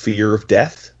irrational fear of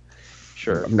death.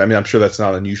 Sure. I mean, I'm sure that's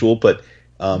not unusual, but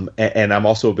and I'm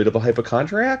also a bit of a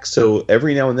hypochondriac, so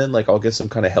every now and then, like, I'll get some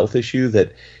kind of health issue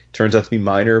that turns out to be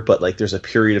minor, but like, there's a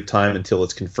period of time until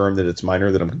it's confirmed that it's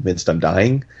minor that I'm convinced I'm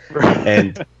dying,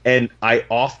 and I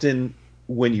often,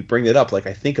 when you bring it up, like,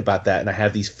 I think about that, and I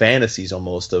have these fantasies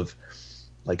almost of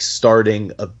like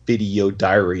starting a video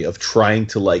diary of trying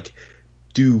to like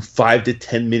do 5 to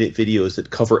 10 minute videos that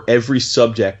cover every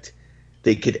subject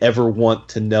they could ever want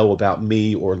to know about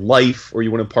me or life, or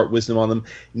you want to impart wisdom on them.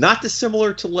 Not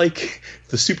dissimilar to like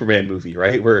the Superman movie,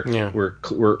 right? Where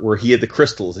he had the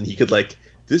crystals and he could like,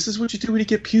 this is what you do when you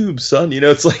get pubes, son. You know,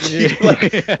 it's like,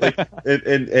 and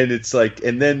it's like,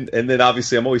 and then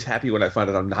obviously I'm always happy when I find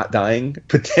out I'm not dying.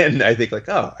 But then I think like,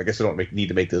 oh, I guess I don't need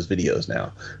to make those videos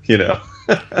now. You know.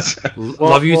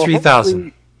 Love you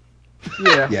 3000.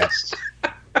 Yeah. Yes.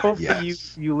 Hopefully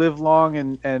you live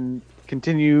long and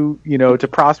continue, you know, to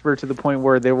prosper to the point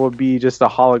where there will be just a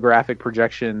holographic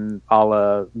projection a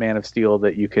la Man of Steel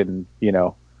that you can, you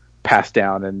know, pass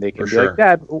down, and they can be like,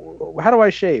 Dad, how do I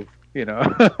shave? You know.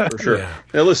 For sure. Yeah.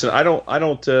 Now listen, I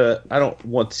don't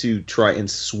want to try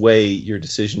and sway your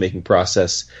decision-making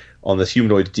process on this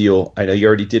humanoid deal. I know you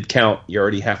already did count. You're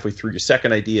already halfway through your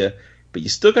second idea, but you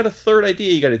still got a third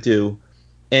idea you got to do,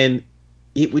 and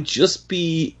it would just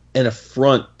be an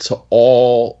affront to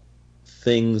all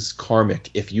things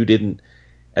karmic if you didn't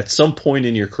at some point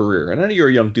in your career, and I know you're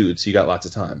a young dude so you got lots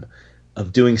of time,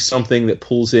 of doing something that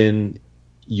pulls in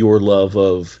your love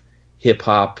of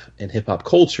hip-hop and hip-hop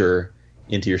culture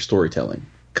into your storytelling,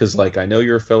 because like I know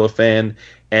you're a fellow fan,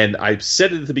 and I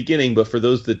said it at the beginning, but for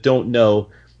those that don't know,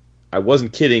 I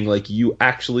wasn't kidding. Like, you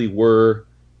actually were,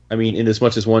 I mean, in as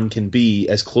much as one can be,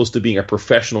 as close to being a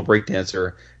professional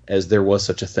breakdancer as there was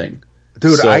such a thing.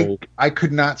 Dude, So, I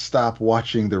could not stop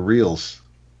watching the reels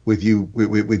with you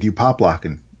pop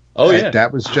locking. Oh yeah,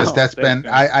 that was just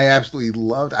I absolutely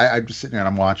loved. I'm just sitting there and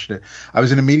I'm watching it. I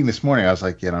was in a meeting this morning. I was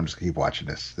like, yeah, I'm just gonna keep watching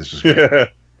this. This is great.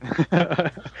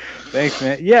 Thanks,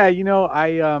 man. Yeah, you know,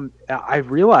 I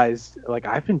realized like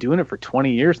I've been doing it for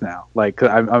 20 years now. Like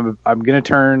I'm gonna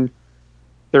turn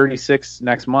 36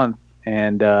 next month,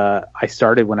 and I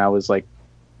started when I was like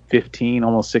 15,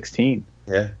 almost 16.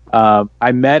 Yeah.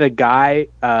 I met a guy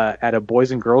at a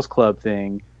Boys and Girls Club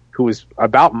thing who was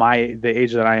about the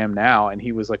age that I am now, and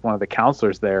he was like one of the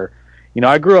counselors there. You know,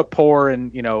 I grew up poor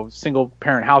and, you know, single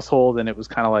parent household, and it was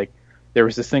kind of like there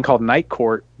was this thing called Night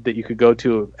Court that you could go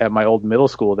to at my old middle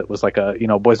school that was like a, you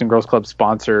know, Boys and Girls Club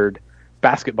sponsored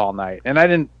basketball night. And I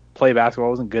didn't play basketball,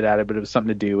 I wasn't good at it, but it was something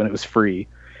to do, and it was free.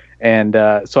 And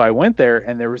so I went there,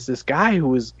 and there was this guy who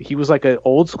was like an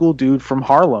old school dude from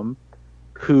Harlem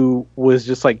who was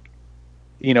just like,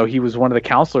 you know, he was one of the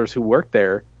counselors who worked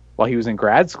there while he was in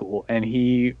grad school, and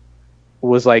he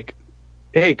was like,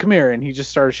 hey, come here, and he just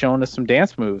started showing us some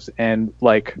dance moves, and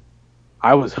like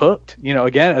I was hooked, you know.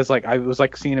 Again, it's like I was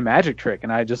like seeing a magic trick,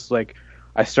 and I just like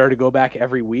I started to go back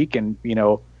every week, and you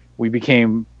know, we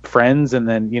became friends, and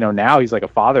then, you know, now he's like a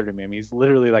father to me. I mean, he's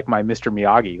literally like my Mr.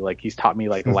 Miyagi. Like, he's taught me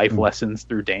like life lessons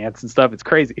through dance and stuff. It's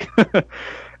crazy.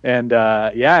 And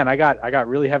and I got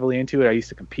really heavily into it. I used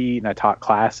to compete, and I taught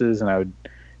classes, and I would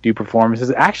do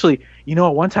performances. Actually, you know,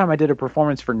 at one time I did a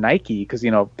performance for Nike, because, you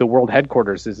know, the world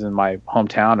headquarters is in my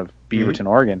hometown of Beaverton,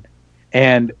 Oregon.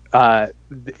 And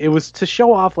it was to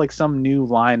show off like some new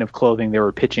line of clothing they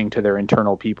were pitching to their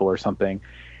internal people or something.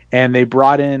 And they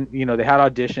brought in, you know, they had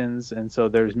auditions, and so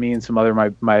there's me and some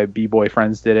other my b-boy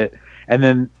friends did it. And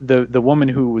then the woman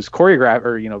who was choreographer,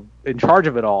 or, you know, in charge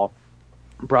of it all,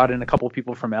 brought in a couple of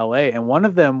people from LA, and one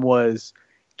of them was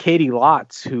Katie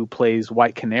Lotz, who plays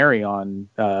White Canary on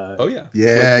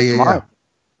yeah.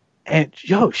 And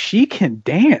yo, she can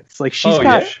dance. Like,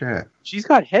 she's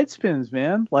got head spins,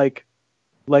 man. Like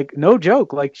no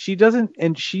joke. Like, she doesn't,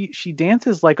 and she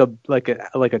dances like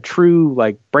a true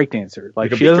like breakdancer.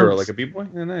 Like, a she beat girl, like a b-boy.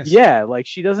 Yeah, nice. Yeah, like,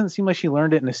 she doesn't seem like she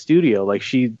learned it in a studio. Like,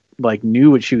 she like knew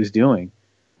what she was doing.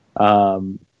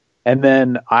 And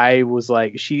then I was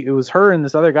like, it was her and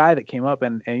this other guy that came up,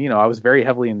 and you know, I was very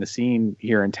heavily in the scene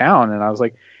here in town, and I was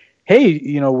like,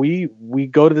 hey, we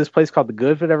go to this place called the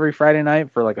Goodfoot every Friday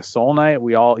night for like a soul night.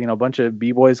 We all, a bunch of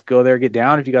B-boys go there, get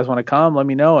down. If you guys want to come, let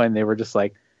me know. And they were just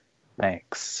like,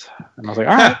 thanks. And I was like,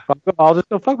 all right, I'll just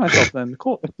go fuck myself then.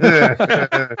 Cool.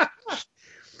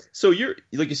 So you're,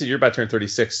 like you said, you're about to turn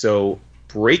 36. So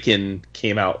Breakin'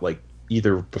 came out like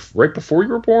either right before you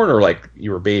were born or like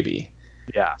you were a baby.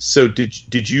 Yeah. So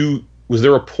was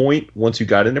there a point once you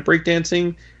got into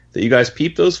breakdancing that you guys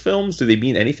peeped those films? Do they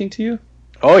mean anything to you?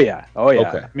 Oh yeah.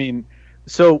 Okay. I mean,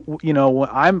 so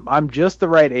I'm just the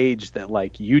right age that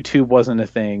like YouTube wasn't a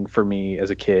thing for me as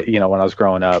a kid. When I was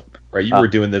growing up. Right. You were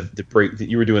doing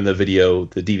you were doing the video,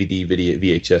 the DVD video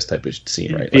VHS type of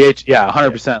scene, right? Yeah,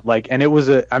 100%. Like, and it was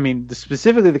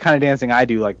specifically the kind of dancing I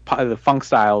do, like the funk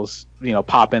styles.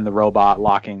 Pop in the robot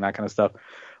locking, that kind of stuff.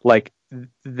 Like,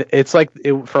 it's like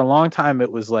for a long time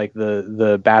it was like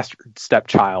the bastard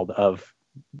stepchild of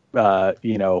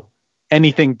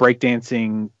anything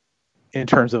breakdancing in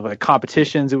terms of like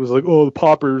competitions. It was like, oh, the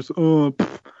poppers,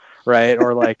 right?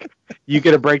 Or like you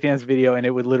get a breakdance video and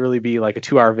it would literally be like a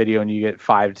 2-hour video and you get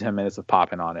 5 to 10 minutes of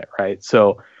popping on it, right?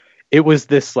 So it was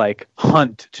this like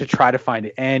hunt to try to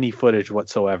find any footage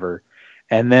whatsoever.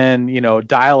 And then,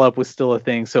 dial-up was still a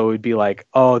thing, so it would be like,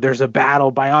 oh, there's a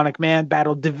battle, Bionic Man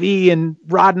battled DeVee and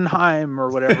Rodenheim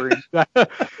or whatever.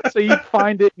 So you'd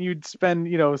find it and you'd spend,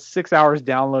 6 hours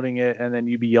downloading it, and then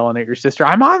you'd be yelling at your sister,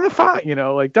 I'm on the phone,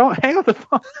 like, don't hang up the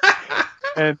phone.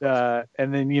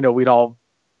 And then, we'd all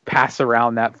pass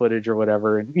around that footage or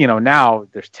whatever. And, now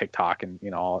there's TikTok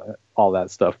and, all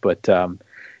that stuff. But,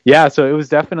 yeah, so it was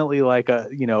definitely like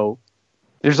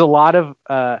there's a lot of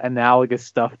analogous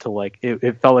stuff to like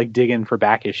it felt like digging for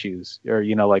back issues or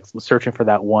like searching for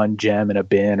that one gem in a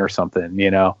bin or something.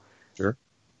 Sure.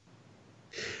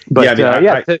 But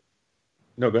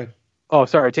no, go ahead. Oh,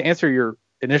 sorry. To answer your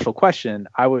initial question,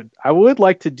 I would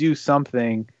like to do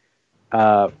something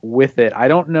with it. I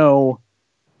don't know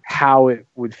how it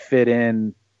would fit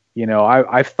in.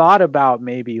 I've thought about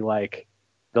maybe like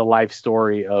the life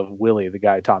story of Willie, the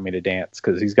guy who taught me to dance,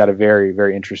 because he's got a very,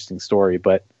 very interesting story.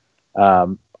 But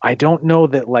I don't know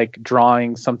that like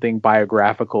drawing something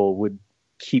biographical would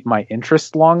keep my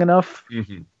interest long enough,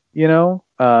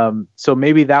 so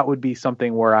maybe that would be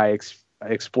something where I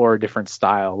explore a different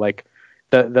style. Like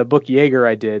the book Jaeger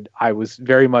I did, I was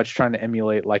very much trying to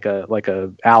emulate like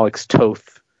a Alex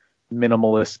Toth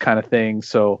minimalist kind of thing.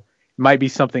 So might be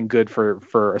something good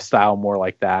for a style more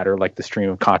like that, or like the stream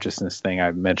of consciousness thing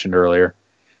I mentioned earlier.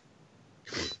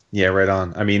 Yeah, right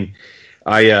on. I mean,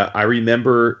 I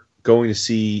remember going to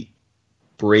see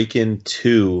Breakin'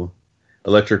 2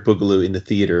 Electric Boogaloo in the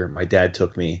theater. My dad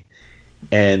took me,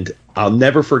 and I'll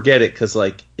never forget it because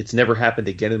like it's never happened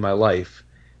again in my life.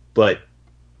 But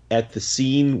at the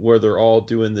scene where we're all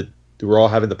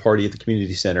having the party at the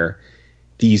community center,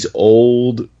 these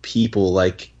old people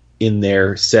like in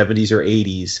their 70s or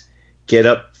 80s get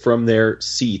up from their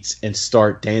seats and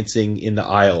start dancing in the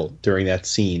aisle during that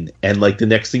scene. And like the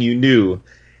next thing you knew,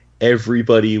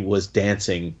 everybody was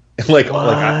dancing. We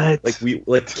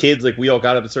kids, like we all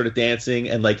got up and started dancing,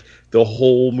 and like the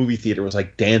whole movie theater was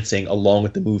like dancing along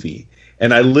with the movie.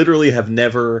 And I literally have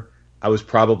never, that was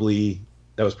probably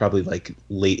like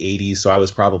late 80s. So I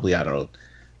was probably, I don't know,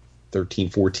 13,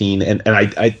 14, and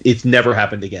I it's never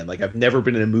happened again. Like I've never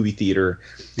been in a movie theater.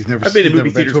 I've been in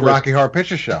movie theaters to a Rocky Horror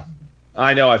Picture Show.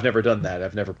 I know, I've never done that.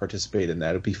 I've never participated in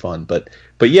that. It'd be fun, but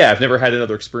yeah, I've never had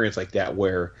another experience like that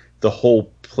where the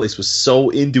whole place was so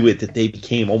into it that they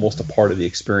became almost a part of the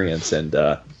experience. And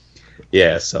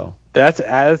yeah, so that's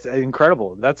as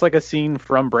incredible. That's like a scene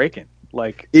from Breakin'.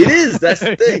 Like it is. That's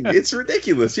the thing. It's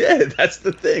ridiculous. Yeah, that's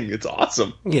the thing. It's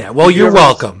awesome. Yeah. Well, you're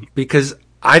welcome, because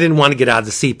I didn't want to get out of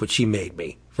the seat, but she made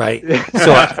me, right?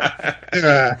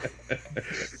 So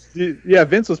yeah,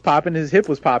 Vince was popping, his hip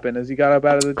was popping as he got up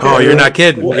out of the chair. Oh, you're not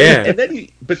kidding. Well, yeah. And then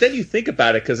you think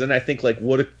about it, because then I think like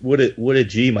what a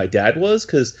G my dad was,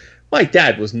 because my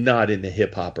dad was not into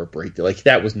hip hop or break. Like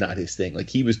that was not his thing. Like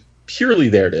he was purely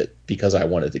there because I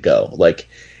wanted to go. Like,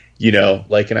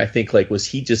 and I think like, was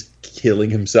he just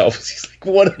killing himself? He's like,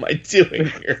 what am I doing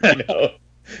here?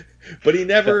 But he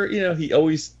never,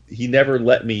 he never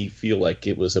let me feel like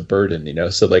it was a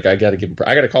burden, So like, I got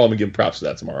to call him and give him props for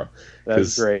that tomorrow.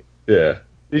 That's great. Yeah.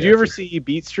 Did you ever see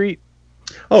Beat Street?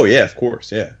 Oh yeah, of course.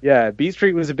 Yeah. Yeah. Beat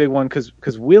Street was a big one because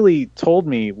Willie told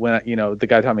me when, the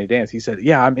guy taught me to dance, he said,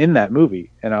 yeah, I'm in that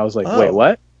movie. And I was like, wait,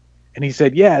 what? And he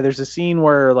said, yeah, there's a scene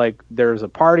where like there's a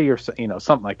party or,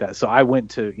 something like that. So I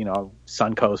went to,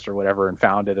 Suncoast or whatever and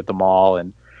found it at the mall,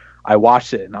 and I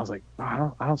watched it and I was like,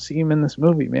 I don't see him in this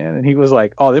movie, man. And he was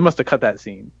like, oh, they must have cut that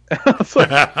scene. I was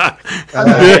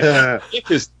like,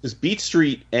 because Beat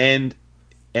Street and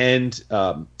and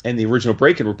the original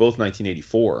Breakin' were both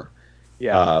 1984.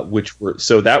 Yeah. Which were,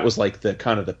 so that was like the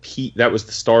kind of the peak. That was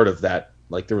the start of that.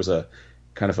 Like there was a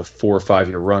kind of a 4 or 5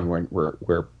 year run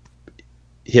where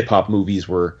hip hop movies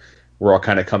were all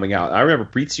kind of coming out. I remember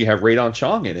Breeds, you have Radon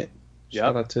Chong in it.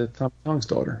 Shout out to Tom Chong's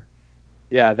daughter.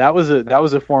 Yeah, that was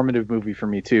a formative movie for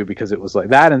me too, because it was like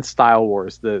that and Style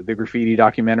Wars, the graffiti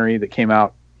documentary that came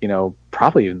out,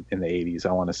 probably in the 80s,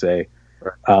 I want to say.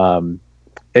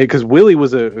 Because Willie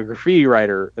was a graffiti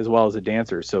writer as well as a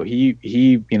dancer, so he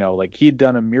he'd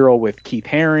done a mural with Keith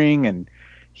Haring, and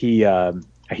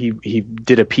he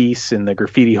did a piece in the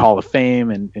Graffiti Hall of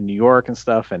Fame in New York and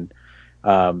stuff, and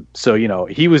so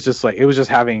he was just like, it was just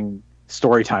having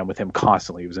story time with him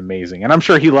constantly. It was amazing, and I'm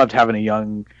sure he loved having a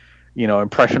young,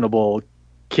 impressionable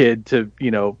kid to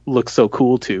look so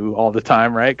cool to all the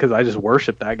time, right? Because I just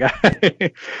worship that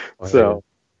guy. So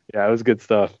yeah, it was good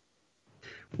stuff.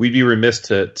 We'd be remiss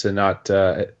to not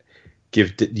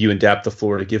give you and Dap the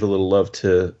floor to give a little love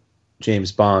to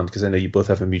James Bond, because I know you both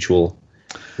have a mutual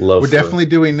love. We're definitely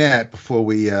doing that before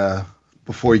we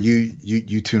before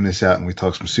you tune us out and we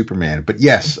talk some Superman. But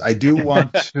yes, I do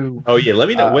want to. Oh yeah, let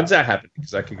me know when's that happening,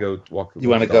 because I could go walk. You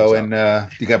want to go and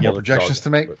you got more projections to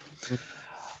make?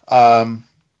 All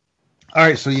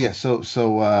right, so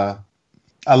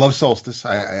I love Solstice.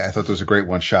 I thought there was a great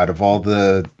one shot of all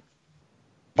the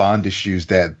Bond issues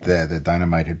that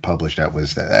Dynamite had published. That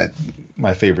was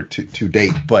my favorite to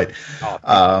date. But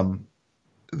I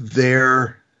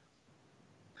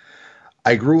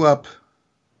grew up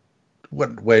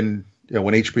when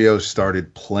HBO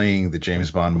started playing the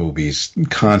James Bond movies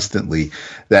constantly.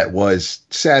 That was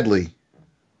sadly,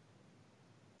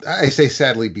 I say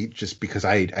sadly, just because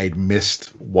I'd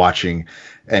missed watching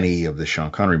any of the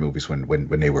Sean Connery movies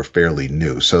when they were fairly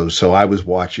new. So I was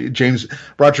watching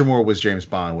Roger Moore was James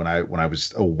Bond when I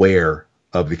was aware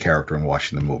of the character and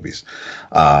watching the movies.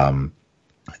 And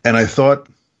I thought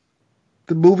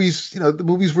the movies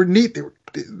were neat.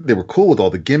 They were cool with all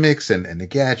the gimmicks and the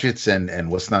gadgets and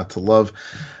what's not to love.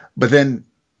 But then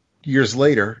years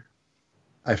later,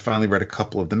 I finally read a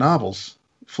couple of the novels,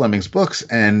 Fleming's books,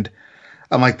 and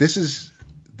I'm like, this is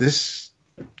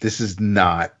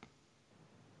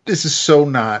so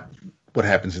not what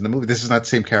happens in the movie. This is not the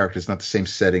same character. It's not the same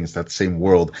setting. It's not the same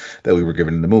world that we were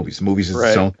given in the movies. The movies is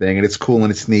its own thing, and it's cool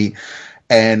and it's neat.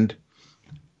 And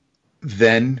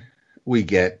then we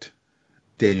get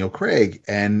Daniel Craig,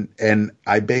 and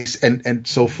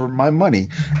so for my money,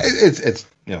 it's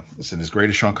listen, as great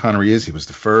as Sean Connery is, he was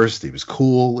the first. He was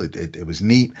cool. It was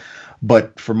neat.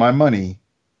 But for my money,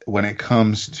 when it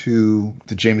comes to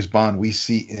the James Bond we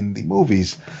see in the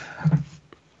movies,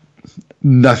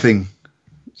 nothing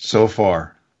so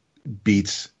far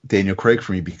beats Daniel Craig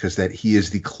for me, because that he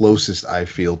is the closest I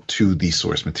feel to the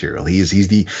source material. He's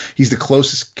the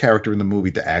closest character in the movie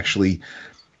that actually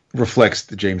reflects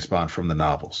the James Bond from the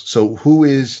novels. So who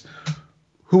is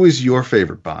your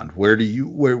favorite Bond? Where have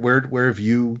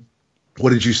you, what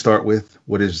did you start with?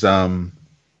 What is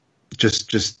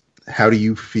just how do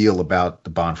you feel about the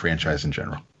Bond franchise in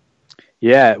general?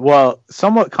 Yeah, well,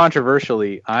 somewhat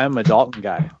controversially, I'm a Dalton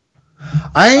guy.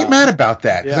 I ain't mad about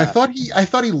that, because I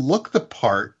thought he looked the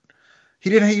part. He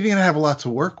didn't have a lot to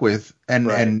work with,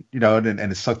 and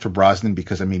it sucked for Brosnan,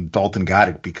 because Dalton got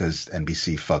it because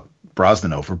NBC fucked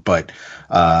Brosnan over. But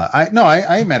I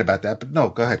ain't mad about that. But no,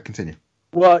 go ahead, continue.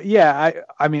 Well, yeah,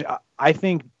 I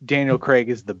think Daniel Craig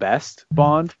is the best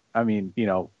Bond. Far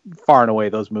and away,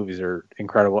 those movies are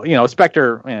incredible.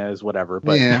 Spectre is whatever,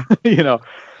 but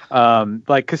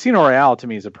like Casino Royale to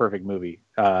me is a perfect movie.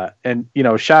 And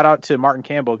shout out to Martin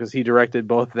Campbell, because he directed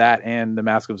both that and The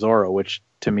Mask of Zorro, which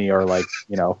to me are like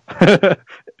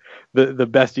the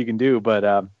best you can do.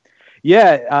 But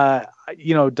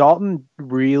Dalton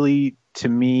really, to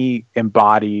me,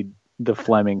 embodied the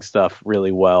Fleming stuff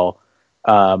really well.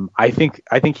 I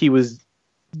think he was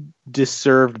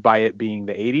disserved by it being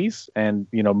the 80s, and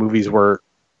movies were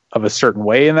of a certain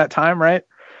way in that time, right?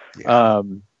 Yeah.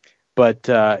 But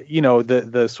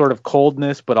the sort of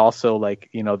coldness, but also like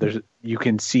you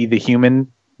can see the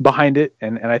human behind it,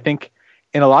 and I think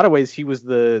in a lot of ways he was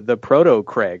the proto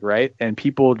Craig, right? And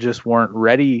people just weren't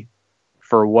ready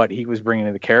for what he was bringing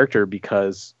to the character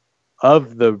because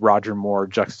of the Roger Moore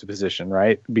juxtaposition,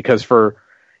 right? Because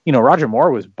Roger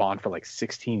Moore was Bond for like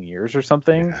 16 years or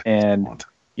something, and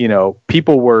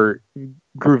people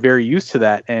grew very used to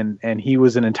that, and he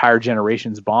was an entire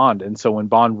generation's Bond. And so when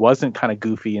Bond wasn't kind of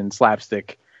goofy and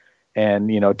slapstick and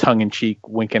tongue-in-cheek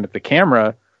winking at the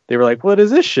camera, they were like, what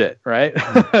is this shit, right?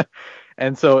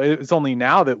 And so it's only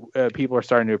now that people are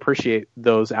starting to appreciate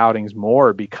those outings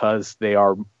more, because they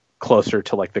are closer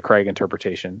to like the Craig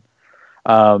interpretation.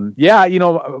 Yeah,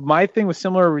 my thing was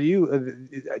similar to you.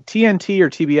 TNT or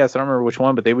TBS, I don't remember which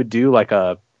one, but they would do like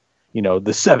the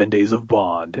 7 Days of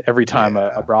Bond every time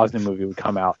a Brosnan movie would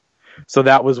come out. So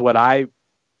that was what I,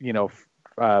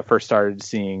 first started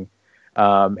seeing.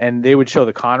 And they would show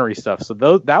the Connery stuff. So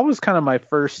that was kind of my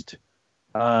first,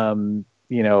 outing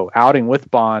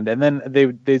with Bond. And then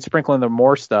they'd sprinkle in the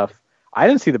more stuff. I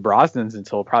didn't see the Brosnans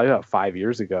until probably about 5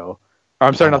 years ago. Or,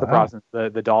 I'm sorry, not the Brosnans,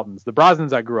 the Daltons. The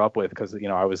Brosnans I grew up with because,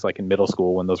 I was like in middle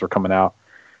school when those were coming out.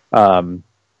 And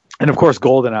of course,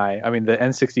 GoldenEye. I mean, the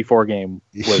N64 game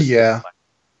was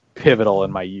pivotal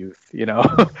in my youth.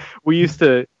 We used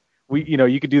to,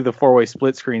 you could do the 4-way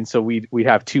split screen. So we'd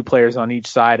have 2 players on each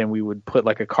side, and we would put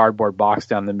like a cardboard box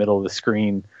down the middle of the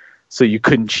screen so you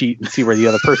couldn't cheat and see where the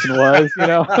other person was.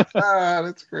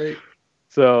 That's great.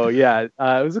 So yeah,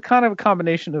 it was a kind of a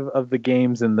combination of the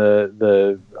games and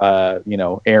the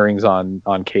airings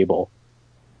on cable.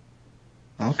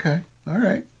 Okay, all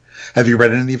right. Have you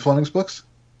read any of Fleming's books?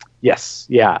 Yes,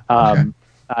 yeah. Okay.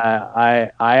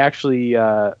 I actually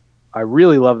I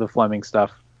really love the Fleming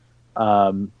stuff.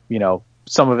 Some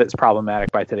of it's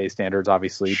problematic by today's standards,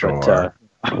 obviously, sure.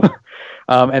 But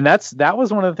and that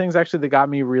was one of the things actually that got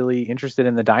me really interested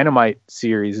in the Dynamite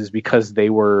series, is because they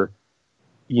were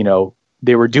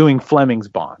doing Fleming's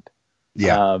Bond.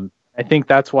 Yeah. I think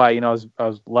that's why, I was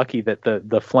lucky that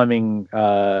the Fleming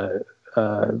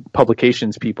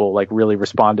publications people like really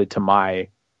responded to my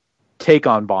take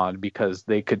on Bond, because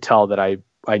they could tell that I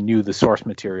knew the source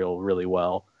material really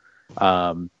well.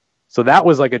 So that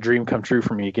was like a dream come true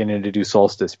for me getting to do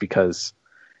Solstice, because,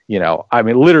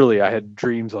 literally I had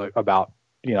dreams like about,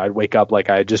 I'd wake up like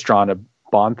I had just drawn a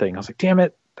Bond thing. I was like, damn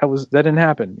it, that didn't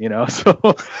happen,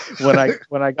 So when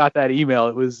I got that email,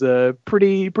 it was a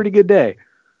pretty good day.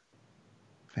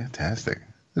 Fantastic.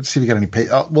 Let's see if you got any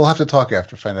pages. We'll have to talk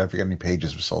after, find out if you got any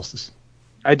pages with Solstice.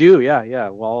 I do, yeah.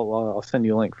 Well, I'll send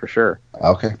you a link for sure.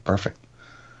 Okay, perfect.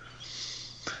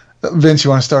 Vince, you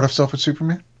want to start off with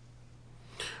Superman?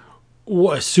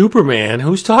 What, Superman?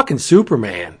 Who's talking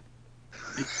Superman?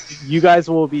 You guys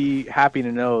will be happy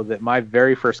to know that my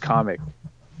very first comic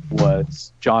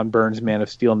was John Byrne's Man of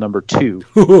Steel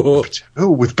 #2.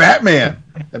 Oh, with Batman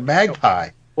and Magpie.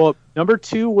 Well,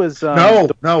 #2 was no.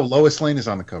 Lois Lane is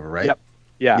on the cover, right?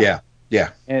 Yep. Yeah.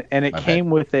 And it came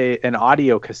with an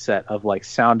audio cassette of like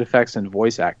sound effects and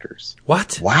voice actors.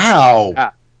 What? Wow.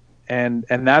 Yeah. And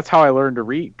that's how I learned to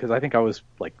read, because I think I was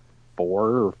like 4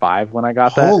 or 5 when I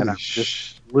got that, and I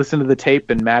just listened to the tape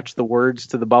and matched the words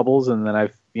to the bubbles, and then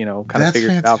I've kind of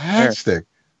figured it out from there. Fantastic.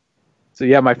 So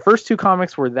yeah, my first 2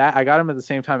 comics were that. I got them at the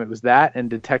same time. It was that and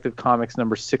Detective Comics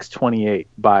 #628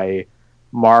 by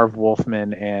Marv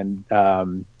Wolfman and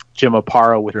Jim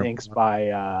Aparo, with inks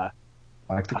by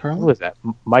Mike DiCarlo. Who was that?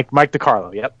 Mike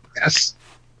DiCarlo. Yep. Yes.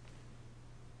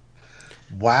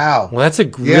 Wow. Well, that's a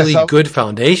really good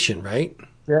foundation, right?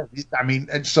 Yeah. I mean,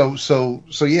 so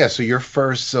your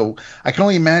first. So I can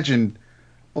only imagine.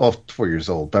 Well, 4 years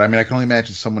old, but I mean, I can only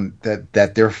imagine someone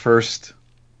that their first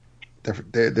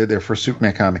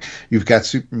Superman comic. You've got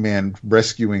Superman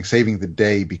saving the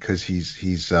day because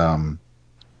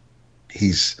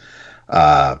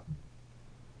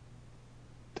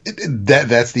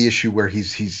that's the issue where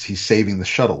he's saving the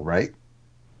shuttle, right?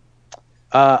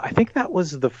 I think that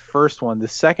was the first one. The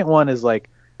second one is like,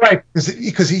 right,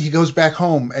 because he goes back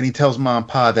home and he tells Mom and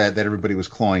Pa that everybody was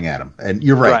clawing at him. And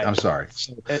you're right. I'm sorry.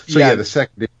 So the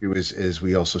second issue is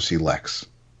we also see Lex.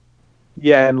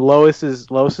 Yeah, and Lois is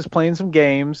playing some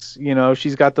games.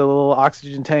 She's got the little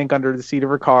oxygen tank under the seat of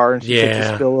her car, and she takes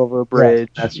a spill over a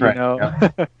bridge. Yeah, that's right.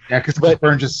 Yeah, because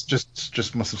Byrne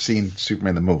just must have seen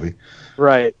Superman the movie.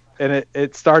 Right. And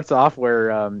it starts off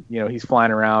where he's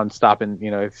flying around, stopping,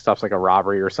 he stops like a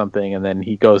robbery or something, and then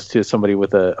he goes to somebody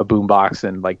with a boombox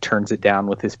and like turns it down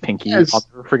with his pinky. Yes. I'll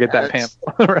never forget that panel.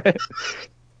 Right?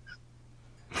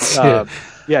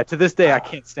 Yeah. To this day, I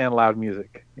can't stand loud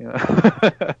music.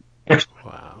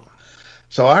 Wow.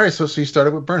 So all right, so you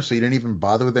started with Byrne, so you didn't even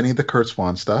bother with any of the Kurt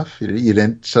Swan stuff. You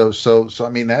didn't. So I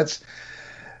mean, that's.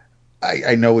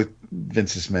 I know it.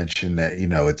 Vince has mentioned that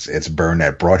it's Byrne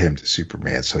that brought him to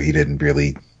Superman, so he didn't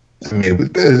really. I mean,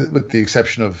 with the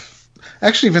exception of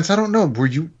actually, Vince, I don't know. Were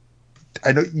you?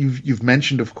 I know you've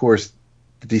mentioned, of course,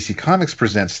 the DC Comics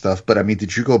presents stuff, but I mean,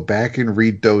 did you go back and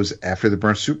read those after the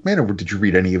Byrne Superman, or did you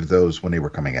read any of those when they were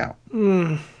coming out?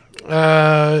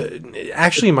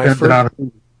 Actually, my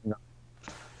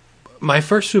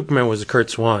first Superman was a Kurt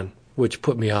Swan, which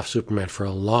put me off Superman for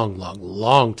a long, long,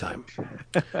 long time.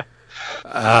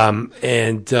 Then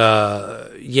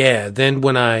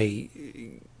when I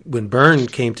when Byrne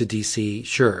came to DC,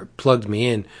 sure, plugged me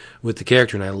in with the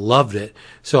character, and I loved it.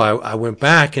 So I went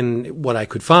back, and what I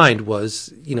could find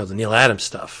was, the Neil Adams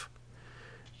stuff.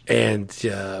 And,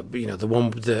 I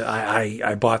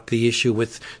bought the issue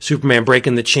with Superman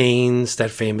breaking the chains,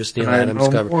 that famous Neil Adams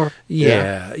cover.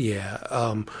 Yeah.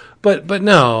 But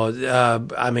no,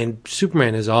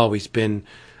 Superman has always been,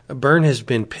 Byrne has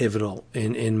been pivotal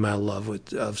in my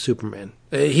love of Superman.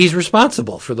 He's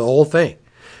responsible for the whole thing.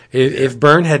 If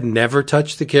Byrne had never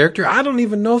touched the character, I don't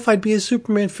even know if I'd be a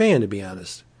Superman fan, to be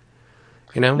honest.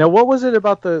 Now, what was it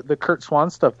about the Kurt Swan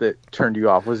stuff that turned you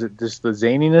off? Was it just the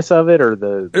zaniness of it, or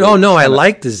the Oh no, I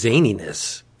liked the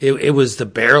zaniness. It was the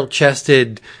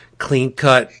barrel-chested,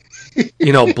 clean-cut,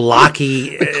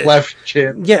 blocky, the cleft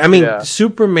chin. Yeah,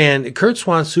 Superman. Kurt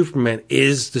Swan's Superman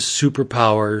is the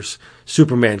superpowers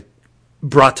Superman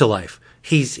brought to life.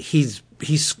 He's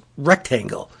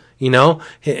rectangle. And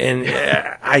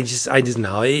I just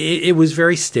know it was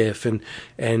very stiff,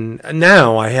 and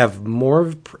now I have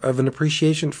more of an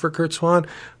appreciation for Kurt Swan,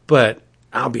 but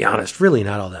I'll be honest, really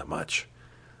not all that much.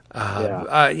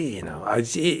 He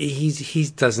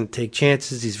doesn't take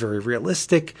chances. He's very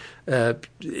realistic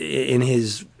in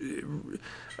his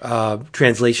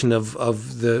translation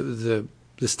of the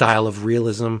style of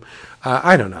realism.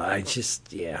 I don't know.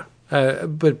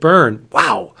 But Byrne,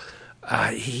 wow,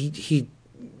 he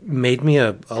made me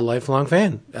a lifelong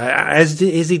fan, as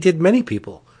he did many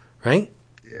people, right?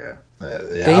 Yeah.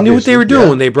 They knew what they were doing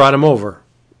when they brought him over.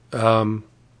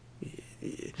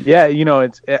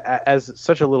 It's as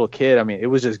such a little kid, it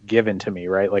was just given to me,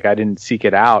 right? Like, I didn't seek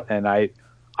it out, and I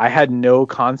had no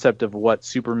concept of what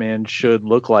Superman should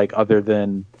look like other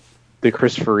than the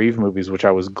Christopher Reeve movies, which I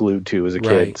was glued to as a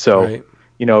kid. So,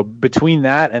 between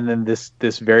that and then this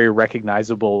very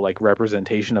recognizable, like,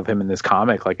 representation of him in this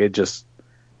comic, like, it just,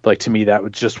 like, to me, that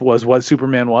was what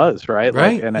Superman was, right?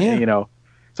 Right. Like, and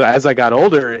so as I got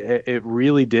older, it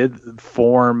really did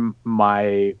form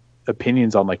my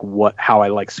opinions on, like, how I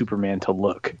like Superman to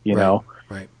look.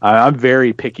 Right. I'm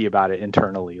very picky about it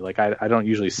internally. Like, I don't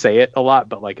usually say it a lot,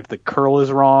 but, like, if the curl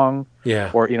is wrong,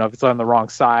 or if it's on the wrong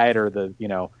side, or the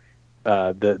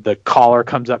collar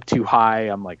comes up too high,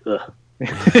 I'm like, ugh.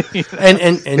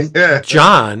 and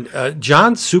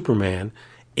John's Superman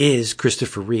is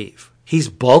Christopher Reeve. He's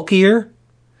bulkier,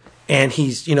 and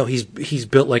he's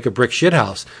built like a brick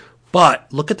shithouse.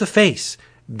 But look at the face.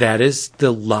 That is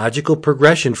the logical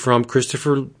progression from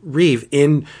Christopher Reeve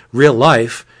in real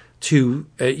life to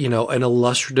an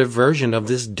illustrative version of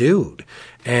this dude.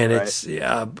 And it's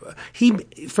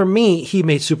for me, he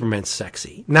made Superman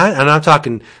sexy. And I'm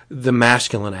talking the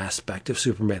masculine aspect of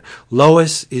Superman.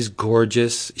 Lois is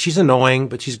gorgeous. She's annoying,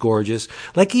 but she's gorgeous.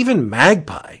 Like, even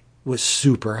Magpie was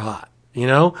super hot,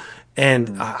 and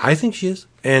I think she is.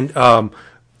 And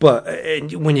but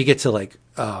when you get to, like,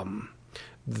 and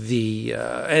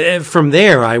from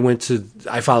there,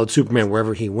 I followed Superman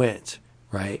wherever he went,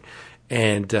 right?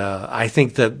 And I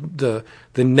think that the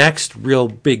next real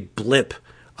big blip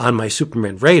on my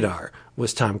Superman radar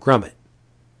was Tom Grummett.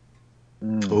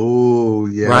 Oh,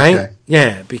 yeah. Right? Okay.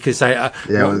 Yeah, because the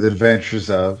Adventures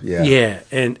of,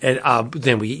 and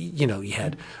then you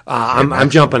had I'm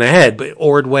jumping ahead, but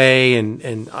Ordway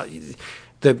and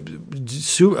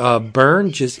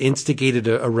Byrne just instigated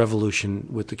a revolution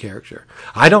with the character.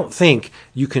 I don't think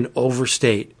you can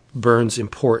overstate Byrne's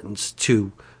importance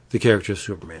to the character of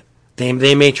Superman.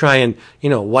 They may try and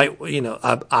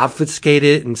obfuscate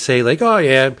it and say, like, oh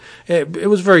yeah, it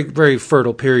was a very, very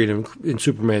fertile period in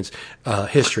Superman's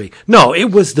history. No, it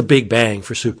was the Big Bang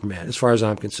for Superman, as far as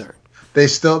I'm concerned. They're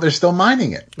still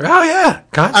mining it. Oh yeah,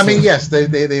 constantly. Yes,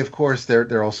 they of course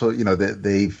they're also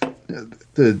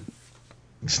the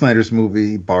Snyder's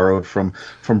movie borrowed from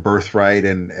Birthright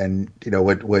and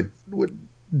what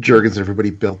Jurgens and everybody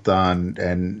built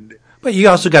on, but you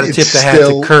also got to tip the hat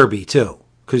to Kirby too.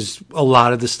 Because a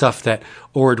lot of the stuff that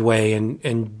Ordway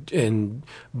and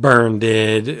Byrne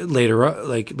did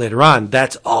later on,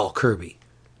 that's all Kirby.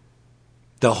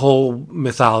 The whole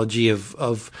mythology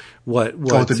of what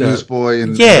the Newsboy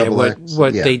and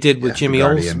what they did with Jimmy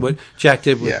Olsen, what Jack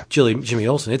did with Jimmy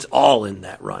Olsen, it's all in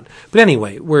that run. But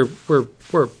anyway, we're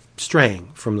straying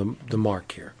from the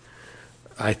mark here,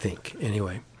 I think.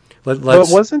 Anyway, but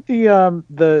wasn't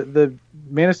the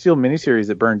Man of Steel miniseries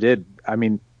that Byrne did?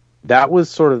 That was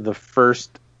sort of the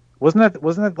first. Wasn't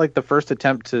that like the first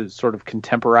attempt to sort of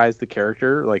contemporize the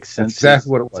character, like, since exactly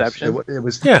what it was. Inception? It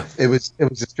was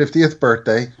his 50th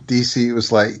birthday. DC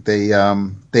was like they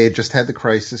had just had the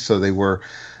crisis, so they were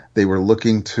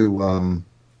looking to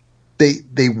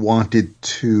they wanted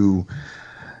to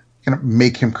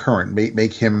make him current,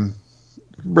 make him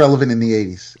relevant in the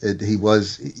 80s.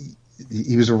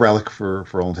 He was a relic for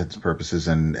all intents and purposes,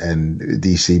 and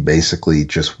DC basically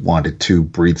just wanted to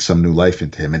breathe some new life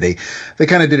into him, and they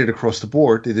kind of did it across the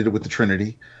board. They did it with the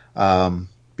Trinity,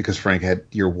 because Frank had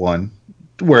year one,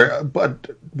 where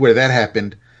that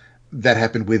happened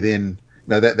within.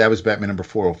 No, that was Batman number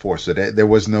 404. So there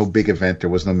was no big event, there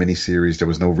was no miniseries, there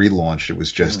was no relaunch. It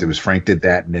was just it was Frank did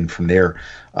that, and then from there,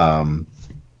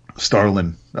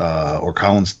 Starlin or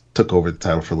Collins took over the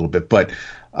title for a little bit, but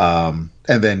and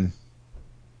then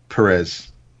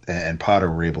Perez and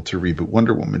Potter were able to reboot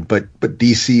Wonder Woman. But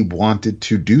DC wanted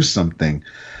to do something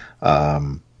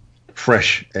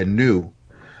fresh and new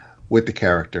with the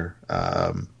character,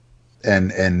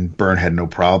 and Byrne had no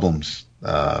problems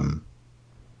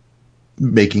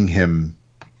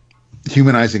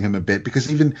humanizing him a bit,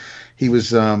 because even he was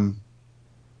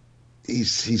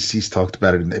he's talked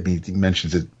about it. I mean, he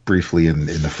mentions it briefly in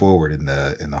the foreword in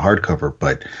the hardcover,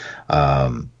 but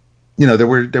there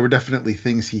were definitely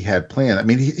things he had planned. I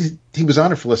mean, he was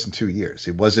on it for less than 2 years.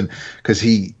 It wasn't because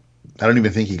I don't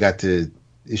even think he got to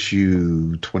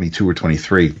issue 22 or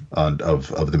 23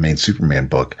 of the main Superman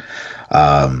book.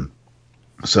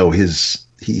 So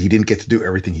he didn't get to do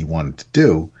everything he wanted to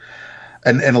do.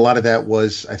 And a lot of that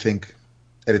was, I think,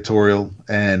 editorial,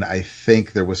 and I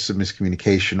think there was some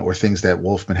miscommunication or things that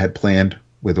Wolfman had planned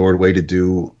with Ordway to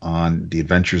do on the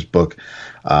Adventures book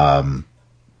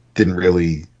didn't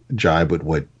really jibe with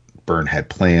what Byrne had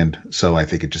planned. So I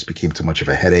think it just became too much of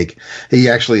a headache. He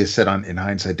actually has said in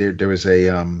hindsight, there was I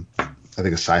think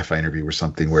a sci-fi interview or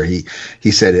something where he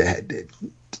said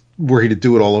were he to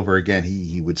do it all over again,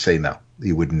 he would say no.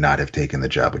 He would not have taken the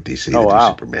job with DC to do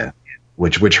Superman.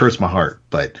 Which hurts my heart,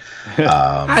 but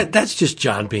that's just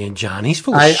John being John. He's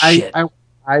full of shit.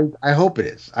 I hope it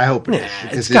is. I hope it is.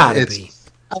 It's gotta be.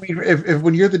 I mean, if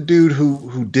when you're the dude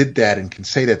who did that and can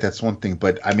say that, that's one thing.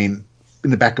 But I mean,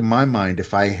 in the back of my mind,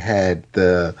 if I had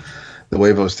the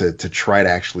huevos to try to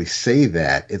actually say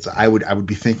that, I would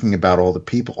be thinking about all the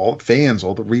people, all the fans,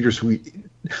 all the readers who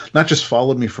not just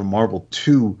followed me from Marvel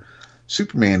to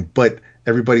Superman, but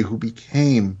everybody who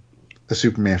became a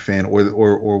Superman fan,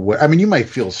 or what. I mean, you might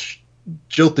feel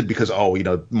jilted because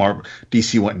Marvel,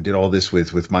 DC went and did all this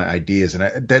with my ideas,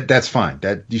 and that's fine.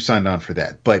 That you signed on for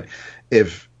that. But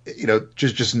if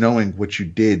just knowing what you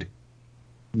did,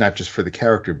 not just for the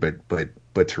character,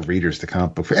 but to readers, the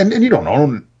comic book, and you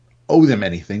don't owe them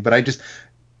anything. But I just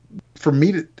for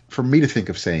me to think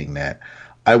of saying that,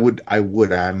 I would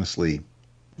honestly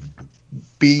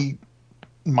be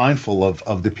mindful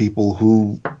of the people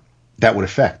who that would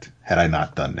affect had I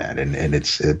not done that, and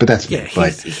but that's me.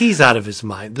 But he's out of his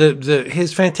mind.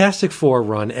 His Fantastic Four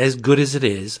run, as good as it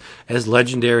is, as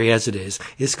legendary as it is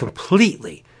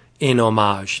completely in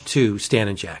homage to Stan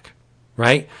and Jack.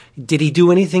 Right? Did he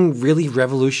do anything really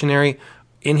revolutionary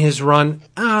in his run?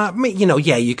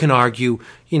 You can argue.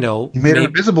 He made an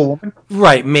Invisible Woman.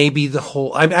 Right? Maybe the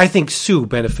whole. I think Sue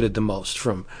benefited the most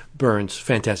from Byrne's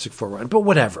Fantastic Four run, but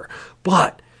whatever.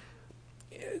 But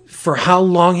for how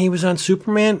long he was on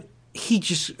Superman,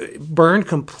 Byrne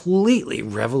completely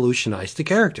revolutionized the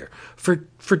character to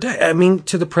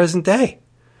the present day.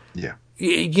 Yeah.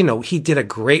 He did a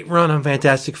great run on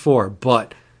Fantastic Four,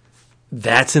 but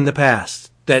that's in the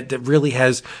past. That really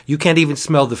has, you can't even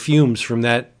smell the fumes from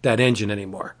that engine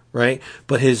anymore, right?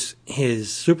 But his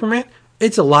Superman,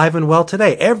 it's alive and well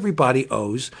today. Everybody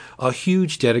owes a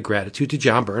huge debt of gratitude to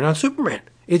John Byrne on Superman.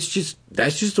 That's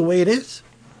just the way it is.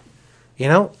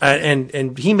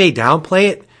 And he may downplay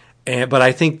it, but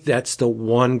I think that's the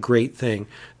one great thing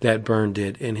that Byrne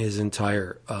did in his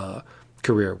entire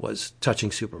career was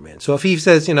touching Superman. So if he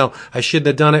says, I shouldn't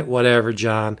have done it, whatever,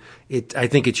 John, I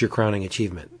think it's your crowning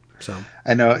achievement. So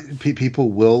I know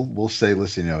people will say,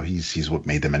 listen, he's what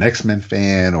made them an X-Men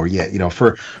fan, or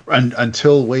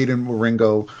until Wade and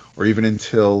Wieringo, or even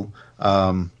until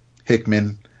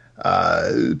Hickman,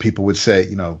 people would say,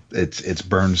 it's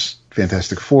Byrne's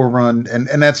Fantastic Four run, and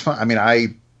that's fine. I mean, I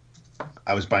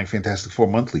was buying Fantastic Four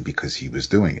monthly because he was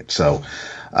doing it. So,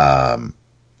 I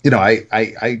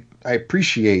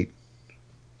appreciate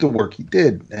the work he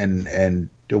did and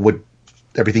what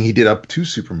everything he did up to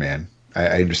Superman.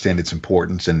 I understand its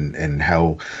importance and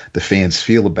how the fans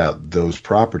feel about those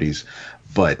properties,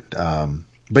 but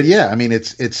yeah, I mean,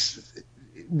 it's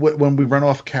when we run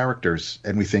off characters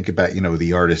and we think about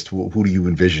the artist, who do you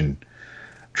envision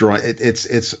drawing?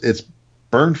 It's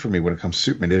Byrne for me when it comes to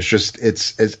Superman.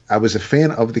 I was a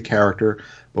fan of the character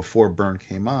before Byrne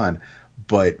came on,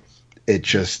 but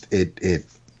it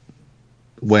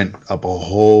went up a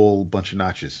whole bunch of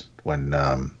notches when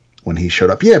he showed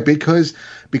up. Yeah, because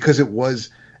it was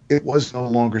it was no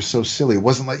longer so silly. It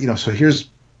wasn't like, so here's,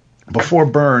 before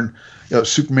Byrne,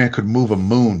 Superman could move a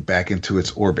moon back into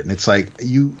its orbit. And it's like,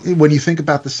 when you think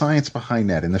about the science behind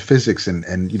that and the physics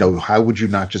and how would you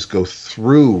not just go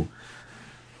through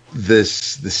this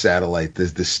satellite,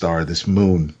 this star, this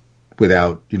moon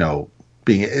without,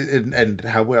 being, and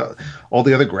how well all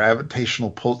the other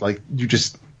gravitational pulls, like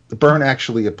Byrne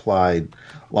actually applied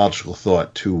logical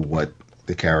thought to what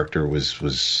the character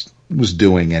was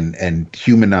doing and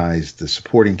humanized the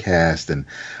supporting cast, and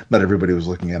not everybody was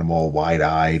looking at him all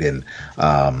wide-eyed and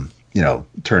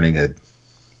turning a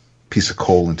piece of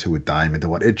coal into a diamond.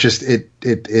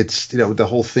 It's the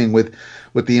whole thing with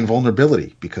the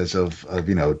invulnerability because of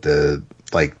the,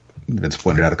 like Vince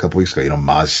pointed out a couple weeks ago,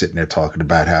 Maz sitting there talking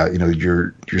about how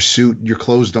your suit, your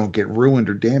clothes don't get ruined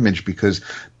or damaged because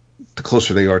the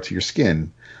closer they are to your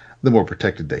skin, the more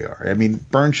protected they are. I mean,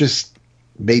 Byrne just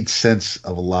made sense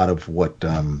of a lot of what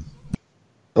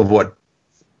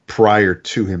prior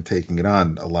to him taking it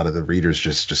on, a lot of the readers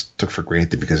just took for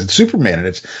granted because it's Superman,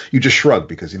 and you just shrug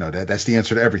because that's the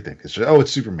answer to everything. It's just,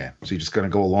 it's Superman, so you're just going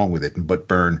to go along with it. But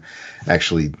Byrne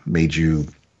actually made you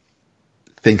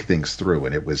think things through,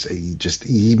 and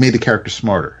he made the character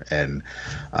smarter, and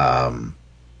I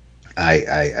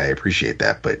appreciate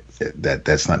that. But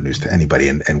that's not news to anybody,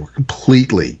 and we're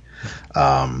completely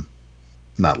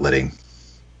not letting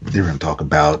him talk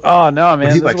about. Oh no, man!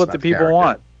 This is what the people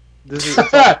want. This is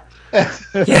yeah,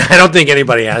 I don't think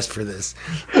anybody asked for this.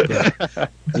 Yeah.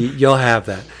 You'll have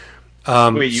that.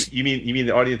 Wait, you mean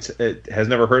the audience has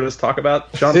never heard us talk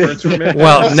about Sean Byrne Superman?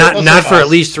 Well, not for at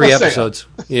least 3 episodes.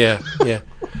 Yeah.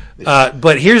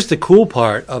 But here's the cool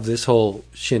part of this whole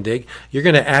shindig: you're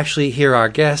going to actually hear our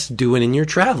guests doing in your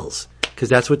travels, because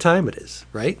that's what time it is,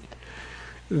 right?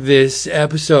 This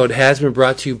episode has been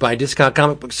brought to you by Discount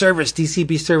Comic Book Service,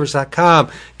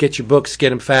 DCBService.com. Get your books,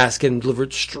 get them fast, get them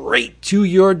delivered straight to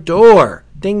your door.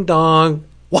 Ding dong.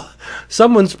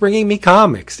 Someone's bringing me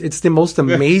comics. It's the most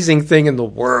amazing thing in the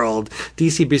world.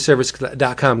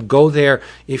 DCBService.com. Go there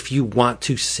if you want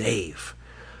to save.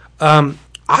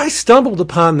 I stumbled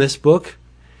upon this book,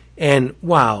 and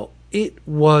wow, it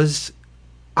was...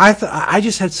 I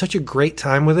just had such a great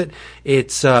time with it.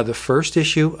 It's the first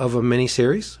issue of a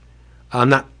miniseries. I'm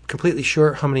not completely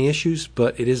sure how many issues,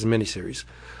 but it is a miniseries.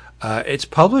 It's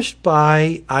published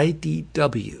by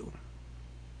IDW.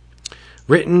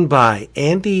 Written by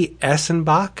Andy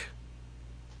Eschenbach,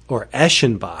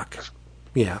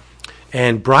 yeah.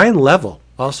 And Brian Level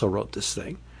also wrote this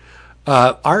thing.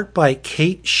 Art by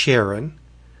Kate Sharon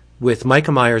with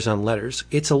Micah Myers on letters.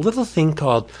 It's a little thing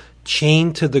called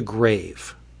Chained to the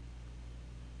Grave.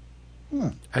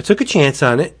 I took a chance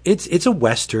on it. It's a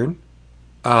Western.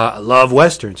 I love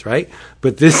Westerns, right?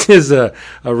 But this is a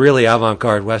really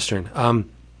avant-garde Western.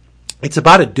 It's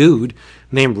about a dude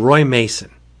named Roy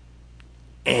Mason.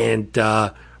 And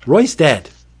Roy's dead.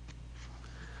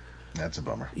 That's a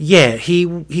bummer. Yeah,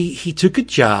 he took a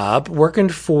job working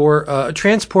for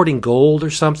transporting gold or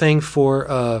something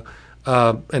for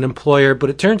an employer, but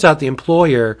it turns out the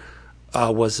employer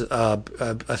was a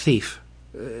thief.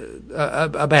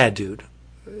 A bad dude.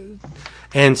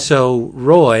 And so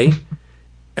Roy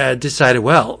decided,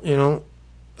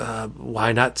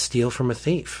 why not steal from a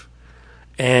thief?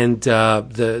 And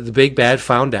the big bad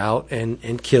found out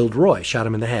and killed Roy, shot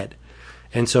him in the head.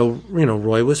 And so,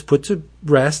 Roy was put to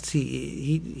rest.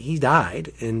 He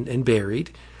died and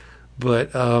buried.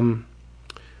 But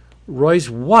Roy's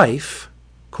wife,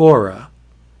 Cora,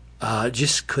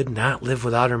 just could not live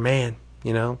without her man,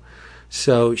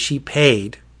 So she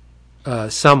paid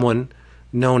someone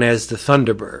known as the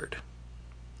Thunderbird.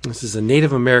 This is a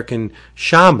Native American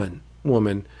shaman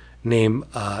woman named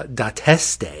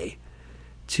Dateste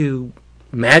to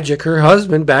magic her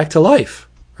husband back to life,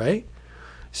 right?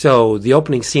 So the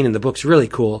opening scene in the book's really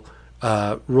cool.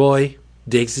 Roy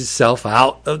digs himself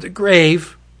out of the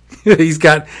grave. He's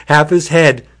got half his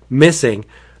head missing,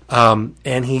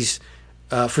 and he's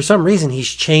for some reason he's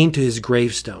chained to his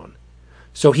gravestone.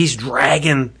 So he's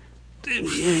dragging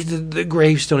the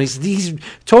gravestone. He's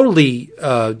totally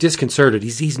disconcerted.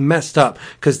 He's messed up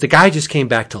because the guy just came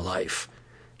back to life,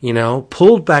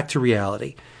 pulled back to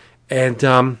reality.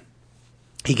 And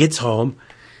he gets home,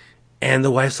 and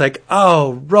the wife's like,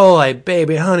 "Oh, Roy,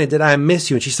 baby, honey, did I miss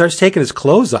you?" And she starts taking his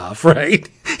clothes off, right?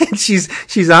 And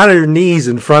she's on her knees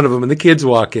in front of him, and the kids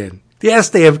walk in. Yes,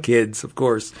 they have kids, of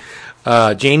course.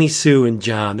 Janie, Sue, and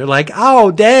John. They're like,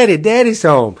 "Oh, Daddy's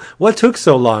home. What took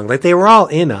so long?" Like, they were all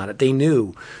in on it. They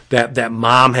knew that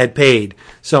Mom had paid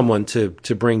someone to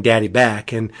bring Daddy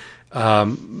back. And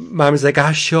Mom was like,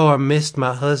 "I sure missed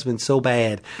my husband so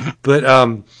bad." But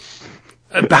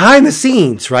behind the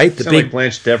scenes, right? The Sound like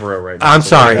Blanche Devereaux right now. I'm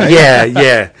sorry.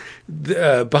 Yeah.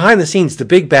 Behind the scenes, the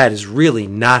big bad is really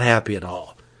not happy at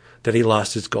all that he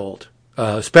lost his gold,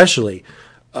 especially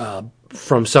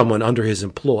from someone under his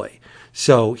employ.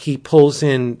 So he pulls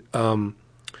in the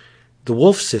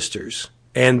Wolf sisters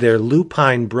and their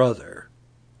lupine brother.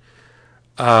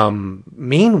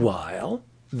 Meanwhile,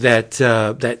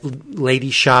 that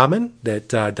lady shaman, that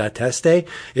Dateste,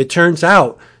 it turns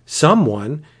out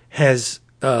someone has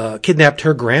kidnapped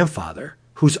her grandfather,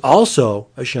 who's also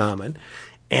a shaman,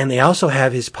 and they also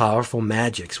have his powerful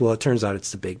magics. Well, it turns out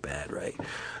it's the big bad, right?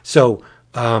 So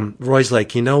Roy's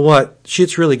like, you know what?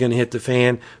 Shit's really going to hit the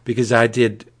fan because I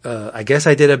guess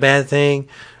I did a bad thing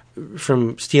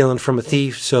from stealing from a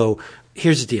thief. So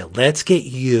here's the deal. Let's get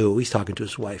you, he's talking to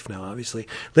his wife now, obviously.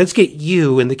 Let's get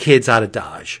you and the kids out of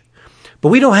Dodge. But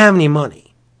we don't have any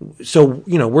money. So,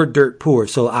 we're dirt poor.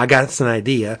 So I got an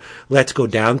idea. Let's go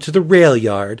down to the rail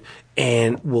yard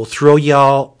and we'll throw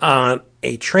y'all on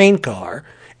a train car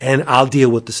and I'll deal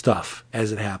with the stuff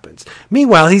as it happens.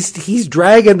 Meanwhile, he's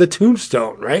dragging the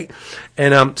tombstone, right?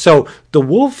 And so the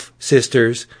Wolf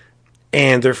sisters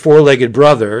and their four-legged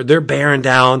brother, they're bearing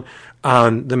down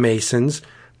on the Masons.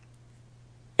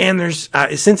 And there's,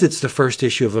 since it's the first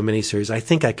issue of a miniseries, I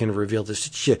think I can reveal this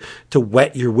to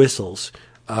wet your whistles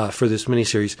for this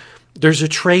miniseries. There's a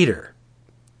traitor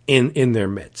in their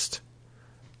midst.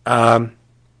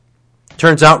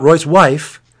 Turns out Roy's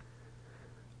wife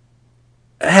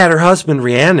had her husband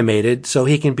reanimated so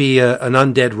he can be an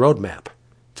undead roadmap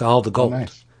to all the gold. Oh,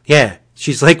 nice. Yeah.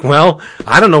 She's like, well,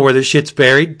 I don't know where this shit's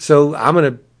buried, so I'm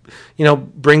going to,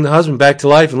 bring the husband back to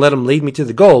life and let him lead me to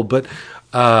the gold. But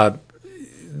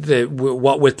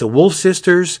what with the Wolf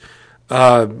sisters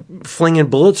flinging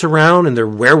bullets around and their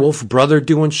werewolf brother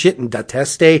doing shit, and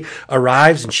Dateste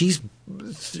arrives and she's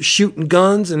shooting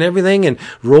guns and everything, and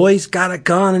Roy's got a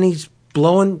gun and he's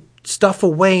blowing stuff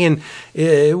away, and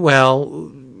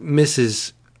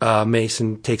Mrs.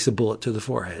 Mason takes a bullet to the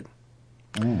forehead.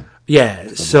 Yeah,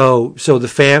 so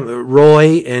the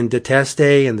Roy and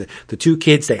Dateste and the two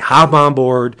kids, they hop on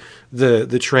board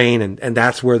the train, and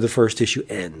that's where the first issue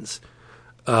ends.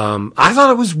 I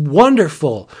thought it was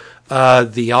wonderful.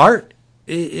 The art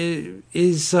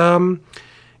is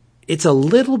it's a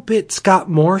little bit Scott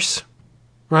Morse,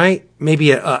 right?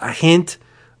 Maybe a hint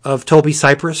of Toby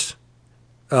Cypress.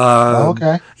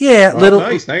 Okay. Yeah,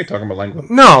 nice. Now you're talking about language.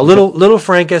 No, little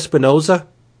Frank Espinoza,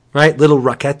 right? Little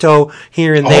Raquetto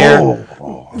here and there.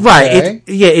 Oh, right. Okay.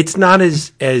 It's not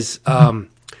as the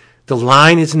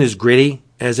line isn't as gritty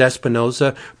as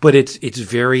Espinoza, but it's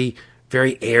very,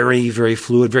 very airy, very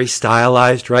fluid, very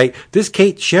stylized, right? This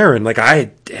Kate Sharon, like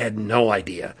I had no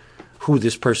idea who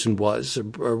this person was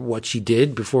or what she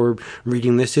did before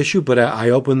reading this issue, but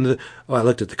I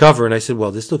looked at the cover and I said,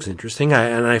 well, this looks interesting.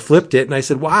 And I flipped it and I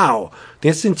said, wow,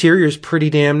 this interior is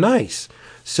pretty damn nice.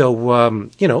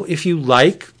 So, if you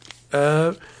like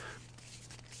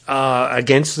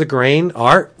against the grain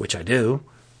art, which I do,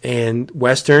 and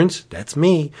Westerns, that's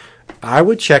me, I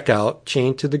would check out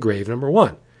Chained to the Grave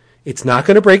 #1. It's not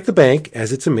going to break the bank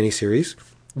as it's a miniseries.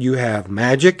 You have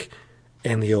magic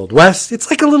and the Old West.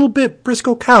 It's like a little bit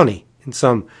Briscoe County in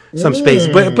some space,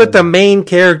 but the main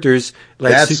characters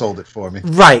that sold it for me.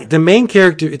 Right, the main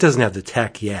character, it doesn't have the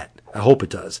tech yet. I hope it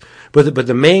does, but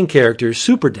the main character is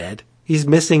super dead. He's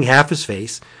missing half his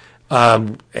face,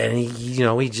 and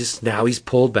he's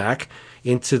pulled back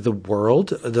into the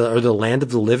world, or the land of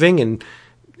the living, and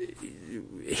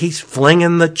he's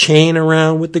flinging the chain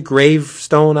around with the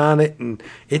gravestone on it, and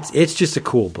it's just a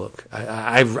cool book.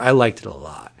 I liked it a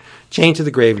lot. Chained to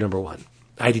the Grave #1,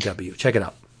 IDW. Check it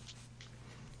out.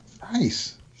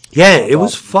 Nice. Yeah, it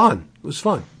was fun. It was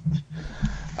fun.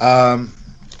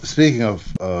 Speaking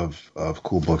of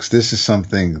cool books, this is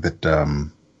something that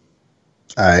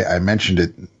I mentioned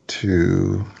it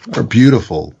to our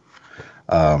beautiful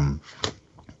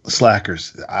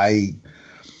slackers. I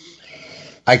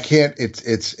can't.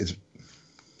 It's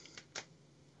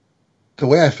the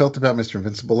way I felt about Mr.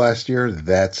 Invincible last year.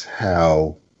 That's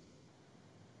how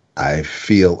I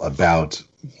feel about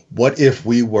What If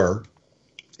We Were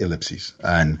Ellipses,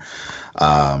 and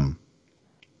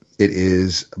it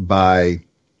is by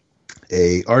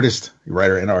a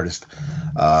writer and artist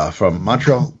from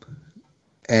Montreal,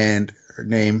 and her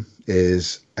name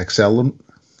is Excel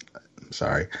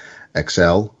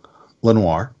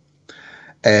Lenoir,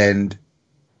 and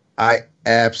I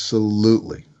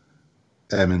absolutely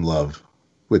am in love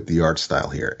with the art style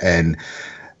here. And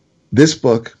this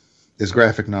book, this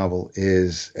graphic novel,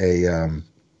 is a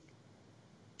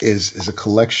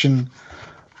collection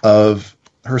of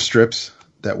her strips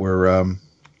that were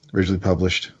originally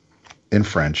published in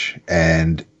French,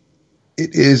 and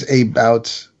it is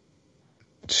about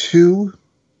two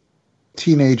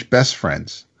teenage best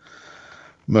friends,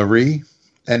 Marie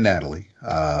and Natalie.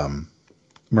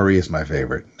 Marie is my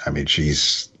favorite. I mean,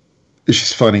 she's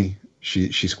funny.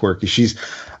 She's quirky.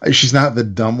 She's not the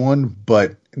dumb one,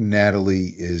 but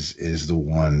Natalie is the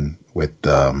one with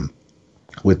the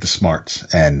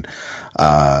smarts, and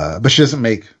but she doesn't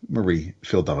make Marie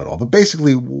feel dumb at all. But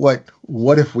basically,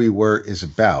 what if we were is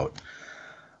about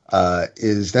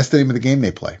is that's the name of the game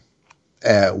they play,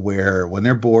 where when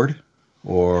they're bored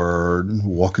or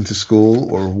walking to school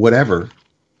or whatever,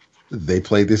 they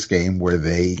play this game where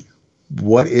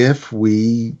what if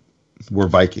we were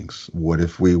Vikings? What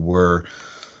if we were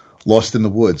lost in the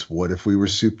woods? What if we were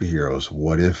superheroes?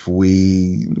 What if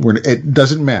we were? It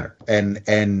doesn't matter.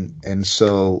 And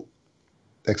so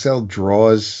Excel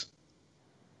draws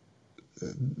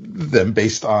them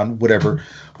based on whatever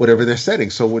they're setting.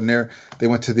 So when they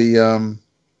went to the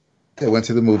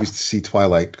movies to see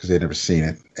Twilight because they'd never seen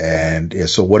it, and yeah,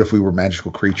 so what if we were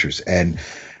magical creatures? And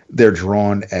they're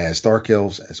drawn as dark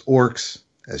elves, as orcs,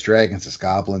 as dragons, as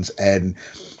goblins, and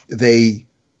they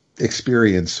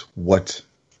experience what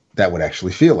that would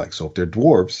actually feel like. So if they're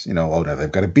dwarves, now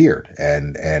they've got a beard,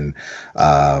 and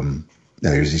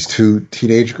there's these two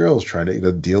teenage girls trying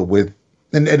to deal with,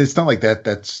 and it's not like that.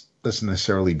 Doesn't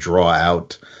necessarily draw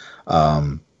out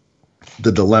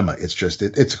the dilemma. It's just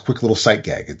it's a quick little sight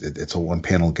gag. It's a one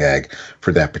panel gag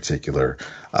for that particular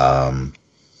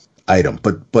item.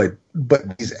 But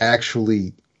these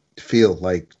actually feel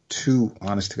like two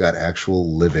honest to God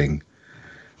actual living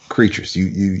creatures.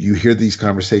 You hear these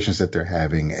conversations that they're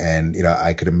having, and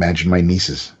I could imagine my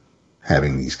nieces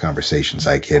having these conversations.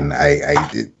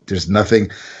 There's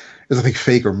nothing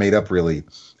fake or made up really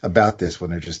about this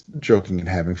when they're just joking and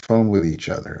having fun with each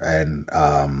other. And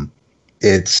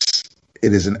it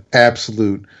is an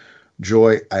absolute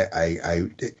joy.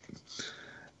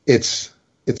 It's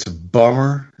a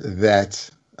bummer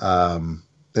that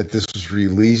this was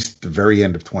released at the very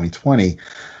end of 2020,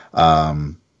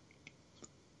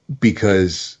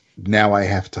 because now I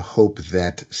have to hope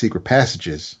that Secret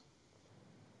Passages,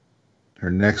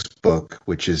 her next book,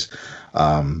 which is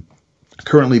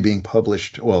currently being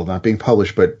published, well, not being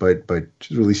published, but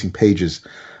she's releasing pages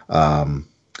on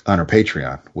her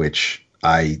Patreon, which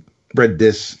I read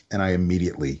this and I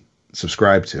immediately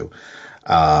subscribed to.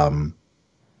 So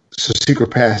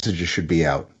Secret Passages should be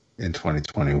out in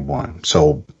 2021.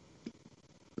 So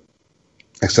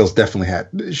Excel's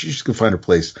definitely she's gonna find her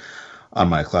place on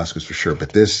my classics for sure.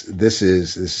 But this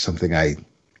is something I,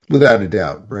 without a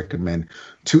doubt, recommend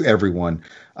to everyone,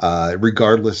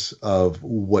 regardless of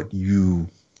what you're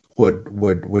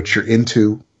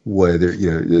into, whether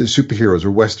superheroes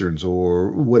or westerns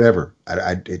or whatever.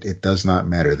 It does not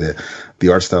matter.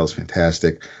 The art style is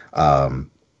fantastic.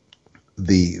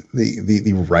 The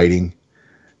writing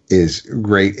is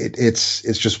great. It's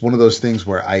just one of those things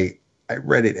where I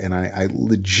read it and I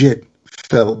legit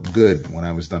felt good when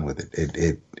I was done with it.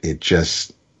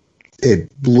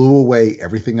 It blew away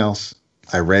everything else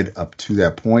I read up to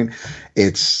that point.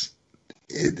 It's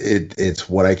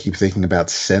what I keep thinking about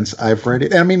since I've read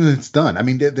it. And I mean, it's done. I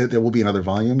mean, there will be another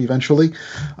volume eventually.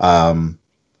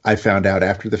 I found out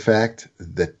after the fact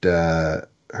that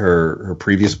her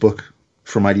previous book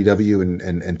from IDW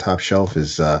and Top Shelf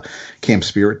is Camp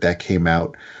Spirit. That came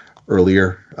out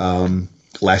earlier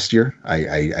last year.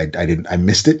 I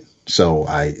missed it, so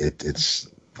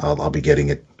I'll be getting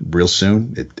it real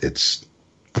soon. It's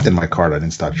in my cart on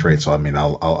In-Stock Trade, so I mean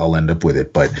I'll end up with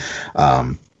it. But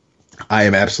I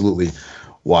am absolutely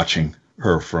watching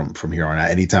her from here on out.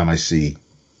 Anytime I see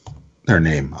her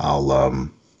name,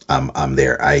 I'm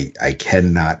there. I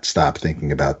cannot stop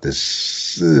thinking about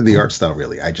this. The art style,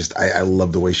 really. I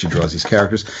love the way she draws these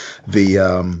characters.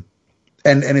 And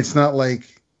it's not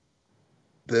like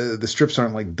the strips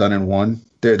aren't like done in one.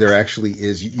 There actually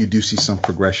is. You do see some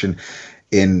progression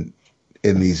in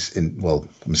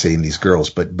these girls,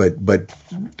 but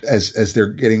as they're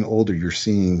getting older, you're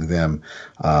seeing them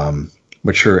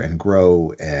mature and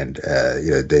grow, and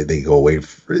they go away,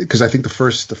 because I think the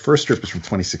first strip is from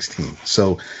 2016.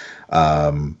 So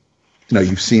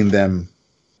you've seen them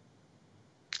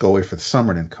go away for the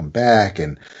summer and then come back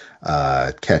and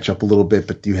catch up a little bit,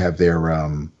 but you have their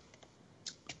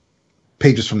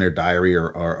pages from their diary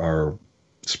are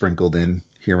sprinkled in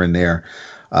here and there,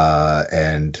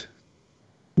 and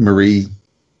Marie,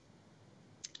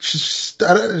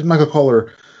 I'm not gonna call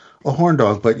her a horn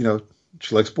dog, but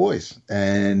she likes boys,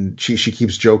 and she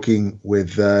keeps joking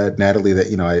with Natalie that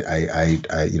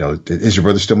is your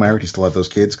brother still married? You still have those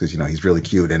kids? Because he's really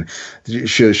cute, and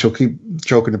she'll keep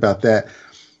joking about that.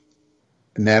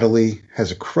 Natalie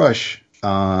has a crush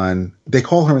on, they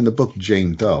call her in the book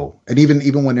Jane Doe. And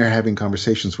even when they're having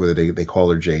conversations with her, they call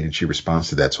her Jane and she responds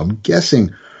to that. So I'm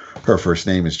guessing her first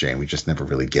name is Jane. We just never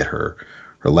really get her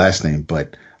last name,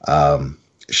 but,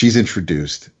 she's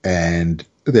introduced, and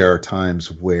there are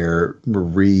times where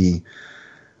Marie's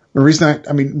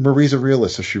a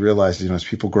realist. So she realizes, as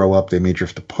people grow up, they may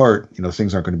drift apart.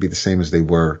 Things aren't going to be the same as they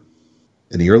were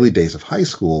in the early days of high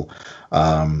school.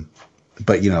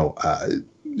 But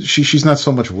she's not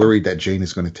so much worried that Jane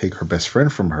is going to take her best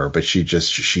friend from her, but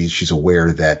she's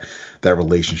aware that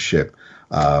relationship,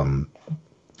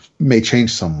 may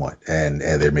change somewhat, and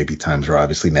there may be times where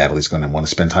obviously Natalie's going to want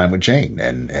to spend time with Jane,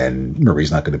 and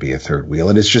Marie's not going to be a third wheel,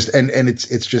 and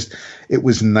it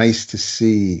was nice to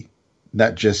see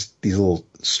not just these little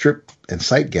strip and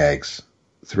sight gags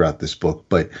throughout this book,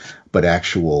 but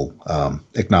actual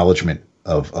acknowledgement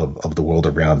of the world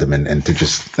around them, and to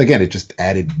just, again, it just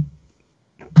added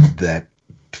that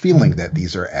feeling that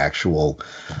these are actual,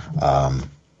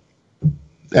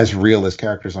 as real as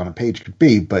characters on a page could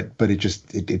be, but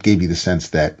it gave you the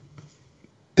sense that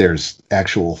there's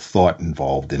actual thought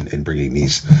involved in bringing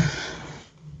these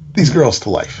girls to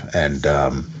life, and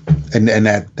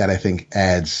that I think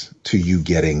adds to you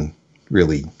getting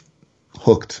really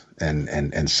hooked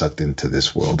and sucked into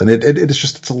this world, and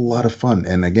it's a lot of fun.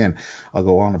 And again, I'll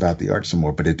go on about the art some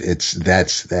more, but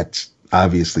that's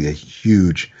obviously a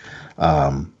huge,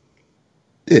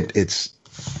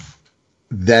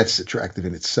 that's attractive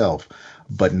in itself,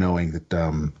 but knowing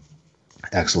that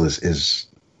Axel is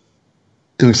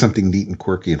doing something neat and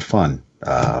quirky and fun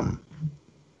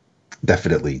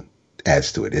definitely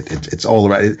adds to it. It's all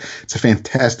around. It's a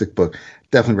fantastic book.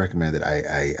 Definitely recommend it.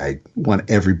 I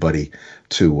want everybody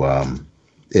to we're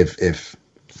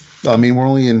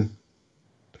only in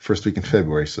the first week in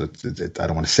February, so I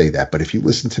don't want to say that, but if you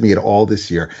listen to me at all this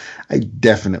year, I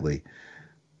definitely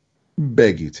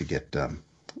beg you to get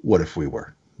What If We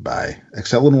Were by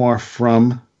Axel Lenoir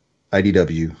from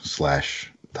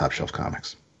IDW/Top Shelf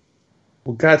Comics.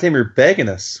 Well, goddamn, you're begging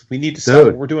us. We need to stop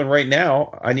what we're doing right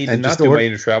now. I need to not do my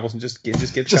inner travels and just get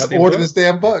order this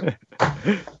damn book.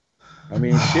 I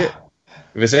mean, shit.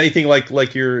 If it's anything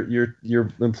like you're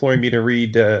imploring me to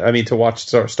read, to watch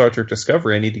Star Trek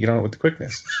Discovery, I need to get on it with the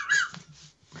quickness.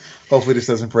 Hopefully, this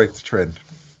doesn't break the trend.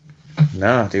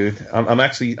 Nah, dude.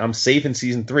 I'm saving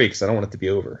season 3 because I don't want it to be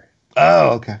over. Oh,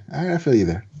 okay. All right, I feel you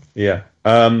there. Yeah.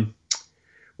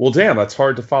 Well, damn, that's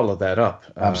hard to follow that up.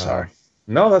 I'm sorry.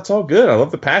 No, that's all good. I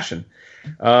love the passion.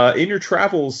 In your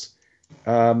travels,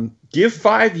 give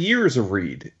 5 years a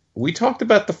read. We talked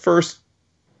about the first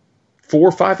 4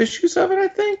 or 5 issues of it, I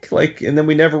think. And then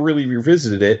we never really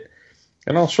revisited it.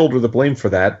 And I'll shoulder the blame for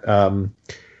that.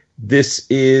 This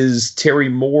is Terry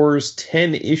Moore's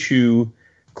 10-issue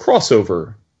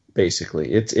crossover,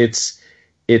 basically. It's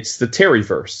the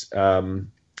Terryverse.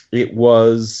 It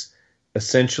was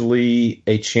essentially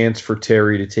a chance for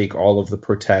Terry to take all of the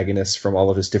protagonists from all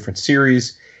of his different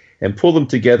series and pull them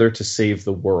together to save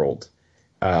the world.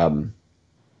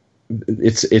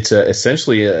 It's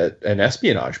essentially an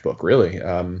espionage book, really.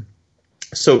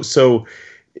 So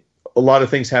a lot of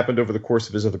things happened over the course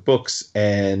of his other books,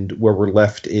 and where we're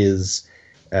left is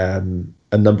a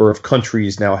number of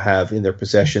countries now have in their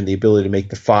possession the ability to make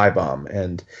the Phi Bomb,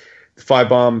 and the Phi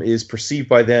Bomb is perceived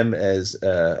by them as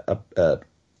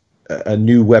a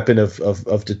new weapon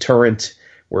of deterrent,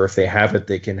 where if they have it,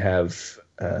 they can have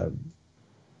a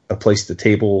place at the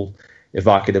table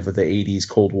evocative of the 80s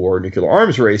Cold War nuclear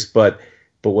arms race. But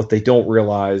what they don't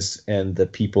realize, and the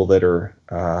people that are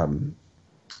on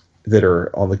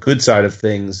the good side of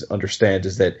things understand,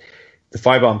 is that the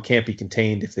Phi Bomb can't be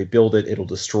contained. If they build it, it'll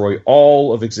destroy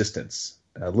all of existence,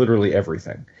 literally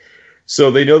everything.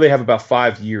 So they know they have about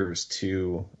 5 years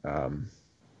to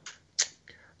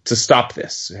stop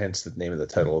this, hence the name of the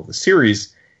title of the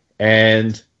series.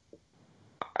 And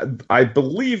I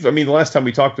believe, the last time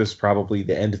we talked was probably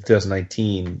the end of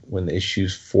 2019 when the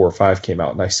issues 4 or 5 came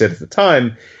out. And I said at the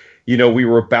time, we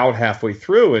were about halfway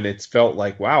through, and it's felt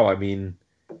like, wow, I don't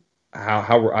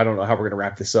know how we're going to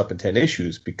wrap this up in 10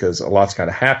 issues, because a lot's got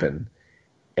to happen.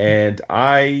 And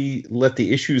I let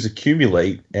the issues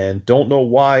accumulate, and don't know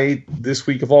why this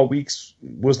week of all weeks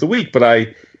was the week, but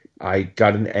I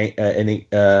got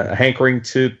a hankering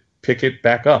to pick it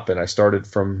back up, and I started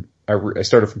from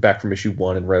back from issue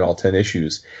 1 and read all 10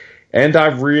 issues, and I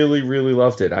really, really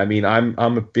loved it. I'm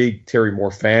a big Terry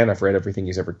Moore fan. I've read everything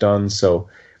he's ever done, so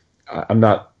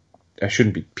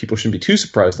people shouldn't be too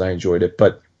surprised that I enjoyed it,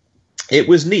 but it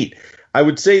was neat. I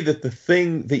would say that the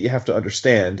thing that you have to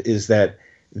understand is that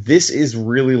this is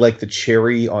really like the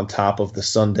cherry on top of the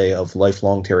sundae of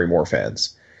lifelong Terry Moore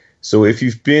fans. So if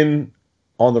you've been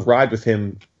on the ride with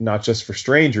him, not just for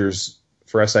Strangers,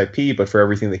 for SIP, but for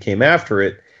everything that came after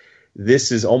it,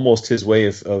 this is almost his way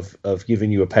of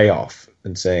giving you a payoff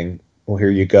and saying, well,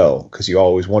 here you go, because you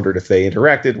always wondered if they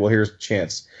interacted. Well, here's a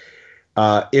chance.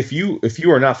 If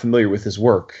you are not familiar with his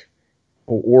work,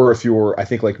 or if you're, I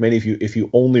think like many of you, if you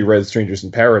only read Strangers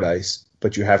in Paradise,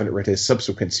 but you haven't read his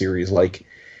subsequent series like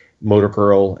Motor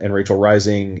Girl and Rachel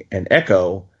Rising and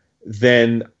Echo,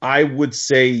 then I would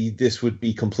say this would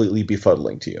be completely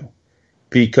befuddling to you,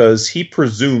 because he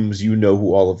presumes you know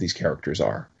who all of these characters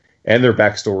are and their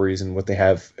backstories and what they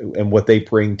have and what they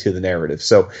bring to the narrative.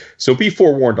 So be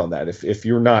forewarned on that. If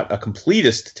you're not a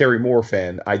completist Terry Moore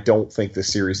fan, I don't think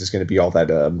this series is going to be all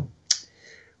that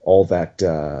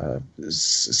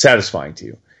satisfying to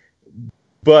you.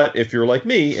 But if you're like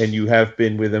me and you have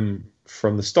been with him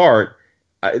from the start,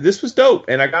 this was dope.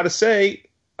 And I got to say,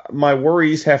 my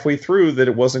worries halfway through that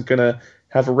it wasn't going to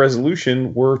have a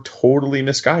resolution were totally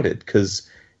misguided, because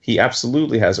he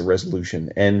absolutely has a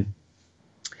resolution. And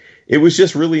it was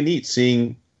just really neat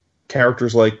seeing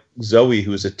characters like Zoe,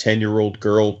 who is a 10-year-old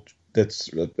girl that's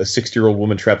a 60-year-old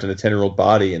woman trapped in a 10-year-old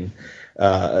body, and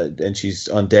she's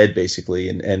undead basically,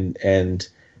 and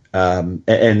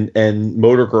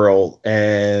Motor Girl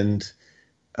and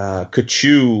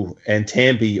Kachu and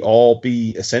Tambi all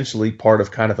be essentially part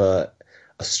of kind of a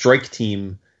strike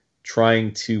team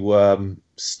trying to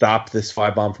stop this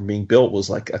bomb from being built, was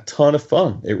like a ton of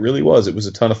fun. It really was. It was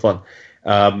a ton of fun.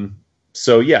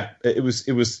 So yeah, it was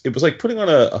like putting on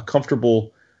a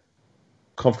comfortable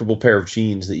pair of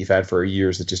jeans that you've had for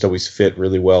years that just always fit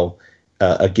really well,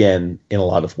 again, in a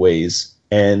lot of ways.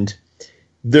 And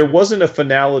there wasn't a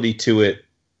finality to it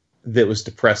that was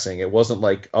depressing. It wasn't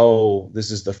like, oh, this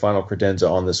is the final credenza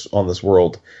on this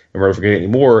world and we're never going to get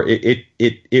any more.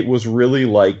 It was really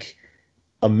like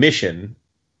a mission.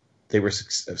 They were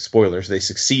spoilers. They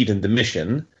succeed in the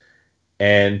mission.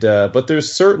 And but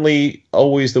there's certainly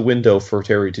always the window for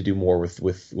Terry to do more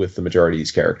with the majority of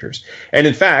these characters. And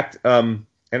in fact, and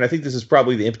I think this is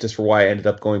probably the impetus for why I ended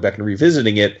up going back and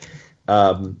revisiting it,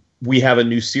 we have a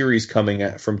new series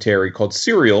coming from Terry called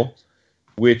Serial,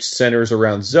 which centers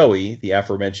around Zoe, the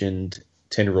aforementioned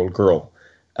 10-year-old girl.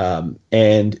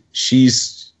 And she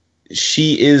was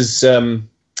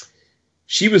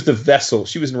the vessel.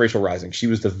 She was in Rachel Rising. She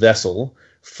was the vessel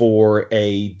for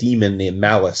a demon named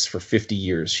Malice for 50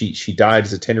 years. She died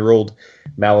as a 10-year-old.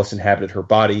 Malice inhabited her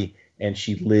body, and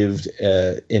she lived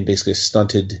in basically a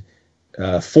stunted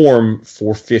form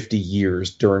for 50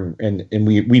 years and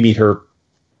we meet her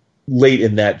late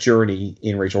in that journey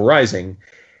in Rachel Rising.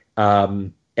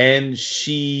 And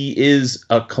she is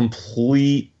a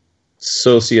complete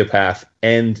sociopath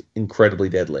and incredibly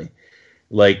deadly.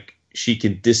 Like, she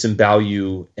can disembowel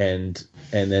you and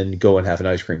then go and have an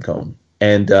ice cream cone.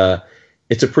 And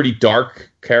it's a pretty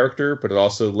dark character, but it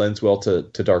also lends well to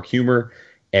dark humor,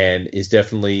 and is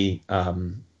definitely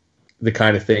the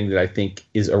kind of thing that I think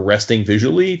is arresting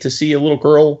visually to see a little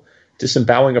girl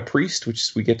disemboweling a priest,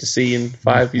 which we get to see in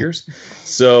 5 years.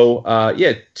 So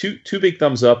yeah, two big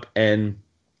thumbs up. And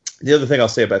the other thing I'll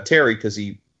say about Terry, because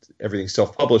everything's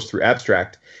self-published through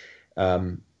Abstract,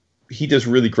 he does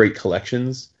really great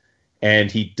collections,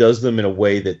 and he does them in a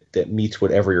way that meets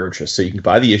whatever your interest. So you can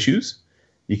buy the issues,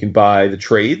 you can buy the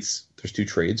trades. There's 2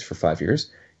 trades for 5 years.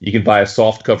 You can buy a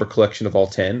soft cover collection of all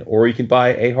 10, or you can buy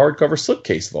a hardcover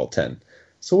slipcase of all 10.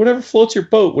 So whatever floats your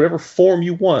boat, whatever form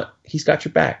you want, he's got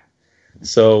your back.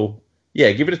 So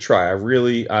yeah, give it a try.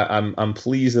 I'm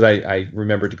pleased that I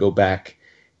remembered to go back,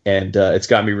 and it's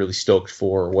got me really stoked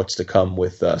for what's to come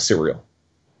with Serial.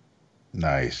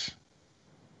 Nice.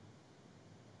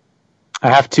 I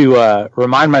have to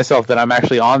remind myself that I'm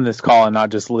actually on this call and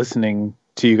not just listening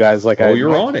to you guys.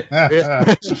 You're on it.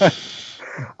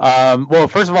 Well,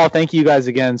 first of all, thank you guys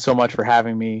again so much for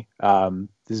having me.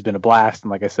 This has been a blast,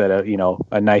 and like I said,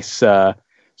 a nice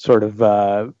sort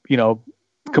of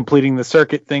completing the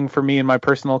circuit thing for me in my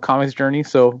personal comics journey.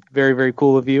 So very, very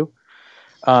cool of you.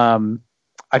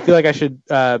 I feel like I should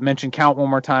mention Count one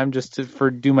more time just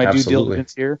to do my due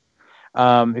diligence here.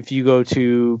 If you go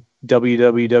to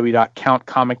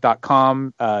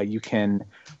www.countcomic.com, you can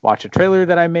watch a trailer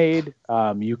that I made.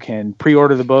 You can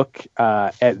pre-order the book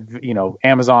at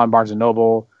Amazon, Barnes and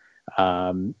Noble,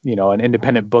 an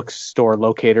independent bookstore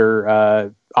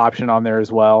locator option on there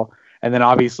as well. And then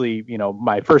obviously,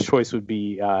 my first choice would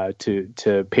be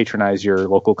to patronize your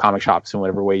local comic shops in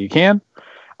whatever way you can.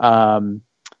 Since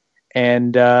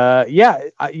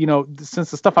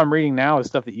the stuff I'm reading now is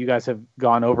stuff that you guys have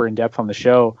gone over in depth on the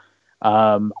show,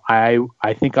 I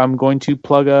think I'm going to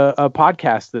plug a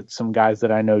podcast that some guys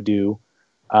that I know do,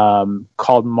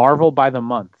 called Marvel by the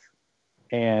Month.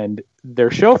 and their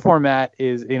show format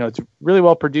is, it's really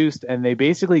well produced, and they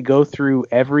basically go through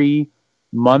every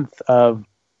month of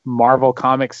Marvel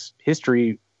Comics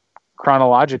history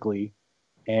chronologically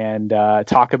and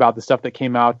talk about the stuff that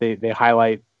came out. They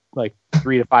highlight like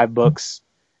 3 to 5 books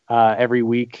every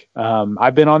week.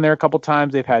 I've been on there a couple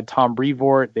times. They've had Tom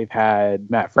Brevoort, they've had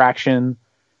Matt Fraction.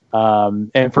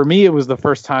 And for me, it was the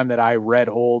first time that I read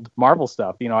old Marvel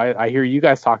stuff. I hear you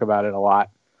guys talk about it a lot.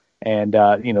 And,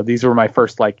 these were my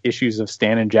first like issues of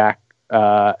Stan and Jack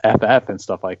FF and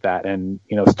stuff like that. And,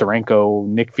 Steranko,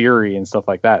 Nick Fury and stuff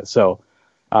like that. So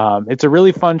it's a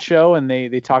really fun show. And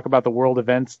they talk about the world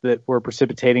events that were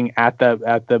precipitating at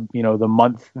the the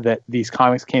month that these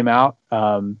comics came out.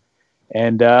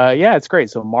 It's great.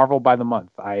 So Marvel by the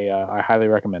Month. I highly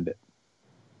recommend it.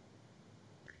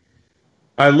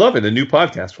 I love it. A new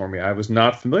podcast for me. I was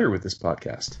not familiar with this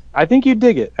podcast. I think you'd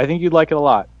dig it. I think you'd like it a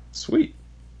lot. Sweet.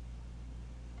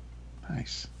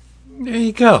 Nice. There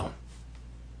you go.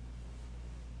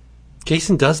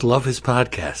 Jason does love his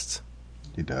podcasts.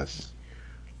 He does.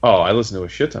 Oh, I listen to a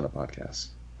shit ton of podcasts.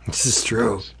 This is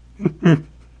true.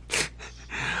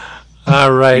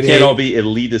 All right. You can't all be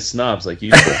elitist snobs like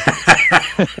you do.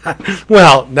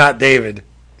 Well, not David.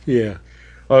 Yeah.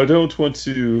 I don't want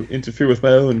to interfere with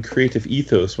my own creative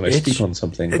ethos when I speak on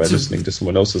something by listening to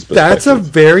someone else's perspective. That's a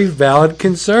very valid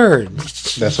concern.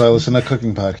 That's why I listen to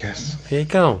cooking podcasts. There you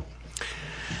go.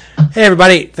 Hey,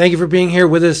 everybody. Thank you for being here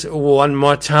with us one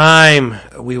more time.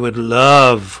 We would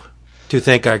love to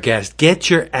thank our guest. Get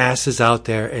your asses out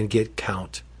there and get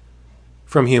count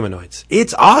from Humanoids.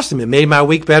 It's awesome. It made my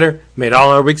week better. Made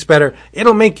all our weeks better.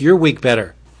 It'll make your week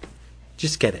better.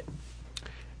 Just get it.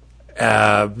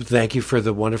 Thank you for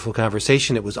the wonderful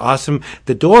conversation. It was awesome.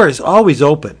 The door is always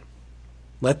open.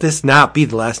 Let this not be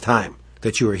the last time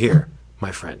that you are here,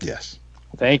 my friend. Yes.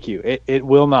 Thank you. It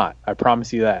will not. I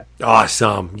promise you that.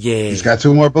 Awesome. Yay. He's got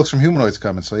 2 more books from Humanoids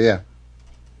coming, so yeah.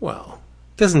 Well,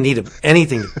 doesn't need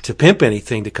anything to pimp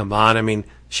anything to come on. I mean,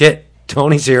 shit,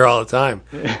 Tony's here all the time,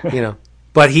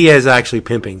 But he is actually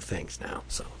pimping things now,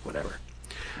 so whatever.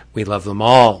 We love them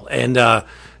all. And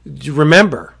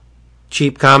remember,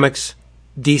 Cheap Comics,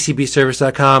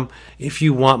 DCBService.com. If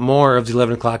you want more of the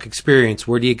 11 o'clock experience,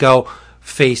 where do you go?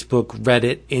 Facebook,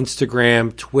 Reddit,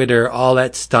 Instagram, Twitter, all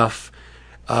that stuff.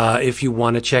 If you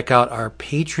want to check out our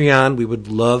Patreon, we would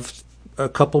love a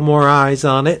couple more eyes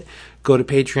on it. Go to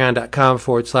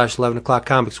patreon.com/11 o'clock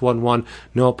comics 11,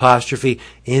 no apostrophe.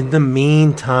 In the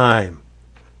meantime,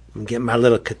 I'm getting my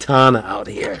little katana out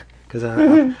here because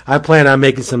I plan on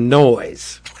making some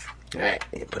noise. All right,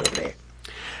 put it there.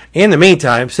 In the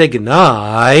meantime, say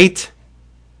goodnight.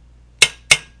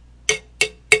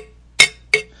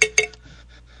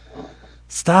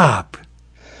 Stop.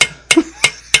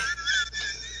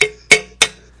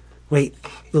 Wait,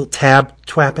 little tab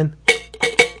twapping.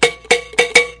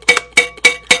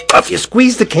 If you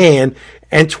squeeze the can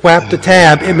and twap the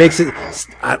tab, it makes it...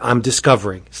 I'm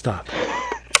discovering. Stop.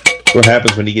 What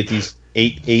happens when you get these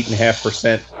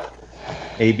 8.5%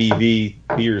 ABV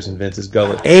beers in Vince's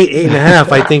gullet?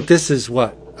 8.5. I think this is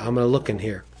what? I'm going to look in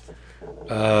here.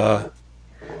 Why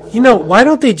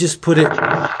don't they just put it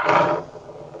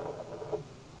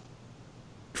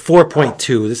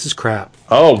 4.2? This is crap.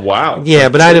 Oh, wow. Yeah,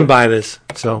 but I didn't buy this,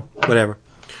 so whatever.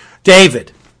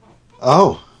 David.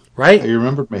 Oh. Right? You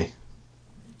remembered me.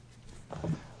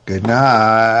 Good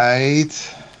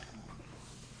night.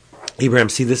 Abraham,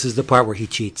 see, this is the part where he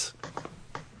cheats.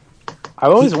 I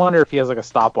always wonder if he has like a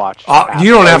stopwatch.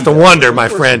 You don't have to wonder, my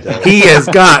friend. He has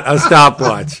got a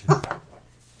stopwatch. Come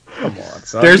on,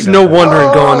 son. There's no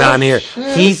wondering going on here.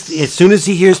 As soon as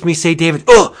he hears me say David,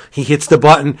 he hits the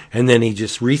button, and then he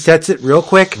just resets it real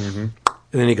quick, and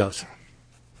then he goes.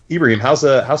 Ibrahim,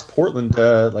 how's Portland?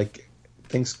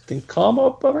 Things calm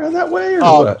up around that way? Or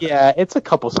what? Yeah, it's a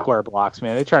couple square blocks,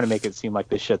 man. They try to make it seem like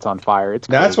this shit's on fire. It's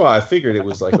that's why I figured it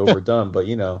was like overdone, but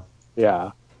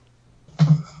Yeah.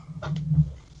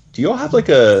 Do y'all have like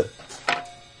a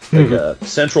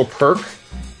central perk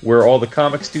where all the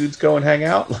comics dudes go and hang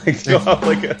out? Like, do y'all have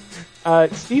like a...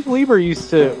 Steve Lieber used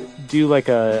to do like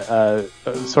a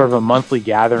sort of a monthly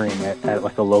gathering at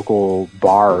like a local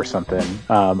bar or something.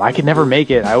 I could never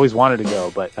make it. I always wanted to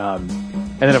go, but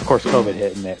and then of course COVID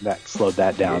hit and that slowed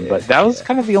that down. But that was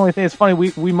kind of the only thing. It's funny.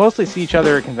 We mostly see each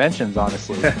other at conventions,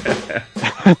 honestly.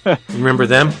 Remember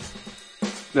them?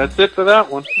 That's it for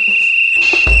that one.